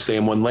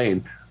one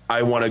lane.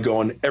 I want to go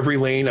on every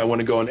lane. I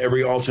want to go on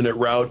every alternate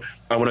route.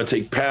 I want to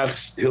take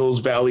paths, hills,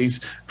 valleys,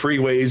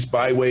 freeways,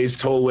 byways,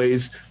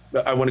 tollways.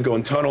 I want to go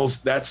in tunnels.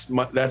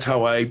 That's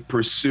how I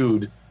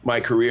pursued my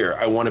career.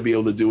 I want to be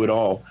able to do it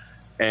all.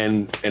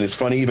 And it's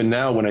funny, even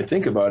now when I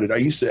think about it, I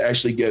used to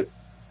actually get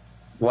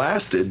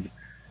blasted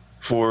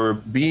for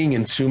being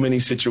in too many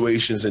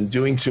situations and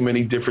doing too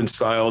many different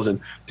styles. And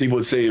people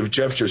would say if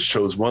Jeff just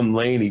chose one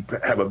lane, he'd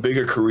have a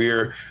bigger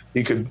career.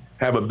 He could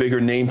have a bigger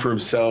name for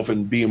himself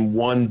and be in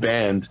one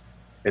band.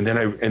 And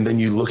then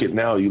you look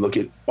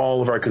at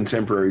all of our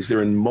contemporaries.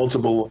 They're in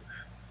multiple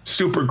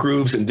super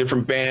groups and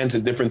different bands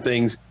and different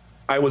things.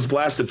 I was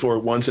blasted for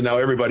it once, and now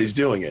everybody's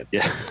doing it.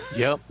 Yeah.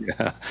 Yep.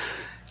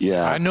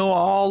 Yeah. I know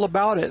all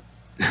about it.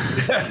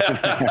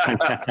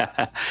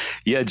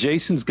 Yeah,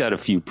 Jason's got a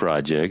few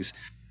projects.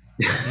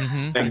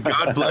 And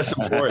God bless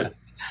him for it.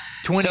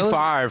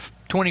 25.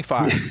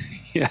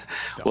 Yeah.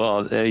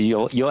 Well,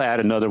 you'll add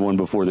another one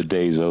before the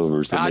day's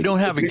over. So I don't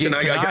have a gig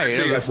I gotta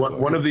say, tonight.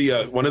 one of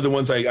the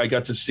ones I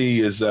got to see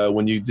is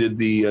when you did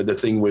the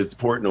thing with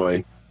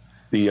Portnoy,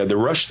 the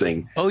Rush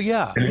thing. Oh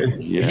yeah.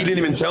 He didn't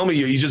even tell me.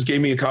 He just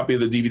gave me a copy of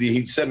the DVD.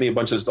 He sent me a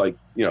bunch of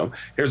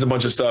here's a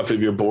bunch of stuff. If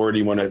you're bored,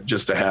 you want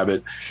to have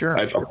it. Sure.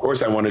 Of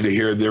course, I wanted to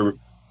hear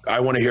I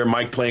want to hear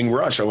Mike playing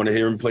Rush. I want to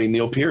hear him play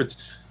Neil Peart.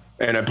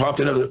 And I popped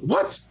into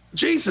what?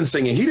 Jason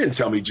singing. He didn't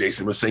tell me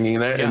Jason was singing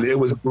that, and it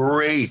was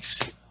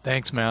great.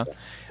 Thanks, man.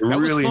 I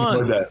really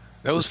enjoyed that.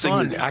 That was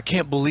fun. I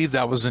can't believe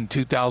that was in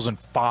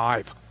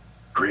 2005.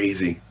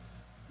 Crazy.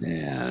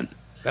 Man.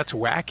 That's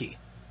wacky.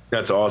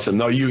 That's awesome.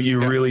 No, you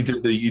really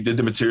did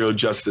the material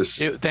justice.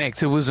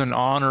 Thanks. It was an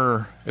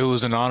honor.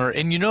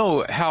 And you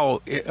know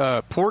how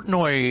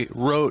Portnoy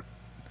wrote,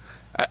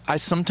 I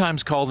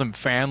sometimes call them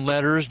fan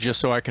letters just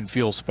so I can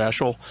feel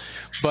special.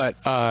 But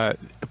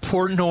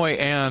Portnoy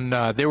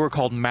and they were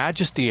called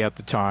Majesty at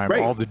the time,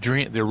 right. all the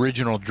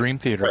original Dream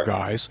Theater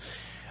guys.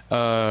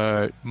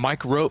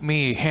 Mike wrote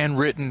me a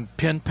handwritten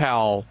pen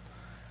pal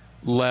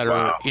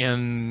letter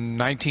in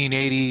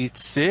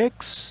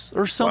 1986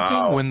 or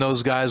something when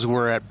those guys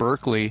were at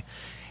Berkeley.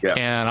 Yeah.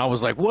 And I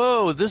was like,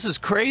 whoa, this is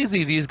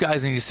crazy, these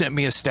guys. And he sent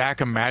me a stack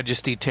of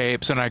Majesty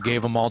tapes, and I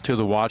gave them all to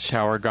the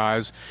Watchtower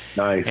guys.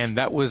 Nice. And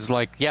that was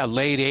like,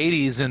 late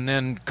 80s. And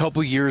then a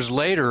couple years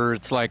later,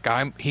 it's like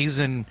he's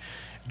in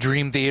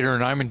Dream Theater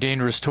and I'm in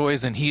Dangerous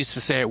Toys. And he used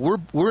to say,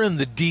 we're in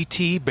the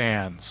DT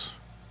bands.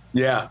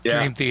 Yeah.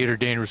 Dream Theater,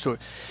 Dangerous Toys.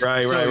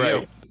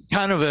 Right.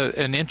 Kind of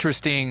an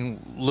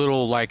interesting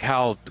little, like,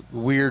 how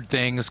weird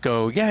things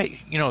go. Yeah,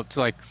 it's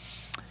like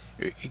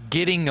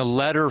getting a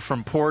letter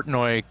from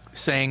Portnoy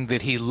saying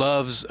that he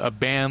loves a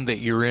band that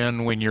you're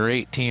in when you're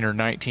 18 or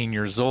 19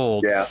 years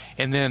old. Yeah.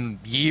 And then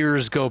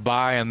years go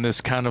by and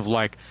this kind of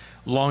like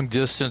long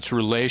distance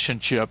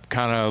relationship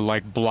kind of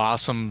like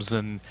blossoms,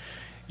 and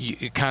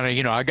you kind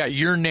of, I got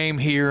your name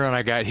here and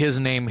I got his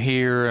name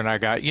here, and I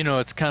got,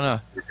 it's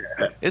kind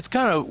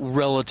of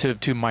relative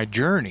to my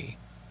journey.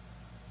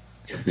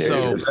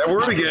 So is that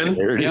word again?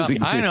 There it is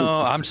again. I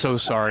know. I'm so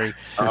sorry.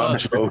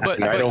 But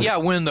yeah,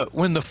 when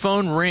the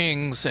phone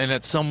rings and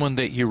it's someone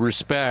that you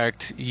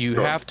respect, you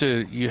have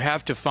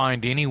to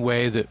find any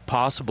way that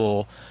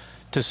possible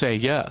to say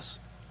yes.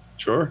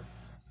 Sure.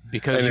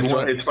 Because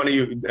it's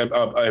funny.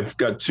 I've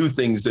got two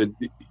things that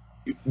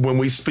when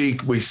we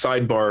speak, we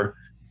sidebar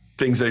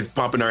things that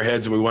pop in our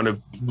heads, and we want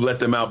to let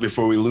them out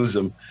before we lose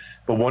them.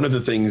 But one of the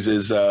things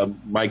is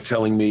Mike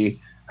telling me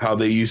how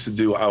they used to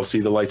do "I'll See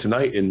the Light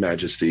Tonight" in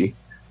Majesty.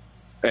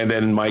 And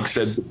then Mike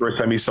said the first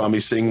time he saw me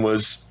sing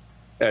was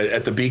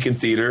at the Beacon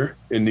Theater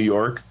in New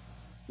York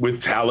with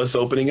Tallis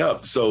opening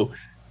up. So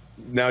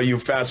now you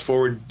fast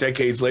forward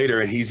decades later,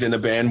 and he's in a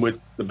band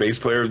with the bass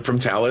player from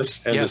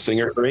Tallis and the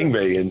singer for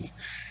Yngwie.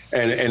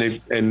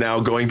 And now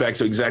going back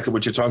to exactly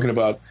what you're talking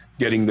about,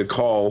 getting the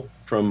call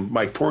from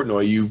Mike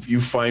Portnoy,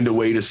 you find a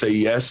way to say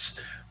yes.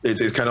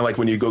 It's kind of like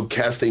when you go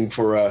casting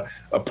for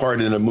a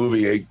part in a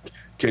movie. Hey,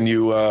 can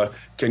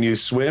you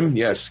swim?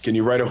 Yes. Can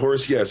you ride a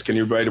horse? Yes. Can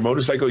you ride a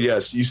motorcycle?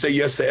 Yes. You say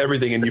yes to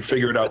everything, and you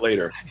figure it out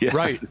later. Yeah.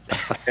 Right.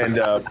 And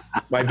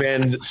my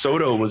band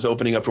Soto was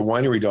opening up for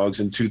Winery Dogs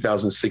in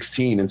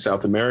 2016 in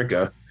South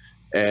America,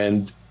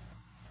 and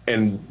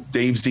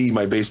Dave Z,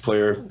 my bass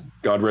player,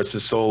 God rest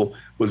his soul,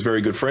 was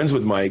very good friends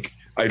with Mike.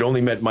 I'd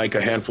only met Mike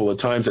a handful of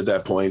times at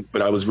that point,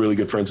 but I was really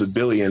good friends with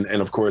Billy and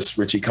of course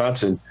Richie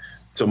Kotzen.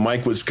 So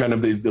Mike was kind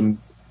of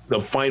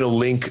the final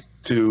link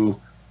to,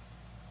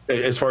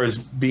 as far as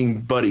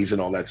being buddies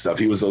and all that stuff.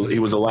 He was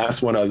the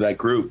last one out of that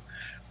group.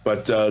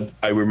 But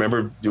I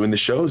remember doing the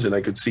shows, and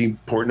I could see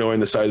Portnoy on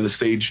the side of the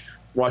stage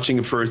watching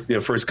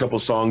the first couple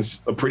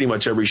songs of pretty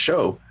much every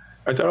show.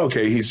 I thought,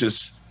 okay, he's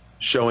just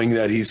showing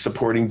that he's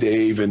supporting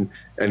Dave and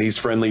he's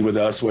friendly with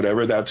us,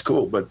 whatever, that's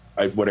cool. But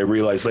what I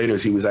realized later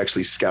is he was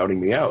actually scouting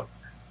me out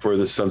for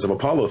the Sons of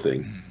Apollo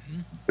thing.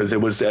 Because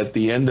it was at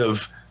the end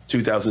of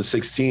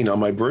 2016 on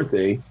my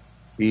birthday.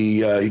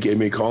 He gave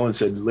me a call and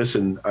said,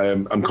 listen,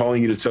 I'm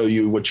calling you to tell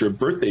you what your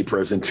birthday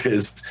present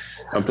is.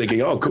 I'm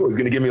thinking, oh, cool. He's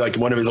going to give me like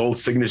one of his old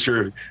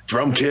signature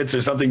drum kits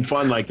or something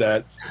fun like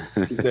that.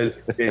 He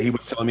says he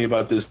was telling me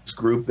about this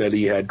group that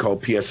he had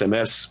called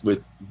PSMS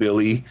with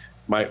Billy,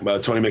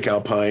 Tony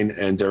McAlpine,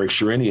 and Derek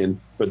Sherinian,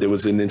 but there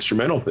was an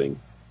instrumental thing.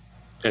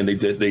 And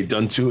they'd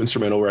done 2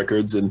 instrumental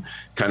records and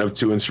kind of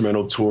 2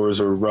 instrumental tours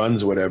or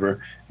runs or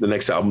whatever. The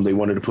next album they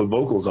wanted to put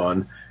vocals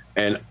on.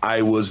 And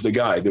I was the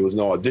guy. There was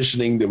no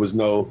auditioning. There was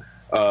no,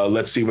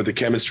 let's see what the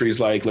chemistry is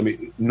like.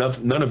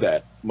 None of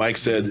that. Mike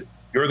said,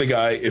 you're the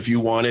guy. If you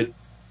want it,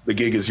 the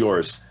gig is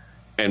yours.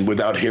 And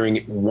without hearing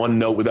one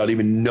note, without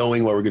even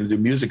knowing what we're going to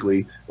do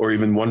musically, or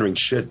even wondering,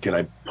 shit, can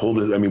I pull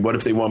this? I mean, what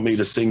if they want me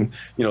to sing,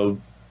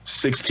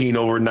 16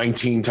 over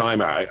 19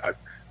 time? I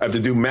have to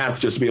do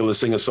math just to be able to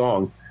sing a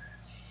song.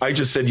 I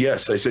just said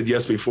yes. I said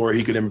yes before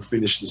he could even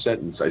finish the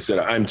sentence. I said,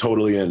 I'm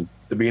totally in.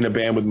 To be in a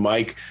band with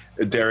Mike,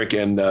 Derek,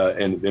 and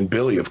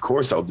Billy, of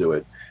course I'll do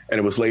it. And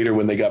it was later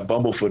when they got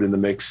Bumblefoot in the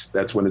mix,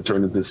 that's when it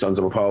turned into Sons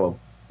of Apollo.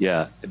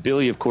 Yeah,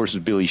 Billy, of course, is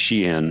Billy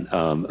Sheehan,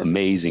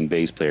 amazing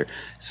bass player.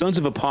 Sons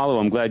of Apollo,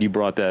 I'm glad you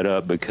brought that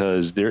up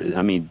because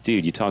I mean,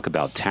 dude, you talk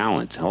about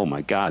talent. Oh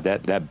my God,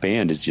 that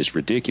band is just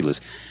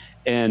ridiculous.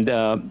 And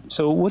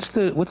so, what's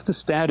the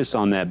status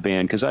on that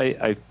band? Because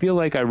I feel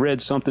like I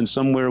read something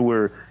somewhere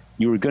where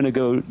you were going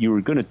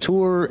to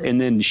tour,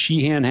 and then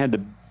Sheehan had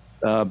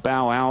to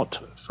bow out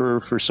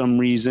for some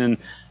reason.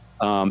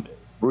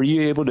 Were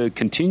you able to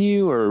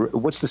continue, or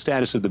what's the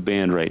status of the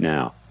band right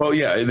now? Oh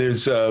yeah,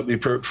 there's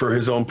for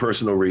his own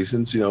personal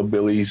reasons. You know,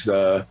 Billy's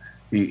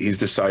he's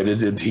decided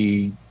that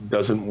he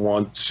doesn't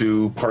want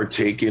to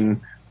partake in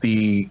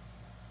the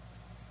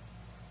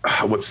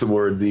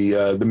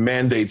the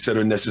mandates that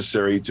are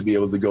necessary to be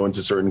able to go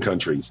into certain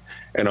countries.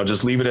 And I'll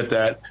just leave it at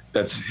that.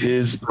 That's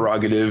his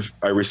prerogative.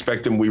 I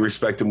respect him. We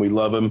respect him. We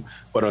love him.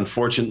 But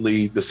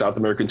unfortunately, the South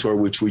American tour,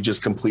 which we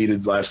just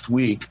completed last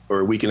week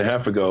or a week and a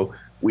half ago,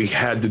 we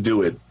had to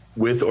do it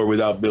with or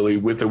without Billy,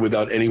 with or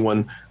without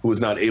anyone who was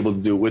not able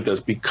to do it with us,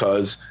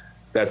 because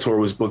that tour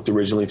was booked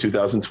originally in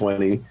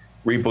 2020,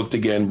 rebooked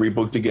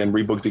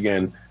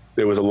again.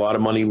 There was a lot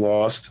of money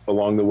lost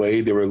along the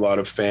way. There were a lot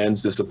of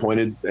fans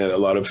disappointed, a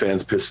lot of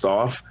fans pissed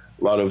off,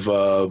 a lot of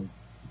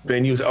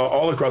venues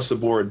all across the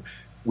board.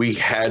 We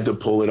had to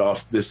pull it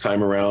off this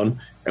time around,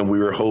 and we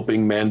were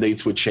hoping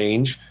mandates would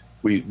change.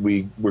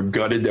 We were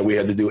gutted that we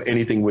had to do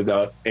anything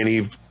without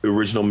any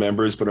original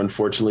members, but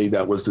unfortunately,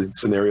 that was the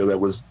scenario that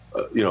was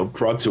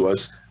brought to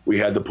us. We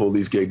had to pull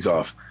these gigs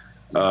off,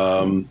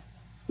 and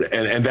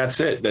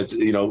that's it. That's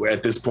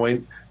at this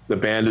point, the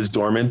band is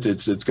dormant.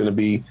 It's going to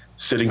be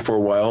sitting for a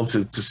while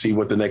to see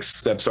what the next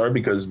steps are,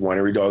 because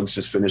Winery Dogs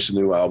just finished a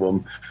new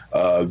album.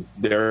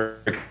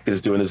 Derek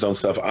is doing his own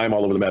stuff. I'm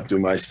all over the map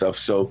doing my stuff.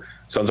 So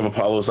Sons of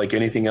Apollo is like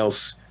anything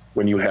else.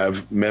 When you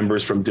have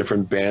members from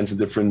different bands and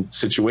different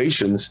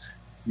situations,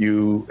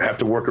 you have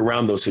to work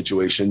around those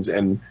situations.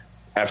 And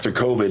after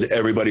COVID,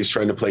 everybody's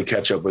trying to play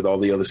catch up with all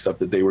the other stuff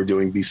that they were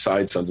doing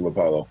besides Sons of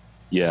Apollo.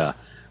 Yeah.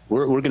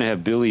 We're going to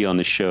have Billy on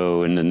the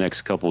show in the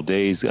next couple of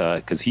days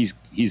because he's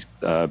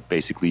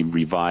basically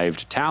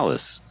revived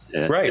Talus.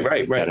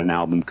 Right. Got an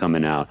album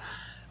coming out.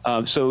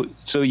 So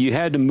you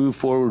had to move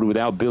forward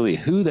without Billy.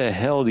 Who the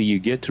hell do you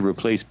get to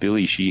replace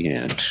Billy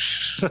Sheehan?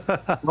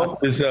 Well,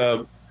 there's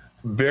a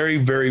very,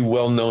 very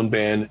well-known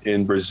band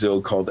in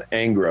Brazil called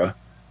Angra.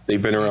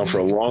 They've been around for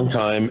a long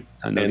time,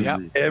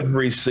 and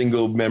every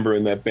single member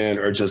in that band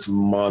are just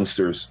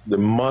monsters. The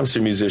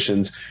monster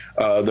musicians.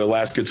 The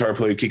last guitar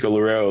player, Kiko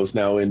Loureiro, is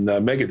now in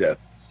Megadeth.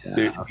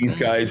 Yeah. These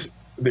guys,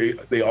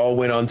 they all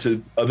went on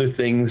to other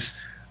things.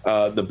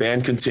 The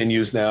band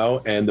continues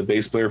now, and the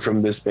bass player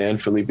from this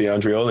band, Felipe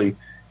Andreoli,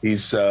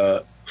 he's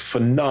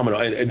phenomenal.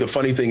 And the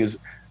funny thing is,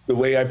 the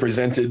way I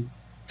presented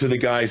to the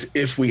guys,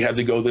 if we had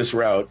to go this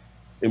route,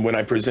 and when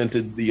I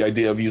presented the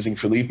idea of using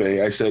Felipe,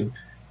 I said,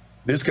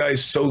 this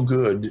guy's so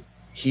good.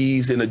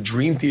 He's in a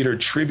Dream Theater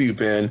tribute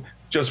band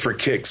just for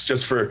kicks,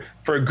 just for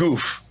a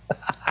goof,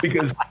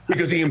 because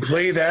he can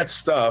play that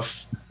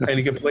stuff and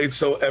he can play it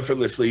so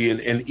effortlessly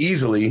and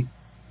easily.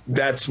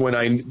 That's when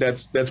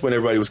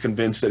everybody was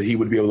convinced that he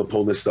would be able to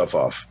pull this stuff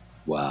off.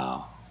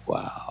 Wow.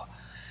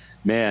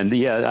 Man,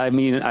 yeah, I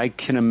mean, I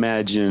can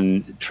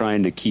imagine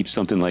trying to keep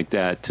something like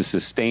that, to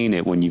sustain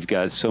it when you've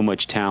got so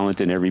much talent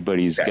and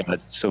everybody's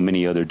got so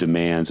many other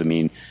demands. I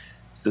mean,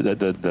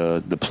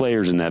 the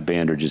players in that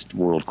band are just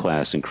world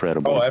class,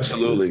 incredible. Oh,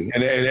 absolutely.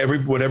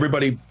 And what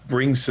everybody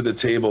brings to the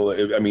table.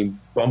 I mean,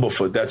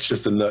 Bumblefoot.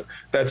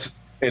 That's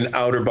an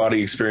outer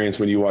body experience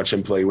when you watch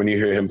him play. When you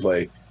hear him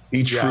play,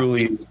 he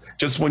truly is.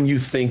 Just when you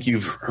think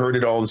you've heard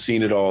it all and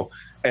seen it all,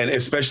 and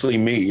especially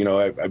me,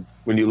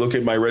 when you look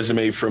at my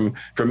resume from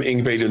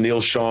Yngwie to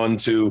Neil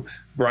Schon to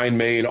Brian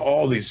May and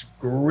all these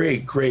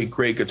great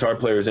guitar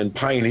players and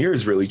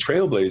pioneers, really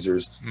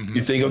trailblazers. Mm-hmm.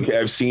 You think, okay,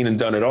 I've seen and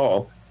done it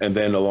all. And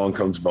then along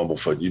comes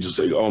Bumblefoot. You just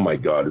say, "Oh my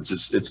God!"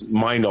 It's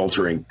mind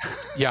altering.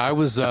 Yeah, I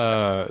was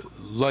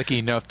lucky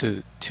enough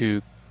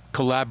to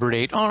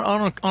collaborate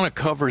on a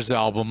covers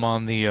album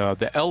on the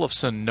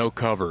Ellefson No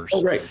Covers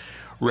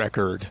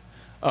record.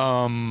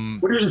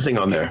 What did you sing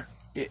on there?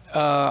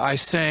 I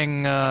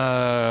sang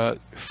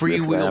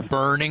 "Free Wheel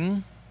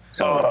Burning."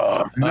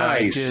 Oh,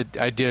 nice!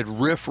 I did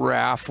Riff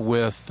Raff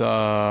with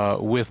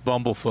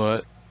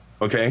Bumblefoot.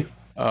 Okay.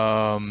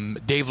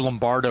 Dave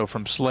Lombardo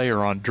from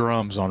Slayer on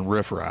drums on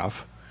Riff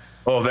Raff.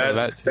 Oh, that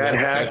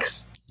hack.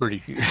 That's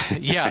pretty.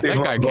 Yeah, Dave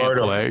that guy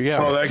Lombardo. Can't play.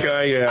 Yeah. Oh, that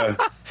guy.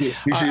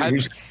 Yeah.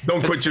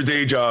 Don't quit your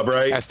day job,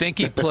 right? I think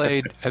he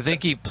played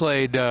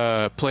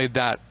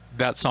that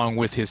song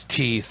with his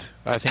teeth.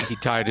 I think he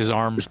tied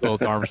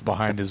both arms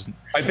behind his.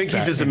 I think he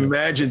just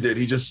imagined it.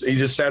 He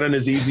just sat in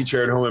his easy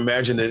chair at home,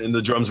 imagined it, and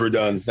the drums were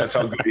done. That's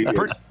how good he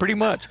is. Pretty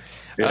much.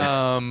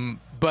 Yeah.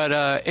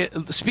 But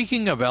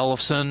speaking of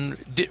Ellefson,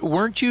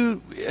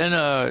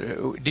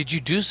 did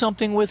you do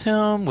something with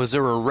him? Was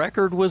there a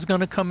record was going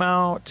to come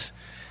out?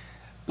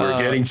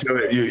 We're getting to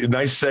it.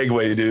 Nice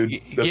segue,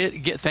 dude.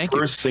 Thank you.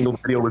 First single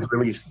video was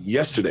released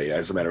yesterday,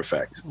 as a matter of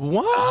fact.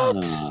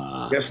 What?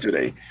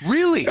 Yesterday.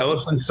 Really?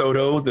 Ellefson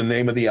Soto, the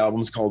name of the album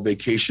is called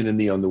Vacation in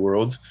the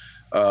Underworld.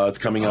 It's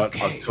coming out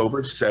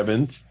October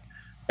 7th.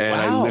 And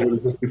Wow. I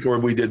literally, before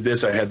we did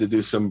this, I had to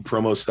do some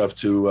promo stuff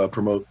to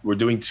promote. We're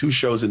doing 2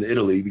 shows in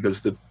Italy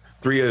because the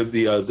 3 of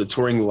the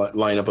touring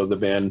lineup of the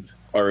band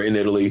are in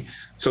Italy.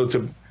 So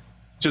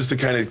to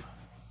kind of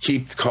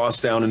keep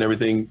costs down and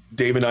everything,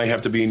 Dave and I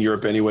have to be in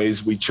Europe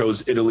anyways. We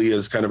chose Italy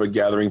as kind of a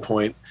gathering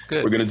point.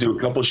 Good. We're going to do a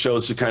couple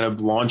shows to kind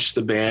of launch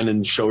the band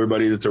and show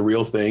everybody that's a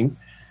real thing.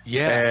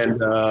 Yeah.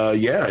 And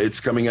it's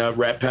coming out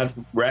Rat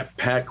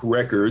Pack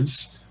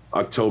Records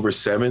October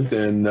 7th,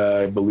 and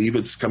I believe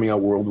it's coming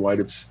out worldwide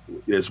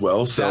as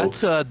well.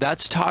 So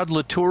that's Todd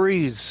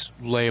Latoury's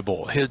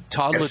label.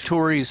 Todd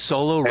Latoury's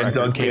solo and record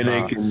Doug came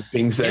out. and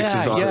Things X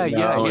is on it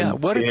now. Yeah.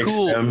 And What a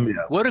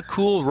AXM, what a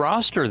cool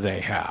roster they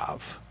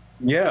have.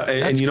 Yeah,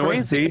 and you know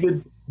crazy. what?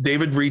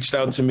 David reached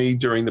out to me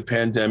during the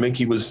pandemic.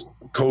 He was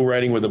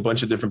co-writing with a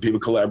bunch of different people,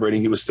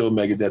 collaborating. He was still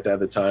Megadeth at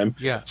the time.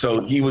 Yeah.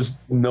 So he was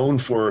known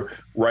for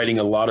writing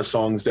a lot of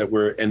songs that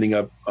were ending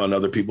up on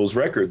other people's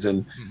records.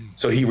 And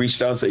so he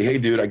reached out and said, hey,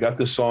 dude, I got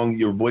this song.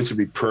 Your voice would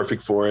be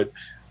perfect for it.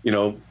 You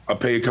know, I'll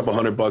pay a couple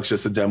 $100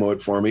 just to demo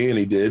it for me. And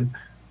he did.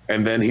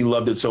 And then he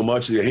loved it so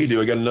much. He said, hey,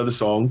 dude, I got another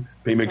song.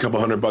 Pay me a couple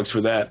 $100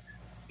 for that.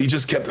 He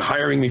just kept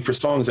hiring me for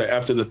songs.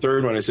 After the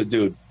third one, I said,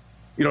 dude,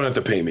 you don't have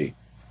to pay me.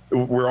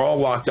 We're all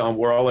locked down.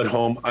 We're all at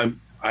home.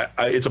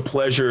 It's a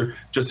pleasure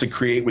just to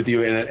create with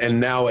you.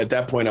 And now at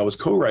that point I was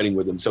co-writing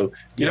with him. So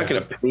you're not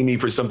going to pay me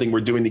for something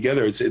we're doing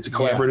together. It's a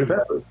collaborative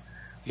effort.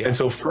 Yeah. And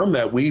so from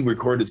that, we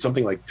recorded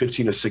something like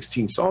 15 or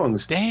 16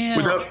 songs.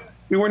 Damn.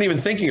 We weren't even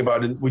thinking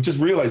about it. We just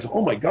realized,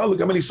 oh my God, look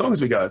how many songs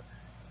we got.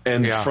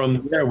 And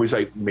from there, we was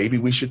like, maybe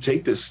we should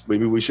take this.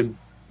 Maybe we should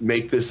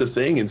make this a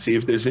thing and see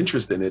if there's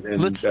interest in it.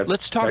 And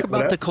let's talk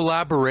about the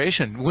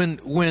collaboration.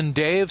 When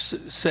Dave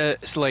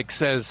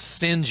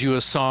sends you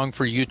a song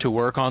for you to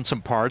work on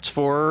some parts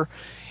for,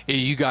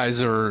 you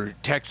guys are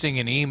texting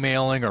and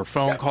emailing or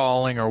phone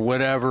calling or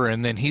whatever,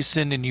 and then he's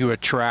sending you a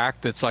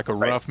track that's like a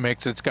rough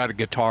mix. It's got a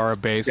guitar, a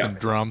bass, and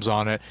drums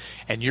on it,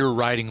 and you're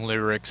writing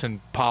lyrics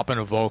and popping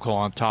a vocal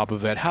on top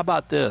of it. How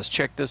about this?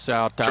 Check this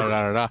out. Da da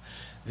da da.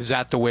 Is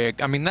that the way?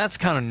 I mean, that's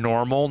kind of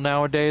normal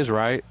nowadays,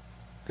 right?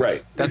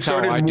 Right. That's how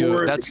I do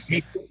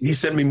it. He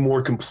sent me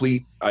more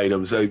complete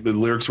items. The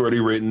lyrics were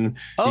already written.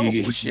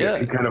 He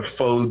kind of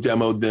faux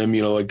demoed them,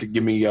 you know, like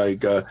give me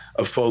like a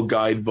faux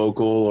guide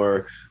vocal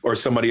or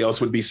somebody else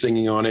would be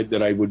singing on it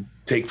that I would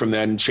take from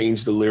that and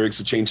change the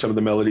lyrics or change some of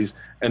the melodies.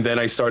 And then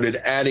I started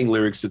adding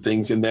lyrics to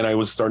things. And then I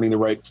was starting to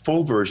write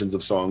full versions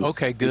of songs,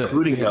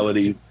 including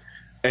melodies.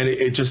 And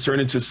it just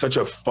turned into such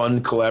a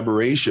fun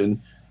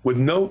collaboration with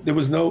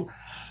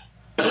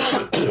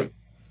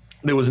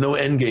there was no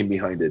end game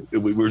behind it.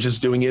 We were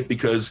just doing it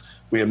because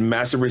we had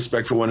massive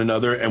respect for one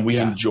another and we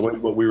enjoyed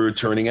what we were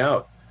turning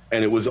out.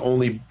 And it was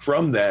only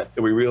from that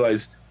we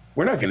realized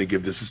we're not going to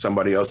give this to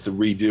somebody else to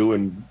redo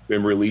and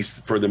release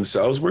for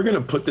themselves. We're going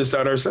to put this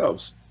out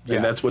ourselves. Yeah.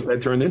 And that's what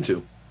that turned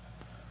into.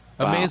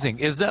 Amazing.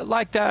 Wow. Is that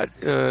like that?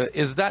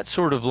 Is that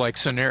sort of like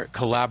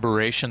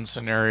collaboration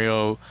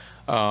scenario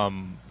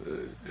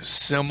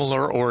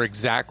similar or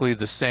exactly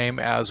the same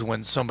as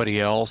when somebody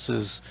else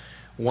is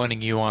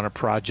wanting you on a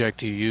project?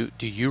 Do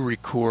you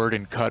record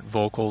and cut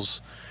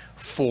vocals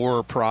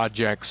for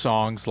project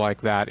songs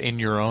like that in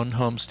your own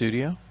home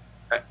studio?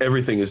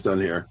 Everything is done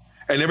here,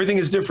 and everything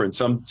is different.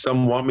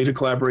 Some want me to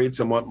collaborate,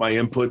 some want my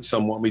input,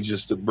 some want me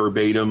just to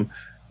verbatim.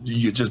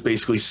 You just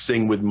basically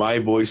sing with my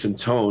voice and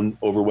tone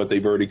over what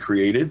they've already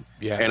created.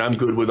 Yeah. And I'm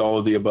good with all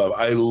of the above.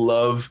 I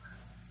love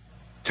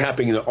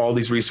tapping into all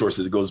these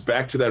resources. It goes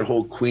back to that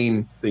whole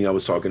Queen thing I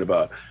was talking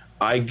about.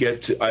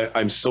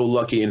 I'm so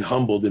lucky and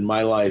humbled in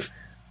my life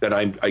that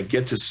I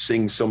get to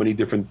sing so many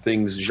different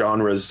things,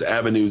 genres,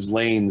 avenues,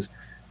 lanes,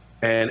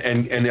 and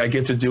I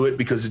get to do it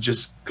because it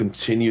just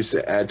continues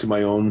to add to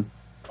my own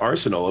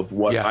arsenal of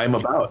what I'm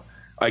about.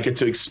 I get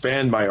to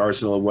expand my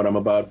arsenal of what I'm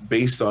about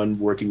based on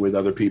working with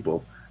other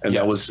people. And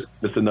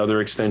that's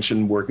another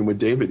extension working with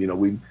David. You know,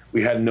 we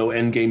had no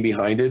end game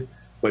behind it,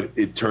 but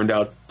it turned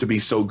out to be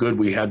so good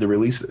we had to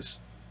release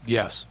this.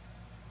 Yes.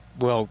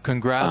 Well,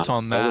 congrats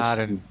on that.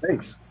 And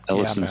thanks.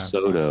 Ellison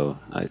Soto.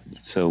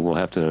 So we'll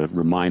have to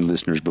remind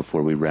listeners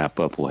before we wrap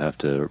up. We'll have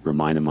to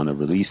remind them on the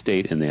release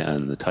date and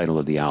the title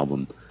of the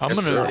album.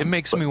 It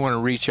makes me want to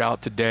reach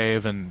out to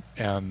Dave and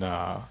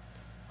I'm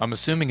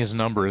assuming his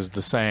number is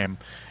the same.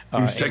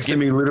 He's texting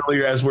me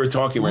literally as we're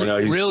talking right now.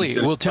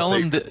 Well, tell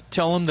him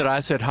that I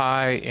said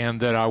hi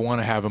and that I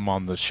want to have him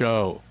on the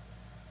show.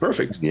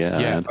 Perfect.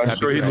 Yeah. I'm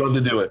sure he'd love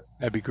to do it.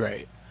 That'd be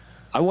great.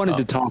 I wanted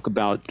to talk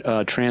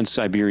about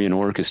Trans-Siberian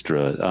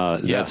Orchestra.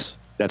 Yes.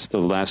 That's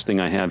the last thing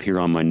I have here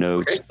on my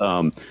notes.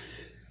 Okay.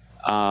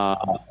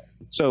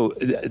 So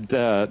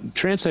the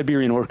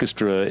Trans-Siberian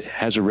Orchestra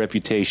has a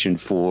reputation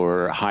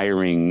for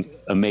hiring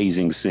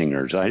amazing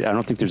singers. I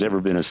don't think there's ever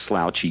been a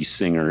slouchy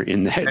singer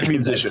in that. And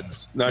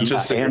musicians, not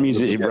just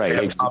singers.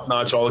 Right. Top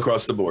notch all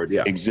across the board.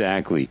 Yeah.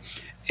 Exactly.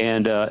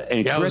 And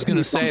I was going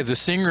to say the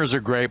singers are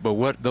great, but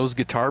what those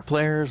guitar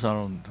players? I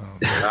don't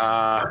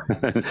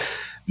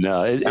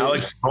No,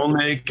 Alex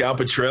Skolnick, Al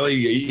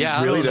Petrelli.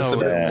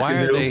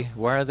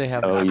 Why are they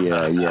having? Oh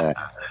yeah.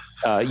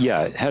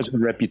 Yeah, it has a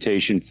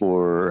reputation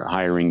for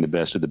hiring the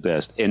best of the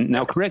best. And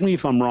now, correct me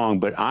if I'm wrong,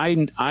 but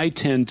I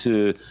tend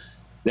to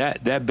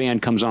that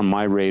band comes on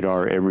my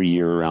radar every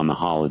year around the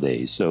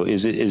holidays. So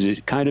is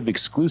it kind of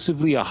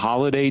exclusively a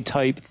holiday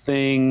type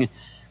thing,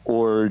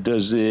 or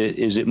is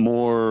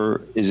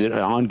it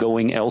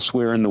ongoing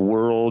elsewhere in the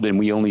world and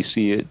we only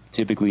see it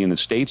typically in the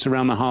States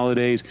around the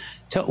holidays?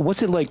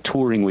 What's it like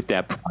touring with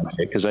that project?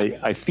 Because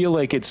I feel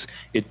like it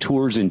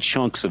tours in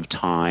chunks of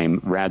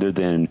time rather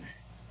than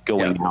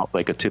going out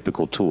like a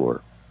typical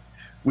tour.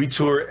 We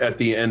tour at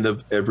the end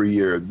of every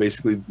year,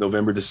 basically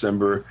November,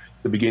 December,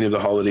 the beginning of the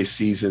holiday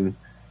season.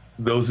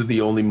 Those are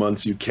the only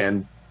months you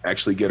can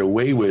actually get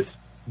away with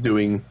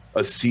doing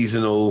a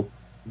seasonal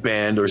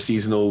band or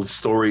seasonal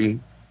story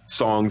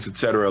songs,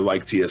 etc.,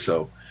 like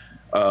TSO.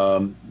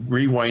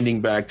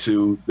 Rewinding back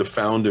to the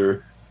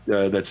founder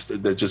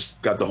that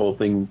just got the whole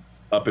thing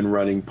up and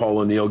running, Paul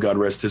O'Neill, God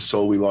rest his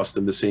soul. We lost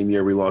him the same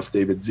year we lost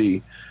David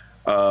Z.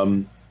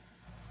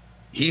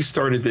 He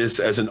started this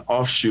as an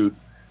offshoot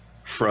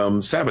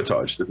from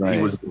Sabotage. Right.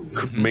 He was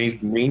the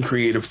main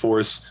creative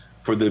force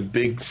for the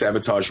big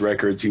Sabotage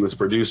records. He was a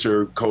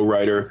producer,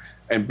 co-writer,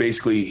 and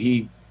basically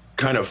he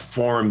kind of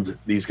formed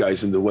these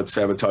guys into what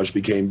Sabotage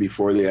became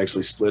before they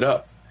actually split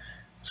up.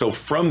 So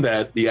from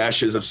that, the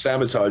ashes of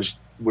Sabotage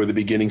were the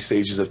beginning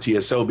stages of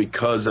TSO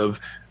because of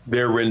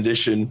their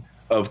rendition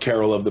of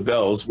Carol of the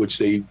Bells, which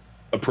they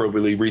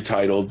appropriately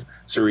retitled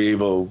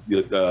Sarajevo,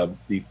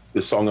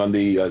 the song on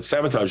the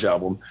Sabotage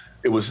album.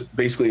 It was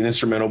basically an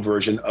instrumental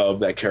version of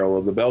that Carol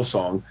of the Bells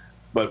song,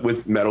 but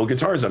with metal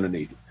guitars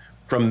underneath.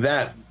 From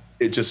that,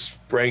 it just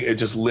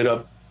lit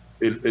up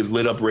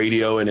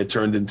radio, and it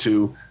turned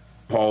into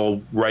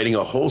Paul writing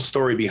a whole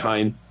story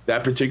behind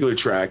that particular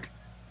track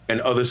and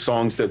other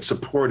songs that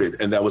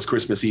supported, and that was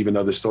Christmas Eve and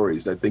Other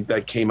Stories. I think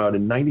that came out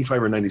in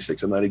 95 or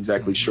 96. I'm not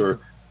exactly sure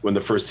when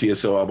the first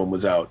TSO album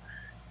was out.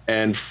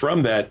 And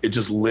from that, it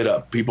just lit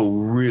up. People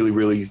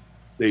really,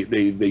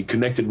 they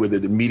connected with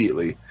it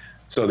immediately.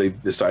 So they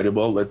decided,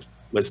 well,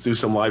 let's do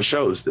some live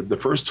shows. The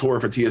first tour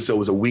for TSO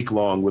was a week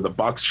long with a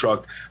box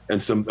truck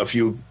and a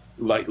few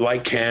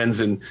light cans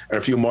and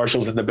a few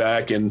Marshalls in the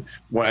back. And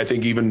I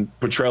think even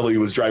Petrelli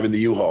was driving the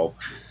U-Haul.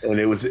 And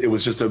it was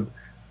just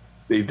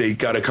they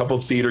got a couple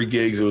theater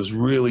gigs. It was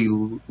really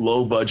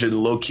low budget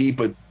and low key,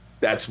 but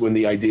that's when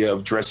the idea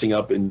of dressing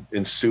up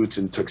in suits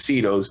and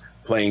tuxedos,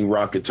 playing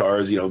rock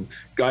guitars,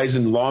 guys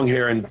in long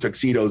hair and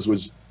tuxedos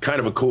was kind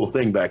of a cool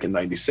thing back in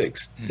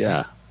 96.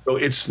 Yeah. So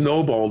it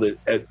snowballed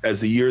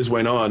as the years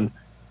went on.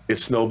 It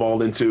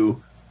snowballed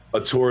into a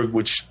tour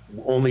which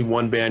only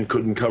one band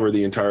couldn't cover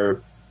the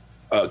entire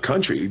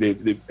country.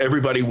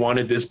 Everybody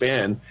wanted this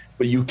band,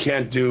 but you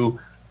can't do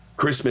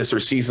Christmas or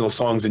seasonal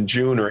songs in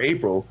June or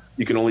April.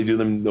 You can only do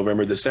them in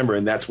November, December,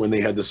 and that's when they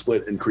had to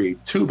split and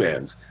create two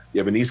bands. You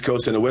have an East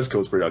Coast and a West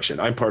Coast production.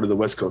 I'm part of the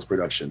West Coast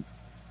production.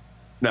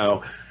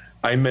 Now,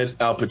 I met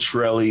Al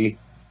Petrelli,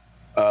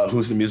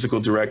 who's the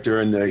musical director,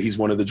 and he's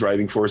one of the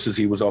driving forces.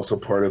 He was also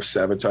part of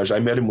Sabotage. I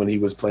met him when he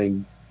was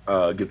playing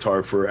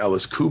guitar for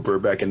Alice Cooper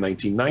back in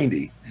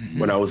 1990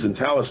 when I was in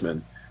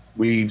Talisman.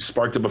 We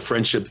sparked up a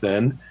friendship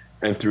then,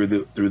 and through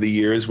the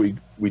years,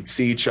 we'd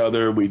see each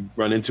other, we'd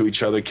run into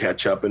each other,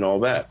 catch up, and all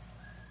that.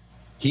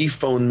 He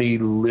phoned me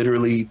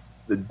literally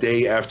the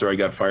day after I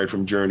got fired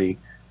from Journey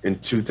in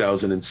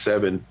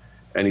 2007,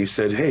 and he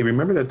said, "Hey,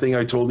 remember that thing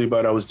I told you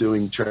about? I was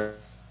doing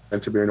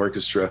Trans-Siberian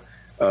Orchestra.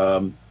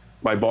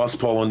 My boss,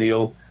 Paul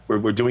O'Neill,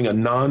 we're doing a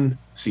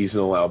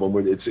non-seasonal album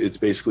where it's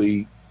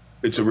basically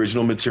it's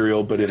original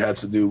material, but it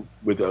has to do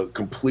with a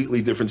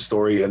completely different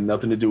story and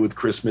nothing to do with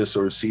Christmas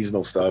or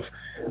seasonal stuff.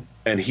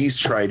 And he's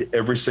tried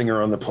every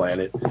singer on the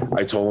planet.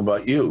 I told him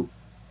about you,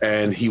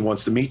 and he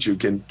wants to meet you.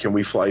 Can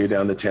we fly you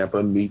down to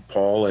Tampa, meet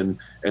Paul, and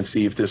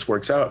see if this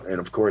works out?" And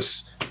of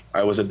course,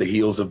 I was at the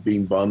heels of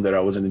being bummed that I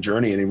wasn't in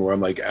Journey anymore.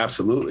 I'm like,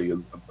 absolutely.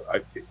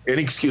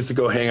 Any excuse to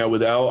go hang out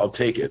with Al, I'll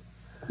take it.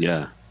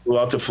 Yeah. Flew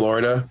out to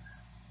Florida.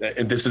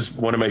 And this is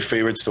one of my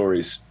favorite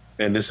stories.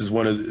 And this is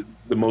one of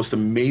the most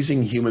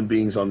amazing human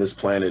beings on this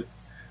planet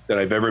that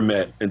I've ever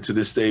met. And to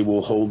this day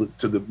will hold it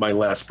to my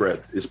last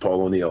breath is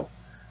Paul O'Neill.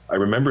 I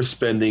remember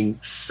spending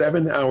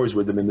 7 hours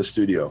with him in the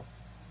studio.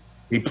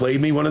 He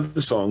played me one of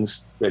the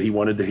songs that he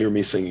wanted to hear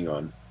me singing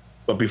on.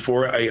 But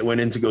before I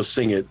went in to go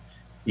sing it,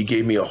 he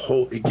gave me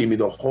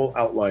the whole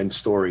outline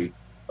story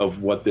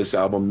of what this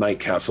album Night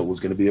Castle was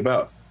going to be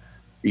about.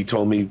 He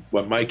told me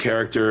what my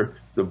character,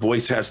 the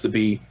voice has to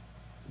be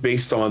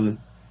based on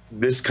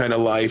this kind of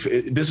life.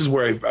 This is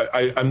where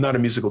I'm not a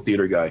musical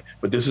theater guy,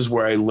 but this is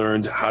where I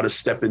learned how to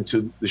step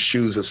into the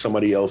shoes of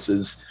somebody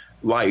else's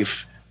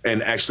life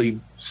and actually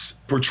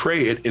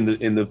portray it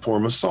in the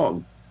form of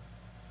song.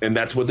 And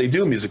that's what they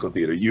do in musical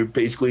theater. You're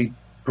basically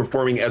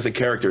performing as a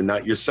character,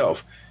 not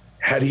yourself.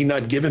 Had he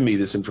not given me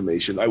this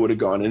information, I would have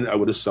gone in, I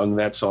would have sung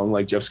that song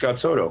like Jeff Scott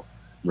Soto.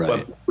 Right.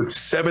 But with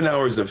 7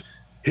 hours of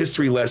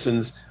history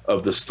lessons,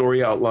 of the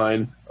story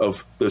outline,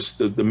 of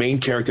the main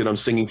character that I'm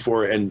singing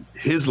for and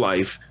his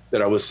life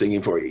that I was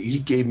singing for, he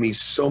gave me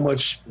so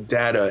much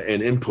data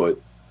and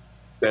input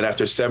that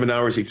after 7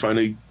 hours, he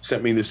finally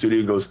sent me in the studio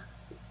and goes,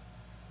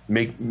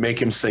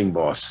 make him sing,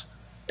 boss.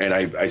 And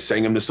I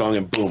sang him the song,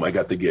 and boom, I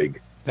got the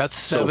gig. That's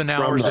 7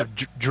 hours of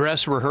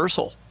dress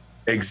rehearsal.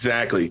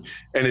 Exactly.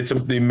 And it's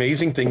the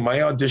amazing thing.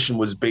 My audition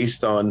was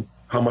based on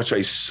how much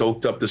I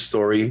soaked up the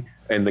story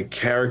and the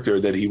character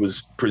that he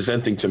was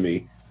presenting to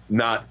me,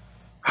 not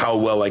how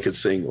well I could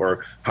sing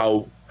or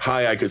how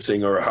high I could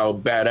sing or how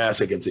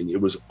badass I could sing.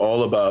 It was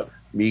all about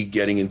me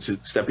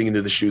stepping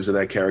into the shoes of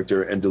that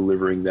character and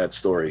delivering that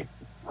story.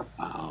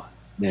 Wow.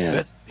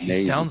 Man,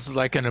 he sounds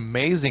like an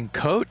amazing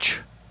coach.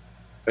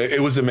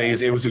 It was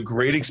amazing. It was a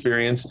great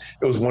experience.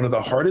 It was one of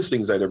the hardest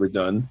things I'd ever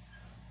done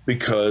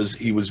because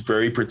he was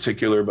very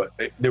particular. But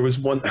there was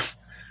one,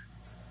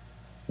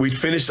 we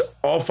finished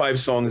all 5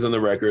 songs on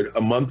the record.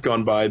 A month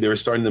gone by, they were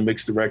starting to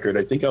mix the record.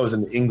 I think I was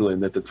in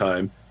England at the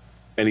time.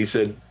 And he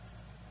said,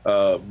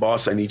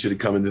 boss, I need you to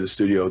come into the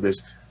studio.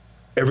 There's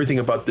everything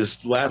about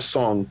this last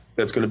song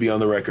that's going to be on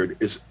the record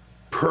is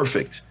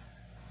perfect.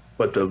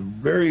 But the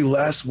very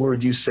last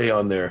word you say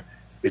on there,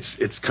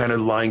 it's kind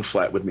of lying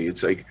flat with me.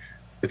 It's like,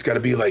 it's got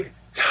to be like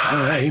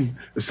time,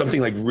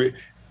 something like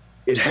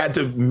it had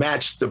to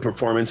match the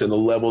performance and the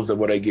levels of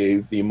what I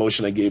gave, the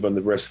emotion I gave on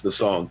the rest of the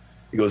song.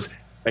 He goes,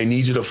 I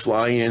need you to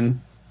fly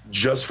in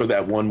just for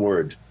that one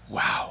word.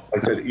 Wow. I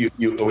said,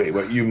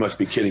 you must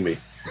be kidding me.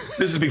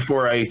 This is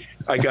before I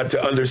got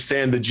to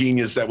understand the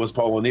genius that was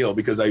Paul O'Neill,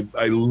 because I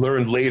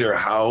learned later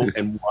how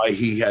and why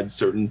he had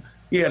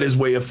his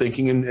way of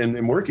thinking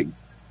and working.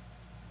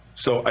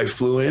 So I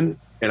flew in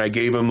and I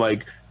gave him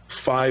like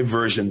 5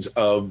 versions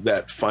of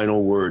that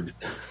final word.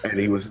 And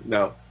he was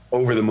now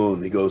over the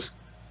moon. He goes,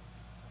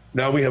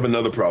 now we have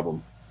another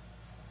problem.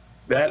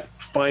 That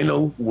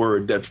final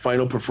word, that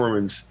final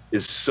performance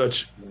is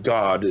such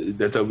God.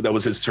 That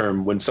was his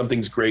term. When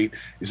something's great,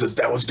 he says,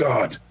 that was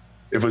God.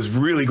 If it was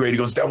really great, he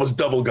goes, that was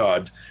double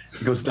God.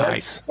 He goes,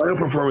 nice. That final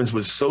performance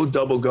was so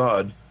double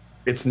God,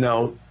 it's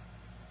now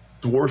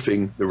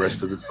dwarfing the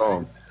rest of the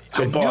song.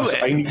 So boss,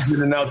 I need you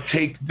to now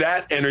take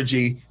that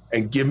energy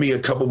and give me a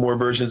couple more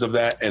versions of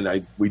that.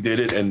 And we did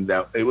it. And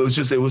it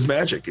was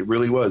magic. It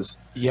really was.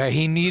 Yeah.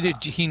 He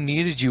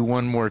needed you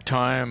one more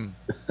time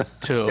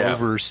to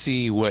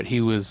oversee what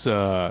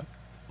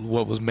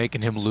was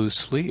making him lose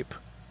sleep.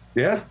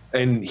 Yeah.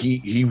 And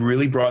he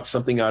really brought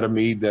something out of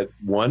me that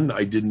 1,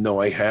 I didn't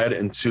know I had,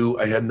 and 2,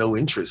 I had no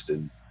interest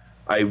in.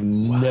 I've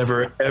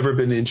never, ever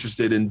been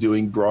interested in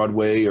doing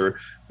Broadway or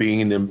being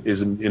in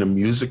a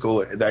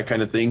musical, that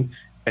kind of thing.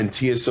 And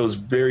TSO is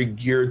very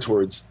geared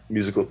towards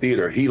musical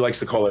theater. He likes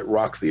to call it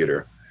rock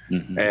theater.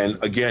 Mm-hmm.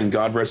 And again,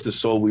 God rest his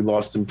soul, we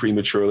lost him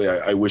prematurely.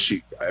 I wish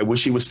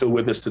he was still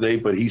with us today,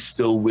 but he's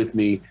still with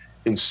me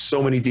in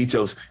so many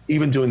details.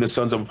 Even doing the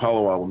Sons of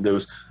Apollo album, there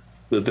was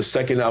the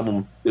second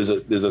album. There's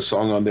a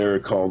song on there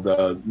called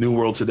New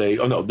World Today.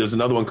 Oh no, there's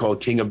another one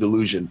called King of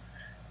Delusion,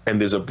 and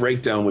there's a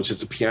breakdown which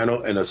is a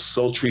piano and a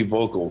sultry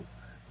vocal.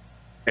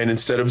 And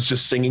instead of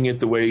just singing it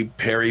the way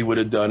Perry would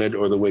have done it,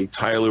 or the way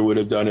Tyler would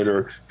have done it,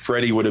 or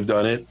Freddie would have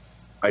done it,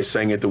 I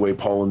sang it the way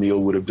Paul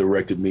O'Neill would have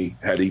directed me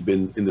had he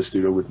been in the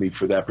studio with me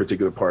for that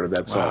particular part of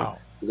that song.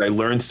 Wow. I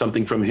learned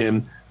something from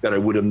him that I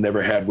would have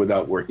never had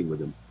without working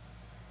with him.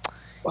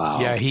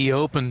 Wow. Yeah, he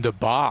opened a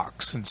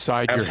box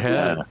inside your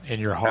head and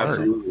your heart.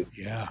 Absolutely.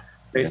 Yeah.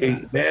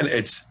 Man,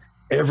 it's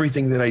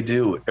everything that I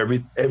do.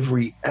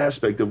 Every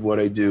aspect of what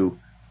I do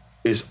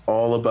is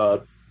all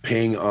about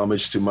paying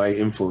homage to my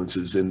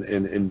influences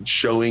and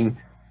showing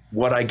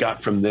what I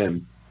got from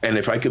them. And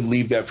if I could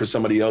leave that for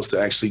somebody else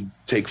to actually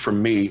take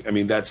from me, I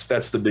mean, that's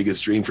the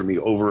biggest dream for me,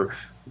 over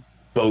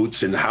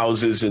boats and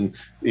houses and,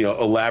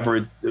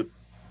 elaborate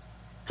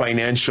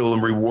financial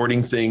and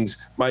rewarding things.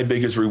 My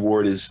biggest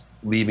reward is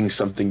leaving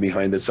something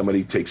behind that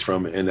somebody takes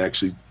from and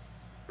actually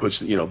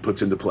puts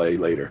into play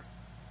later.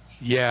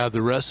 Yeah.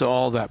 The rest of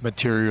all that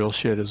material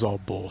shit is all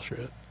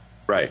bullshit.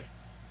 Right.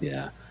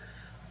 Yeah.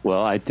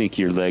 Well, I think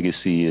your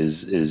legacy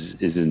is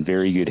in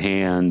very good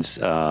hands.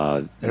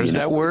 There's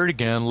that word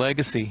again,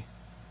 legacy.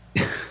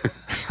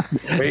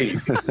 Hey,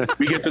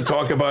 we get to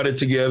talk about it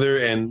together,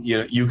 and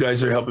you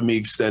guys are helping me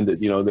extend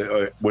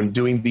it. When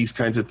doing these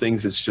kinds of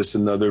things, it's just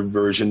another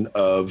version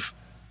of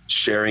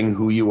sharing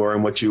who you are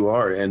and what you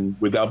are. And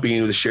without being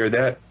able to share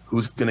that,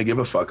 who's going to give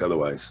a fuck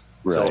otherwise?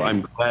 Right. So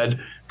I'm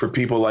glad for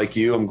people like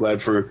you. I'm glad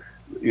for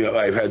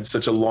I've had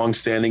such a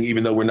long-standing,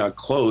 even though we're not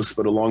close,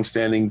 but a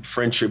long-standing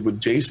friendship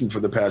with Jason for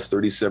the past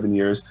 37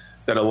 years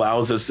that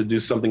allows us to do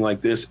something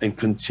like this and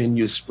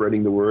continue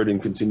spreading the word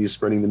and continue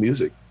spreading the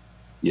music.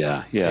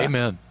 Yeah.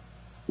 Amen.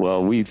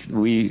 Well,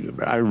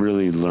 I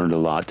really learned a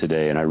lot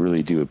today, and I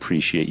really do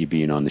appreciate you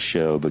being on the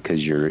show,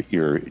 because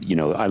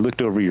I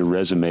looked over your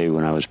resume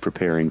when I was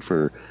preparing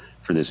for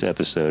this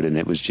episode, and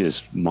it was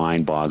just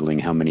mind-boggling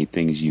how many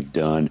things you've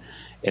done.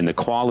 And the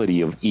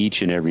quality of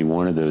each and every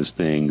one of those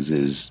things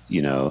is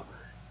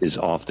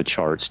off the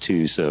charts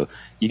too. So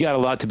you got a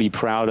lot to be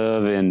proud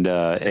of,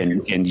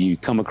 and you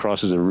come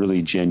across as a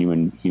really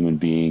genuine human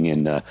being,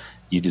 and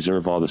you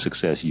deserve all the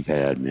success you've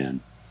had, man.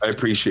 I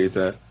appreciate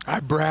that. I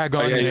brag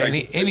on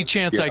you. Any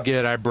chance I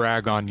get, I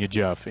brag on you,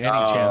 Jeff. Any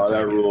chance.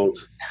 That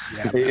rules.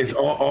 Yeah, it's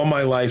all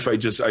my life.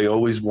 I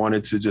always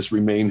wanted to just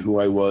remain who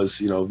I was.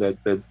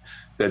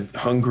 That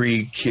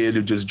hungry kid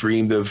who just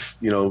dreamed of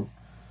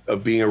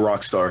being a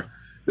rock star.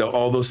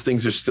 All those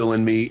things are still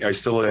in me. I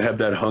still have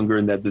that hunger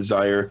and that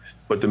desire.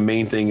 But the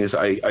main thing is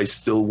I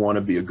still want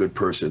to be a good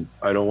person.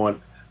 I don't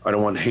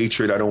want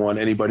hatred. I don't want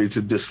anybody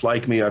to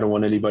dislike me. I don't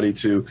want anybody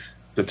to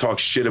talk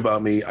shit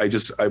about me.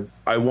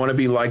 I want to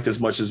be liked as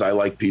much as I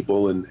like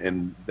people.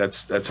 And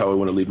that's how I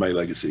want to leave my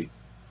legacy.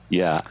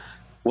 Yeah.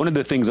 One of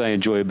the things I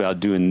enjoy about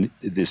doing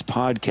this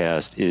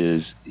podcast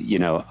is,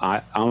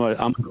 I'm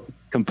a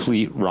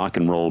complete rock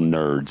and roll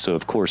nerd. So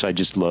of course I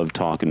just love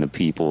talking to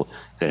people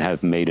that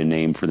have made a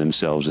name for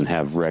themselves and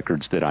have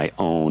records that I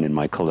own in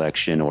my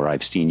collection, or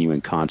I've seen you in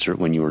concert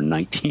when you were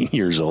 19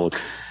 years old.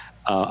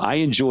 I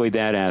enjoy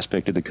that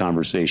aspect of the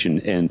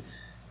conversation. And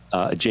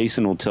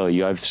Jason will tell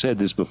you, I've said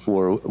this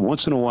before,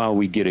 once in a while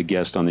we get a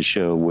guest on the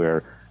show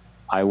where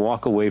I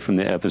walk away from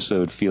the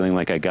episode feeling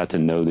like I got to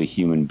know the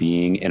human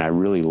being, and I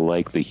really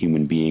like the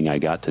human being I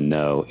got to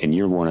know. And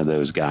you're one of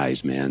those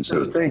guys, man.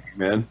 So thank you,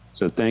 man.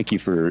 So thank you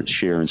for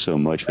sharing so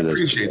much with us.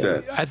 I appreciate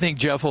that. I think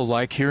Jeff will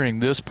like hearing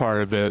this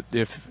part of it.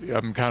 If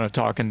I'm kind of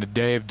talking to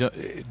Dave,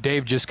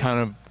 Dave just kind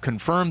of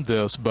confirmed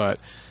this, but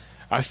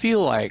I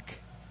feel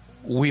like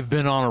we've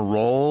been on a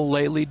roll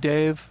lately,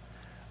 Dave,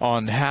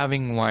 on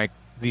having like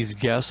these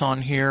guests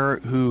on here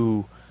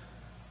who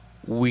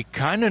we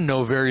kind of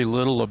know very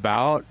little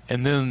about,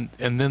 and then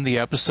the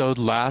episode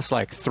lasts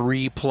like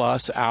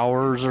 3+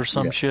 hours or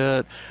some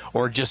shit,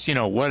 or just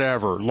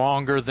whatever,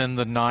 longer than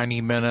the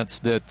 90 minutes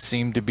that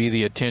seem to be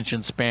the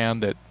attention span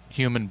that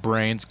human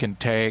brains can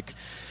take.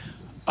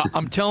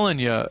 I'm telling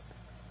you,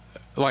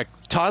 like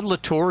Todd La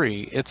Torre,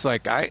 it's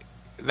like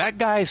that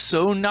guy's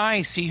so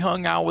nice. He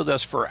hung out with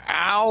us for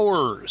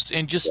hours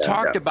and just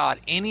talked about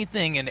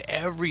anything and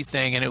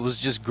everything, and it was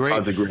just great.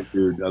 Todd's a great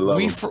dude. I love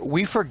him.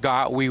 We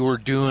forgot we were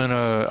doing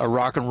a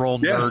rock and roll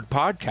nerd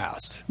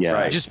podcast. Yeah,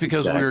 right. Just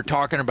because we were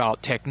talking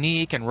about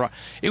technique and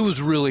it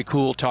was really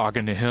cool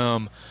talking to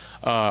him.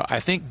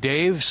 I think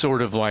Dave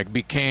sort of like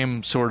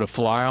became sort of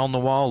fly on the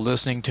wall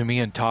listening to me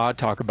and Todd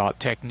talk about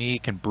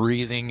technique and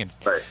breathing and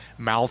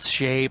mouth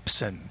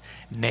shapes and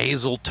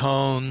nasal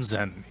tones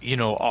and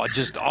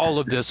just all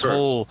of this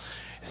whole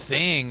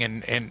thing.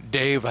 And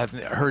Dave, I've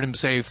heard him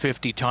say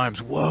 50 times,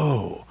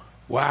 "Whoa,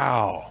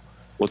 wow."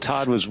 Well,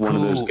 Todd was one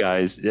of those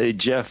guys.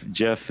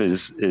 Jeff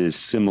is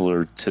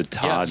similar to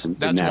Todd. Yes,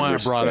 that's why I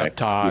brought up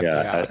Todd.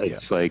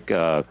 It's like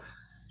I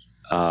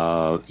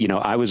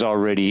was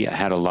already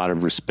had a lot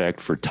of respect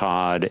for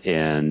Todd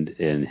and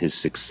his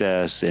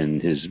success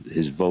and his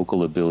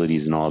vocal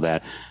abilities and all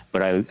that.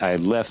 But I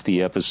left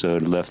the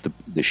episode, left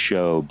the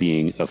show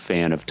being a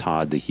fan of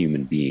Todd, the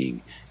human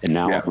being. And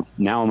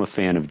now I'm a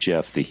fan of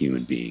Jeff, the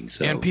human being.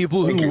 So and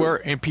people who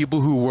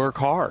work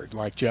hard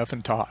like Jeff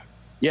and Todd.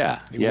 Yeah,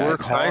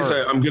 work hard.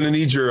 Guys, I'm gonna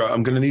need your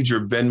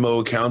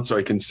Venmo account so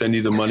I can send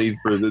you the money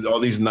for all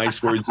these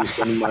nice words you're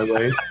sending my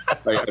way.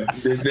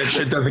 That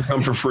shit doesn't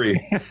come for free.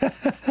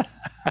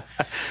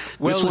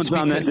 Well,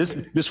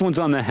 this one's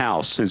on the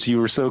house since you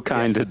were so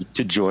kind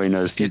to join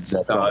us. It's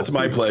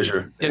my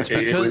pleasure. It's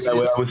because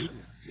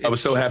I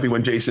was so happy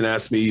when Jason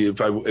asked me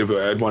if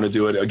I'd want to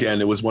do it again.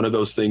 It was one of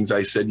those things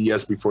I said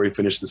yes before he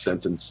finished the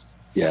sentence.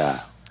 Yeah.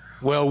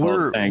 Well,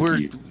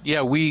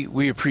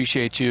 we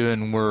appreciate you,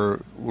 and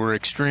we're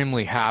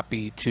extremely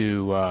happy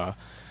to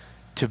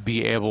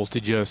be able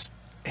to just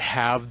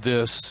have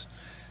this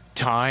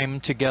time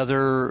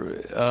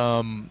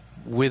together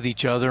with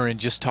each other and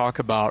just talk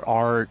about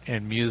art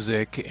and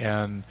music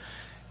and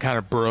kind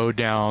of bro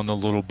down a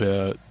little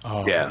bit.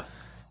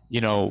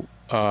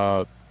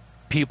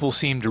 People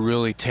seem to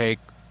really take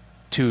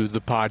to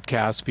the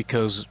podcast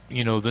because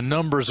the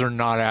numbers are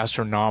not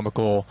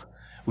astronomical.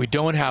 We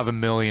don't have 1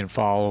 million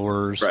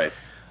followers. Right.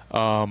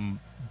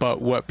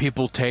 But what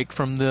people take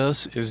from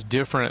this is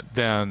different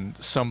than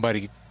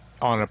somebody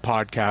on a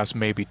podcast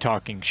maybe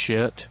talking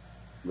shit.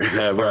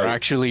 Right. Or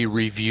actually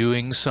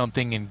reviewing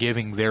something and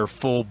giving their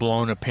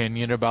full-blown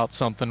opinion about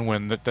something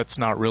when that's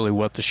not really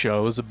what the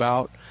show is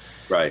about.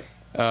 Right.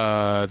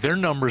 Their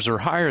numbers are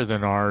higher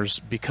than ours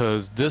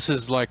because this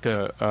is like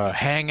a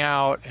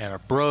hangout and a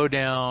bro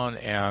down,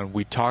 and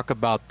we talk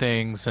about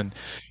things. And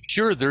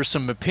sure, there's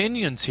some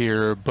opinions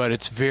here, but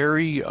it's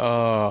very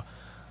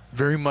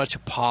much a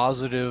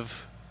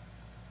positive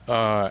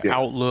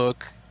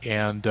outlook.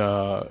 And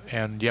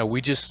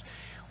we just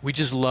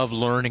love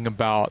learning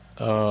about.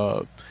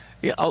 I'll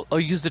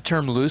use the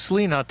term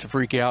loosely, not to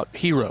freak out.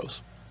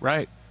 Heroes,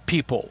 right?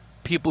 People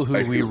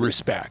who we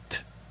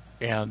respect,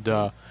 and.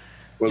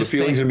 Well, the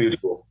feelings are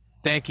mutual.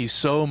 Thank you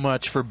so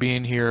much for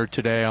being here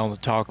today on the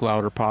Talk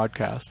Louder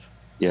podcast.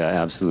 Yeah,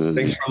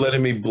 absolutely. Thanks for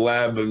letting me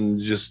blab and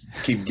just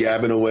keep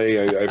gabbing away.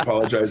 I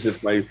apologize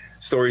if my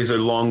stories are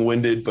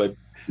long-winded, but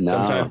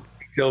sometimes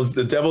details,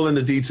 the devil in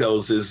the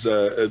details is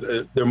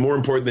they're more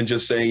important than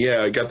just saying,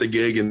 yeah, I got the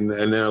gig and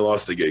then I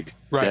lost the gig.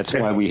 Right. That's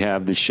why we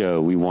have the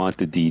show. We want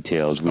the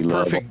details. We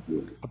love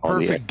a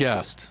perfect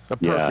guest. A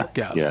perfect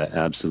guest. Yeah,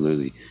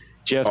 absolutely.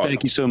 Jeff,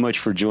 Thank you so much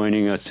for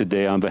joining us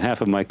today. On behalf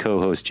of my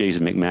co-host,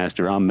 Jason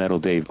McMaster, I'm Metal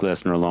Dave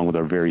Glessner, along with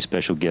our very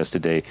special guest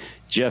today,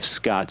 Jeff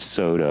Scott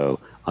Soto,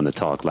 on the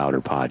Talk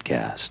Louder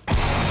podcast.